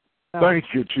 Lord. Thank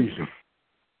you, Jesus.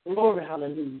 Glory,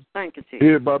 hallelujah. Thank you, Jesus.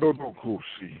 He ba do ko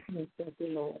si.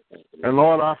 And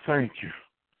Lord, I thank you.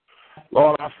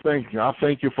 Lord, I thank you. I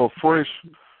thank you for fresh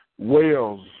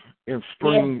wells in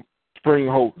spring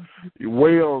hope,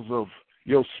 wells of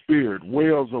your spirit,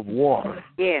 wells of water,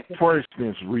 yes,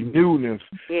 freshness, renewedness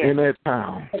in that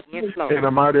town. Yes, Lord. In the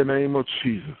mighty name of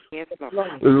Jesus. Yes,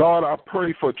 Lord. Lord, I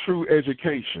pray for true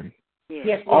education.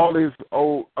 Yes. All this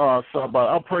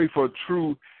I pray for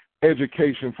true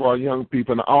education for our young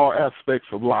people in all aspects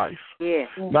of life. Yes.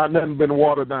 Not nothing been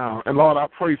watered down. And Lord, I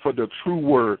pray for the true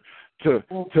word to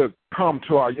come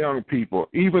to our young people,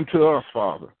 even to us,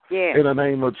 Father, in the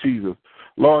name of Jesus.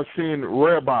 Lord, send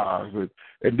rabbis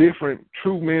and different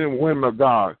true men and women of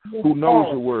God who knows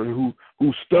the word, who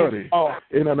study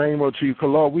in the name of Jesus.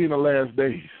 Lord, we in the last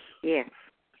days. Yes.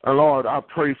 And Lord, I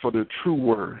pray for the true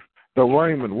word, the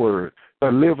Raymond word,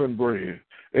 the living bread,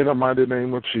 in the mighty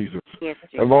name of Jesus. Yes,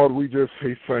 Jesus. And Lord, we just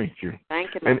say thank you.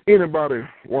 Thank you, Lord. And anybody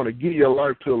want to give your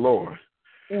life to the Lord,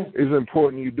 it's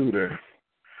important you do that.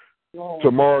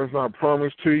 Tomorrow is not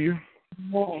promised to you.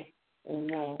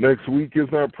 Next week is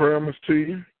not promised to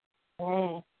you.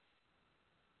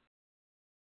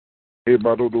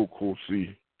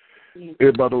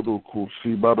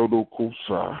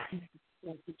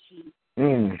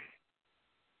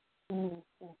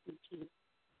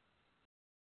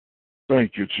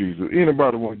 Thank you, Jesus.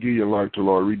 Anybody want to give your life to the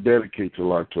Lord, rededicate your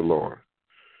life to the Lord.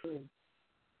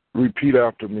 Repeat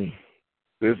after me.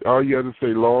 This all you have to say,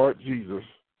 Lord Jesus.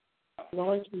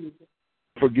 Lord Jesus.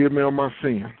 Forgive me of my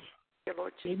sins.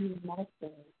 Lord Jesus, my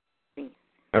sins.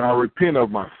 And I repent of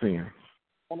my sins.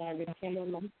 And I repent of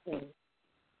my sins.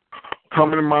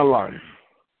 Come into my life.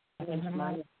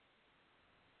 Amen.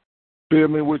 Fill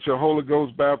me with your Holy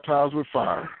Ghost, baptized with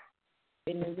fire.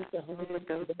 Fill me with the Holy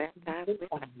Ghost, baptized with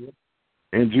fire.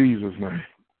 In Jesus' name.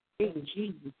 In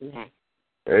Jesus' name.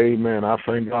 Amen. I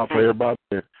thank God for everybody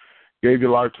that gave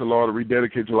your life to the Lord,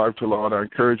 rededicate your life to the Lord. I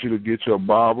encourage you to get your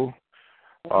Bible.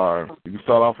 You can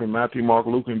start off in Matthew, Mark,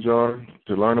 Luke, and John.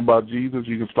 To learn about Jesus,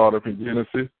 you can start up in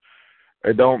Genesis.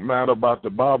 It don't matter about the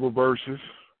Bible verses,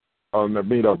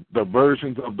 the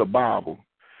versions of the Bible,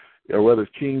 whether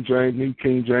it's King James, New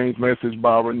King James, Message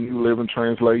Bible, New Living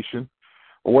Translation,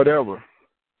 or whatever.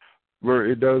 Where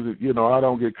it does it, I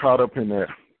don't get caught up in that.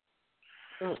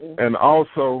 And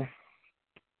also,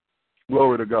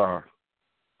 glory to God.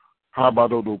 How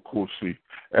about Odokosi?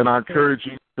 And I encourage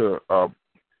you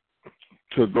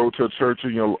to go to a church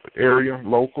in your area,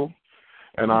 local.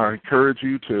 And I encourage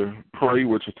you to pray,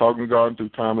 which is talking to God in due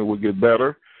time, it will get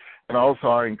better. And also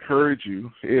I encourage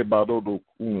you, yes,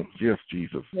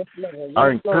 Jesus. I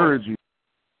encourage you,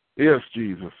 yes,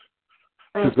 Jesus,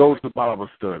 to go to Bible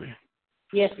study.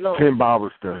 Yes, Lord. 10 Bible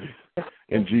studies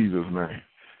in Jesus' name.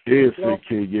 Yes,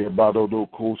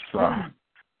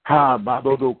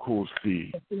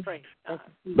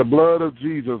 the blood of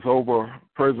Jesus over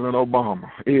President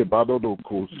Obama,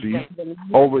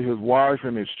 over his wife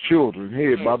and his children,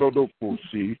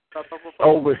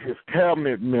 over his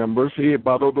cabinet members,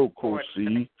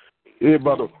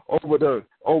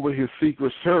 over his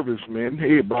Secret Service men,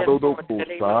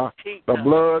 the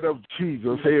blood of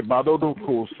Jesus,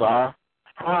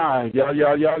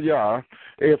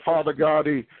 Father God,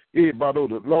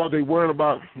 Lord, they worried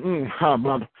about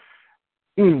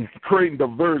creating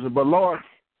diversion, but Lord,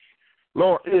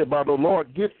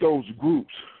 get those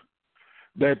groups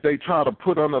that they try to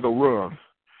put under the rug,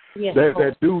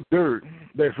 that do dirt,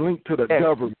 that's linked to the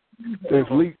government, that's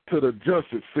linked to the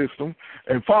justice system.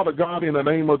 And Father God, in the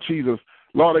name of Jesus,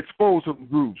 Lord, expose some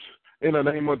groups in the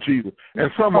name of Jesus.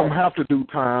 And some of them have to do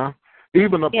time.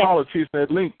 Even the politicians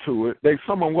that link to it,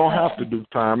 some of them going to have to do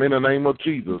time in the name of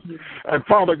Jesus. And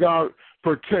Father God,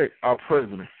 protect our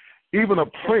president. Even the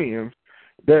plans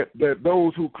that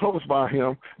those who close by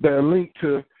him that are linked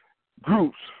to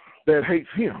groups that hates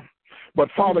him.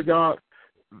 But Father God,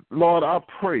 Lord, I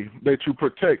pray that you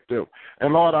protect them.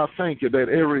 And Lord, I thank you that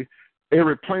every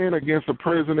plan against the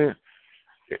president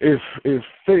is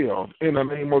failed in the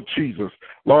name of Jesus.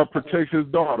 Lord, protect his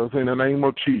daughters in the name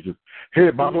of Jesus.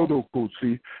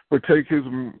 Protect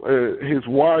his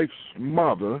wife's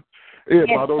mother. And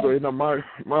Father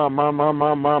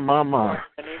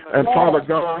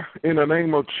God, in the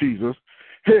name of Jesus,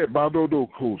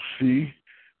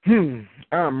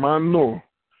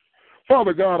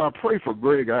 Father God, I pray for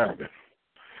Greg Abbott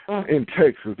in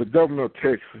Texas, the governor of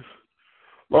Texas.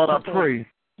 Lord, I pray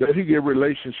that he get a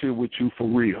relationship with you for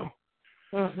real.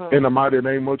 in the mighty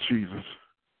name of Jesus.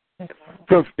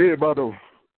 Because everybody,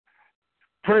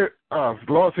 pray,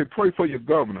 Lord said, pray for your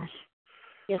governors.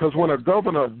 Because when a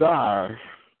governor dies,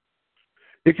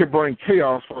 it can bring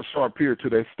chaos for a short period to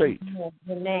that state.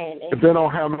 If they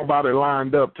don't have nobody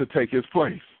lined up to take his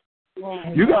place.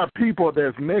 You got people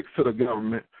that's next to the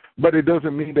government, but it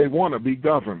doesn't mean they want to be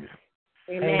government.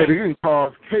 And it can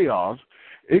cause chaos.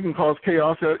 It can cause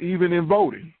chaos even in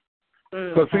voting.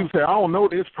 Because people say, I don't know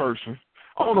this person.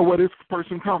 I don't know where this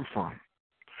person comes from.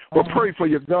 But pray for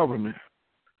your government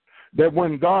that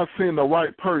when God sends the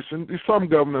right person, some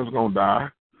governors are going to die.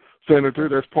 Senator,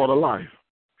 that's part of life.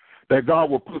 That God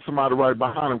will put somebody right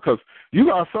behind them, because you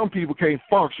got some people can't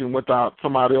function without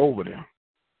somebody over them.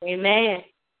 Amen.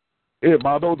 And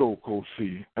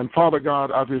Father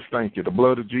God, I just thank you. The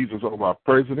blood of Jesus over our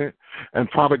president. And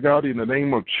Father God, in the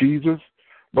name of Jesus,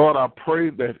 Lord, I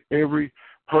pray that every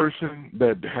person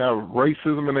that have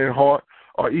racism in their heart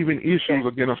or even issues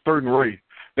against a certain race,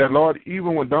 that, Lord,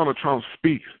 even when Donald Trump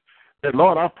speaks, that,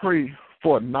 Lord, I pray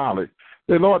for knowledge.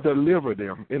 That, Lord, deliver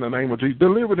them in the name of Jesus.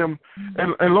 Deliver them.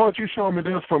 And Lord, you show me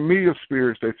there's familiar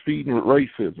spirits that's feeding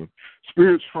racism,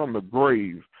 spirits from the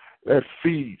grave that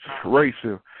feeds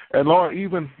racism. And, Lord,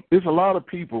 even there's a lot of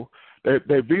people that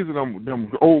visit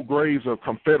them old graves of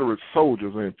Confederate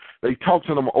soldiers, and they talk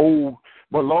to them old,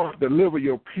 but, Lord, deliver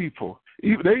your people.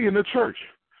 Even they in the church,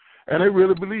 and they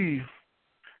really believe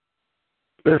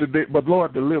that, but,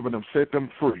 Lord, deliver them, set them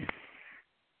free.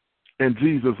 In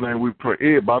Jesus' name we pray.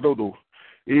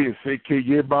 In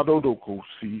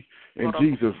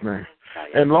Jesus' name.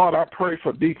 And, Lord, I pray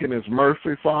for Deaconess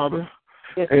Murphy, Father.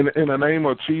 In the name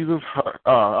of Jesus,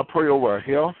 I pray over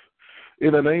her health.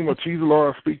 In the name of Jesus,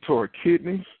 Lord, I speak to her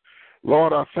kidneys.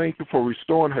 Lord, I thank you for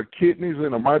restoring her kidneys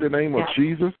in the mighty name of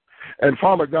Jesus. And,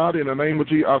 Father God, in the name of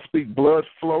Jesus, I speak blood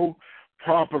flow.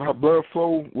 Proper, her blood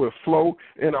flow will flow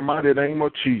in the mighty name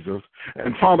of Jesus.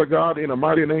 And, Father God, in the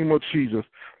mighty name of Jesus,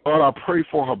 Lord, I pray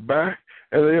for her back.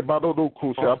 And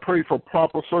I pray for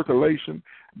proper circulation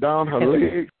down her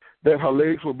legs, that her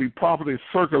legs will be properly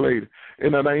circulated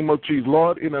in the name of Jesus.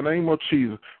 Lord, in the name of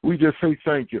Jesus, we just say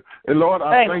thank you. And, Lord,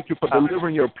 I thank you for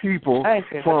delivering your people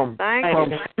from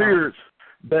spirits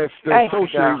that's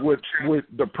associated with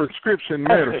the prescription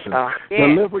medicine.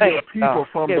 Deliver your people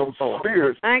from those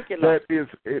spirits that is,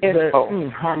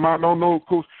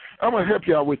 I'm going to help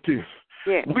y'all with this.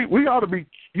 We ought to be,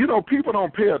 people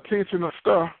don't pay attention to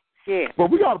stuff. But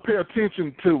we got to pay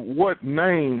attention to what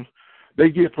names they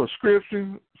get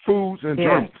prescription foods and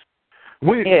drinks. I'm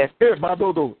going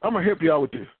to help you out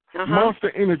with this.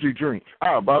 Monster energy drink.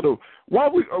 Why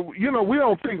we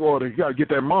don't think, you got to get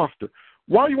that Monster.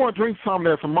 Why you want to drink something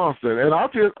that's a monster? And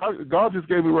God just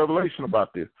gave me revelation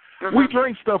about this. We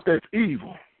drink stuff that's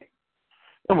evil.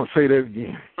 I'm going to say that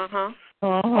again.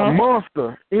 A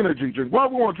Monster energy drink. Why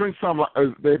we want to drink something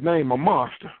like that name a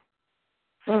Monster?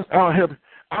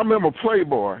 I remember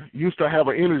Playboy used to have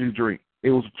an energy drink. It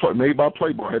was made by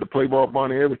Playboy. Had the Playboy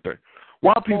bunny and everything.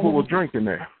 Why people were drinking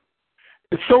that?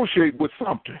 Associate with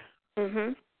something.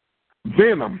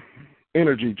 Venom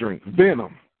energy drink.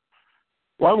 Venom.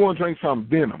 Why we want to drink something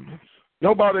venomous?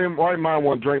 Nobody in right mind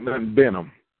want to drink nothing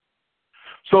venom.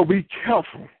 So be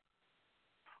careful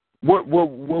what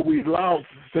we allow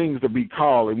things to be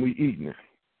called and we eating it.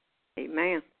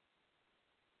 Amen.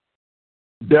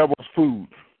 Devil's food.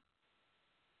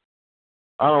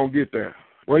 I don't get that.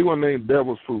 Why you want to name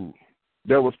devil's food?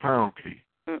 Devil's pound cake.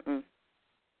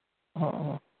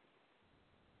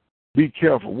 Be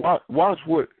careful. Watch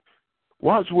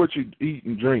what you eat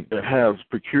and drink that has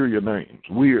peculiar names,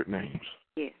 weird names.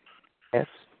 Yes.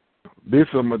 This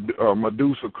is a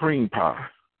Medusa cream pie.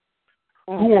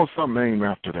 Who wants something named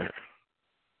after that?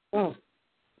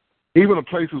 Even the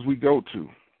places we go to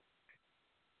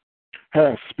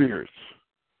have spirits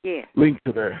linked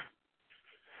to that.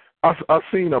 I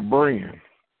seen a brand,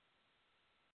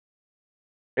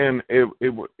 and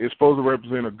it's supposed to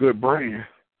represent a good brand,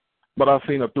 but I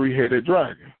seen a 3-headed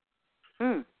dragon.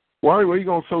 Why are you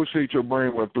going to associate your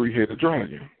brand with a 3-headed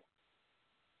dragon?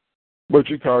 But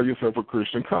you call yourself a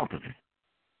Christian company,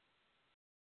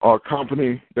 or a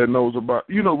company that knows about,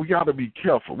 we got to be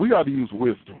careful. We got to use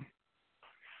wisdom,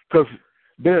 because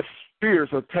there's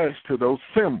spirits attached to those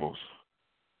symbols.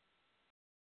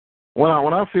 When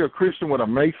I see a Christian with a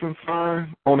Mason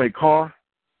sign on a car,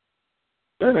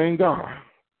 that ain't God.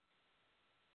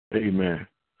 Amen.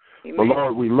 But,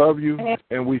 Lord, we love you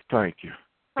and we thank you.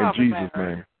 In Jesus'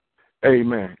 name.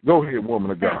 Amen. Go ahead,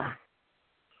 woman of God.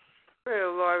 Prayer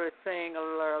Lord was saying a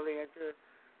little earlier to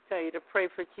tell you to pray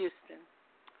for Houston.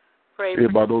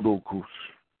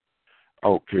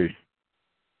 Okay.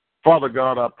 Father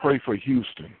God, I pray for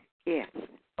Houston. Yes.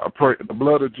 I pray the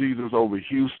blood of Jesus over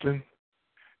Houston,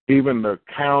 even the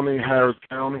county, Harris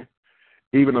County,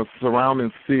 even the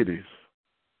surrounding cities.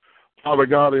 Father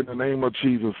God, in the name of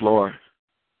Jesus, Lord.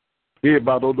 The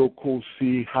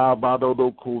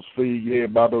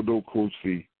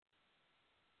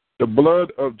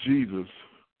blood of Jesus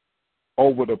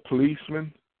over the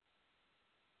policemen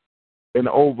and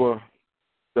over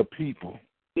the people.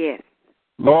 Yes.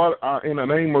 Lord, in the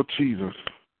name of Jesus,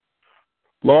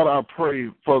 Lord, I pray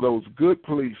for those good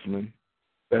policemen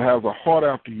that have a heart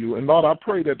after you. And Lord, I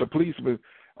pray that the policemen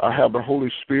have the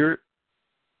Holy Spirit.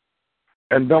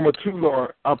 And number two,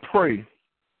 Lord, I pray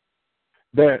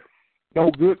that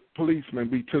no good policemen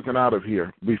be taken out of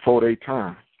here before their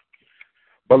time,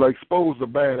 but expose the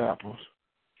bad apples.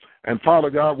 And Father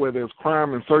God, where there's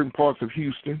crime in certain parts of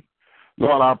Houston,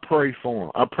 Lord, I pray for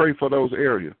them. I pray for those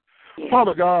areas. Yes.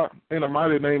 Father God, in the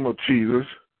mighty name of Jesus,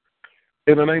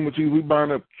 we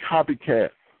bind up copycat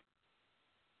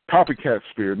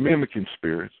spirit, mimicking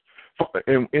spirits.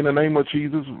 In the name of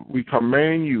Jesus, we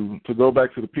command you to go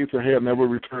back to the pits of hell and never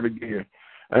return again.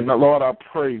 And Lord, I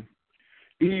pray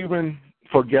even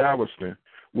for Galveston,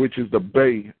 which is the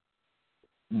bay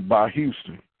by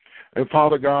Houston. And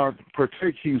Father God,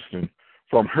 protect Houston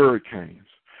from hurricanes.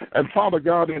 And Father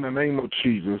God, in the name of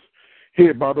Jesus,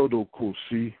 Lord,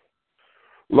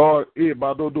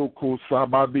 everybody,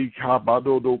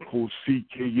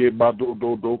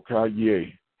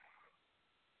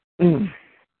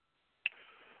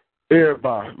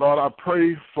 Lord, I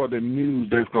pray for the news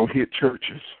that's going to hit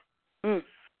churches,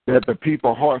 that the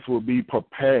people's hearts will be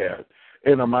prepared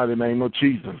in the mighty name of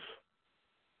Jesus.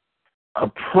 I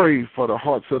pray for the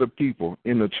hearts of the people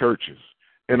in the churches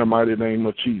in the mighty name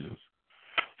of Jesus.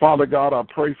 Father God, I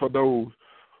pray for those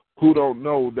who don't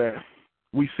know that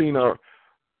we've seen a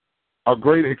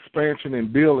great expansion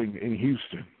in building in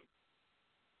Houston,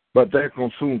 but that's going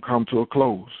to soon come to a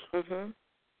close. Mm-hmm.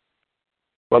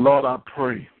 But Lord, I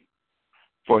pray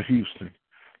for Houston.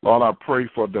 Lord, I pray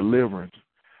for deliverance.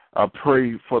 I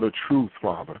pray for the truth,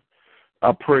 Father.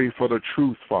 I pray for the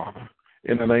truth, Father,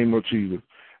 in the name of Jesus.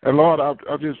 And Lord, I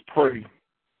just pray,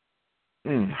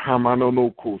 Lord,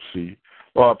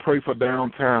 I pray for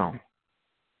downtown.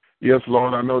 Yes,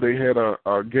 Lord, I know they had a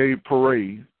gay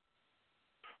parade,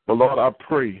 but Lord, I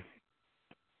pray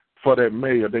for that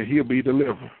mayor that he'll be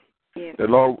delivered. Yeah. That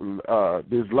Lord,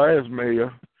 this last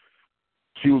mayor,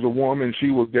 she was a woman, she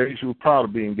was gay, she was proud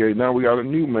of being gay. Now we got a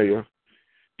new mayor,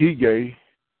 he gay.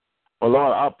 But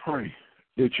Lord, I pray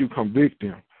that you convict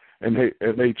them and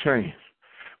they change.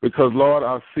 Because, Lord,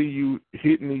 I see you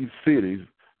hitting these cities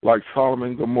like Sodom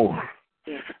and Gomorrah.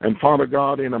 Yeah. And, Father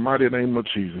God, in the mighty name of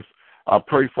Jesus, I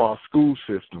pray for our school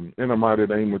system in the mighty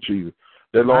name of Jesus.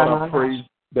 That, Lord, I pray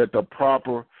that the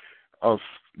proper,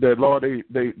 that, Lord, they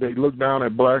look down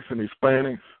at blacks and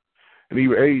Hispanics and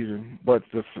even Asian, but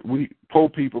we poor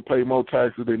people pay more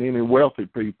taxes than any wealthy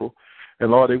people.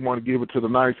 And, Lord, they want to give it to the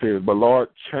nice heads. But, Lord,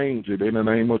 change it in the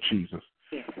name of Jesus.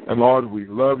 Yes. And, Lord, we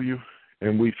love you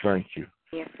and we thank you.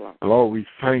 Yes, Lord. Lord, we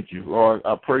thank you. Lord,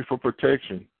 I pray for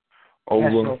protection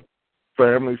over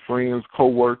family, friends,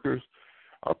 co-workers,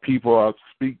 people I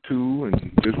speak to and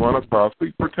just run across.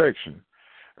 Speak protection.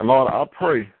 And, Lord, I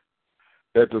pray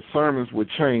that the sermons would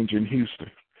change in Houston.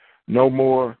 No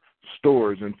more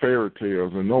stories and fairy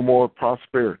tales and no more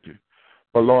prosperity.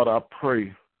 But, Lord, I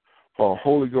pray for a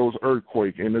Holy Ghost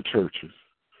earthquake in the churches.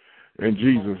 In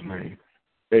Jesus' name,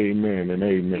 amen and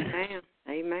amen. Amen.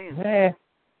 Amen. Amen.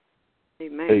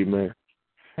 Amen. Amen.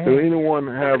 Does anyone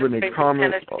have any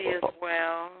comments? Tennessee as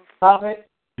well.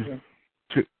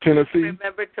 Tennessee?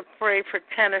 Remember to pray for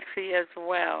Tennessee as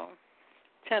well.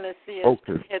 Tennessee is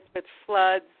hit with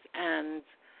floods, and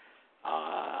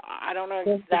I don't know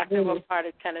exactly what part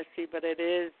of Tennessee, but it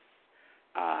is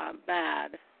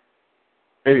bad.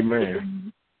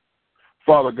 Amen.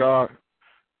 Father God,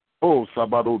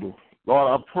 Sabadodo,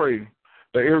 Lord, I pray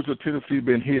the areas of Tennessee have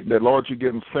been hit, that, Lord, you're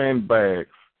getting sandbags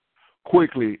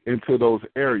quickly into those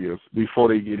areas before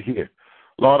they get hit.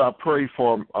 Lord, I pray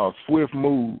for a swift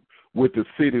move with the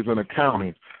cities and the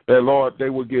counties, that, Lord, they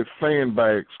will get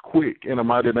sandbags quick in the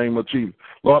mighty name of Jesus.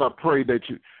 Lord, I pray that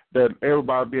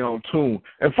everybody be on tune.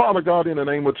 And, Father God, in the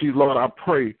name of Jesus, Lord, I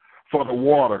pray for the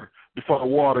water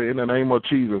in the name of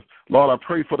Jesus. Lord, I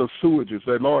pray for the sewages,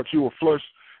 that, Lord, you will flush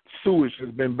sewage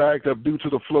has been backed up due to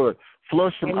the flood.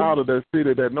 Flush them out of that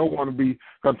city, that no one will be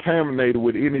contaminated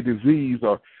with any disease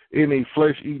or any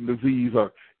flesh-eating disease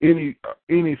or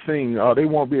anything. They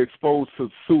won't be exposed to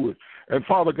sewage. And,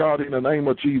 Father God, in the name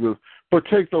of Jesus,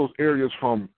 protect those areas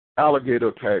from alligator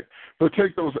attack.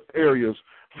 Protect those areas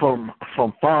from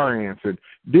fire ants and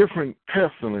different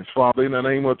pestilence, Father, in the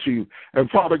name of Jesus. And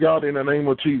Father God, in the name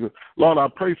of Jesus, Lord, I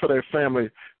pray for that family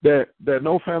that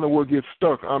no family will get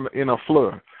stuck in a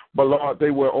flood. But, Lord,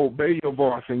 they will obey your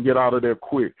voice and get out of there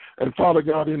quick. And, Father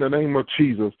God, in the name of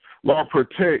Jesus, Lord,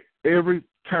 protect every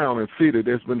town and city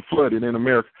that's been flooded in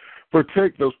America.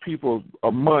 Protect those people's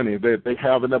money that they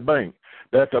have in the bank,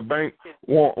 that the bank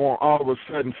won't all of a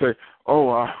sudden say,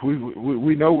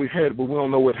 we know we had it, but we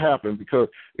don't know what happened because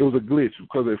it was a glitch,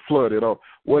 because it flooded or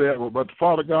whatever. But,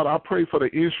 Father God, I pray for the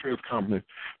insurance companies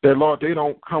that, Lord, they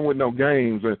don't come with no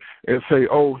games and say,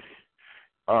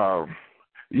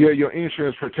 your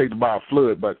insurance protected by a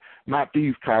flood, but not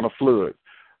these kind of floods.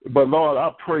 But, Lord,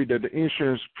 I pray that the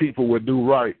insurance people would do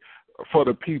right for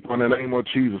the people in the name of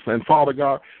Jesus. And, Father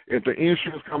God, if the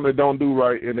insurance company don't do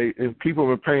right and people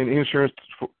have been paying insurance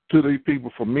to these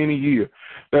people for many years,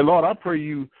 then, Lord, I pray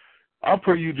you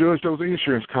judge those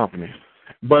insurance companies.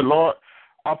 But, Lord,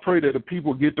 I pray that the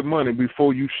people get the money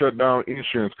before you shut down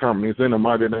insurance companies in the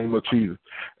mighty name of Jesus.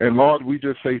 And, Lord, we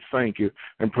just say thank you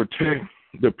and protect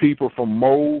the people from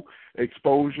mold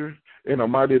exposure in the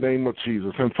mighty name of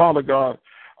Jesus. And, Father God,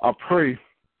 I pray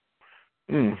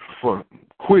for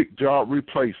quick job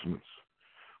replacements.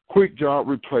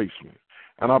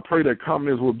 And I pray that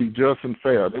companies will be just and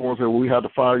fair. They won't say, well, we had to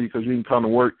fire you because you didn't come to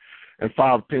work in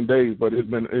 5 or 10 days, but it's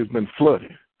been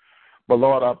flooded. But,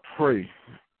 Lord, I pray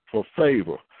for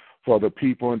favor for the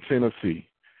people in Tennessee.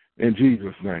 In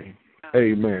Jesus' name,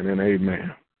 amen and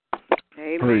amen.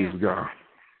 Amen.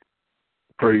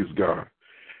 Praise God.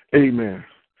 Amen.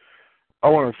 I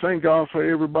want to thank God for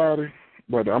everybody,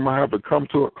 but I'm going to have to come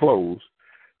to a close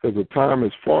because the time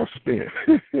is far spent.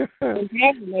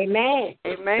 Amen.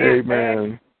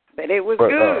 But it was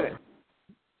good.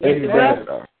 Amen.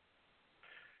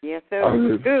 Yes, sir. It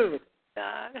was good.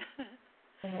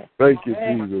 Thank you,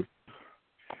 Jesus.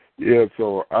 Yeah,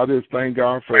 so I just thank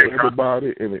God for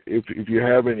everybody. And if you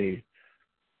have any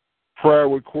prayer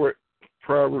requests,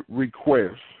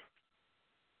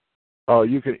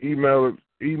 you can email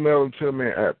them to me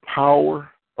at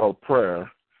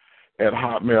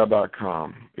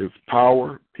powerofprayer@hotmail.com. It's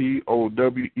power,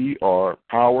 POWER,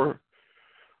 power,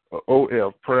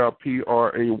 OF, prayer,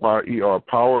 PRAYER,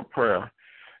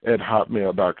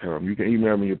 powerprayer@hotmail.com. You can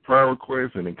email me your prayer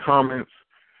requests, any comments,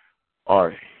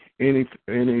 or any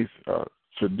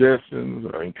suggestions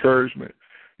or encouragement.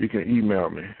 You can email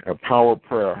me at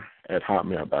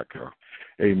powerprayer@hotmail.com.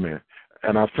 Amen.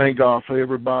 And I thank God for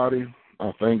everybody.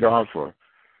 I thank God for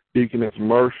Deaconess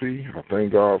Murphy. I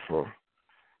thank God for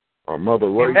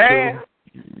Mother Rachel,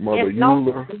 Mother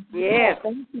Eula. Yes.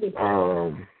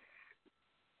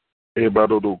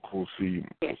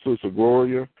 Sister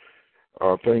Gloria.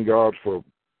 Thank God for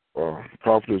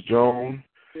Prophetess Joan,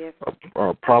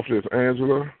 Prophetess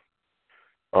Angela,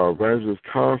 Evangelist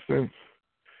Constance.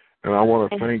 And I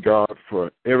want to thank God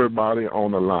for everybody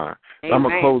on the line. I'm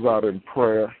going to close out in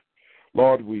prayer.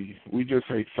 Lord, we just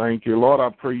say thank you. Lord, I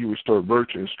pray you restore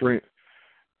virtue and strength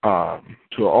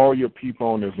to all your people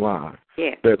on this line.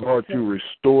 Yes. That, Lord, you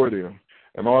restore them.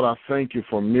 And, Lord, I thank you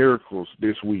for miracles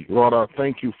this week. Lord, I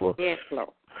thank you for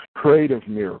creative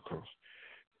miracles.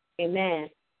 Amen.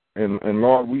 And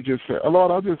Lord, we just say,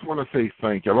 Lord, I just want to say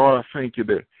thank you. Lord, I thank you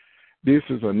that this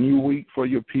is a new week for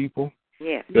your people.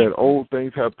 Yes. That old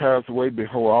things have passed away.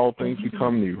 Behold, all things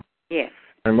become new. Yes.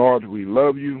 And, Lord, we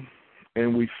love you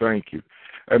and we thank you.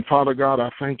 And, Father God, I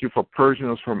thank you for purging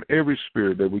us from every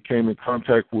spirit that we came in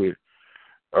contact with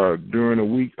during the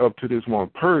week up to this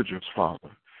moment. Purge us, Father.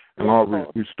 And, Lord,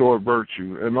 restore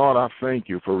virtue. And, Lord, I thank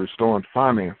you for restoring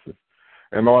finances.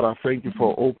 And, Lord, I thank you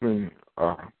for open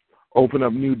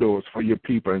up new doors for your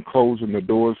people and closing the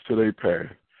doors to their path.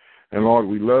 And, Lord,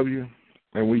 we love you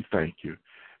and we thank you.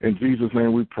 In Jesus'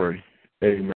 name we pray.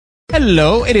 Amen.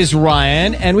 Hello, it is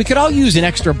Ryan, and we could all use an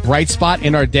extra bright spot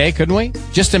in our day, couldn't we?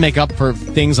 Just to make up for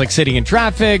things like sitting in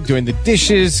traffic, doing the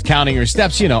dishes, counting your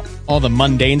steps, all the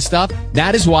mundane stuff.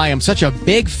 That is why I'm such a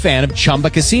big fan of Chumba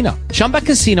Casino. Chumba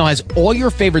Casino has all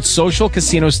your favorite social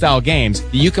casino-style games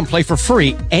that you can play for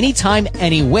free anytime,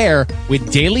 anywhere with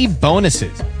daily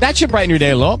bonuses. That should brighten your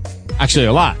day a little. Actually,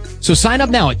 a lot. So sign up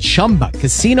now at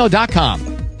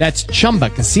ChumbaCasino.com. That's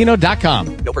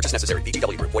ChumbaCasino.com. No purchase necessary.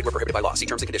 VGW Group. Void where prohibited by law. See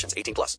terms and conditions. 18+.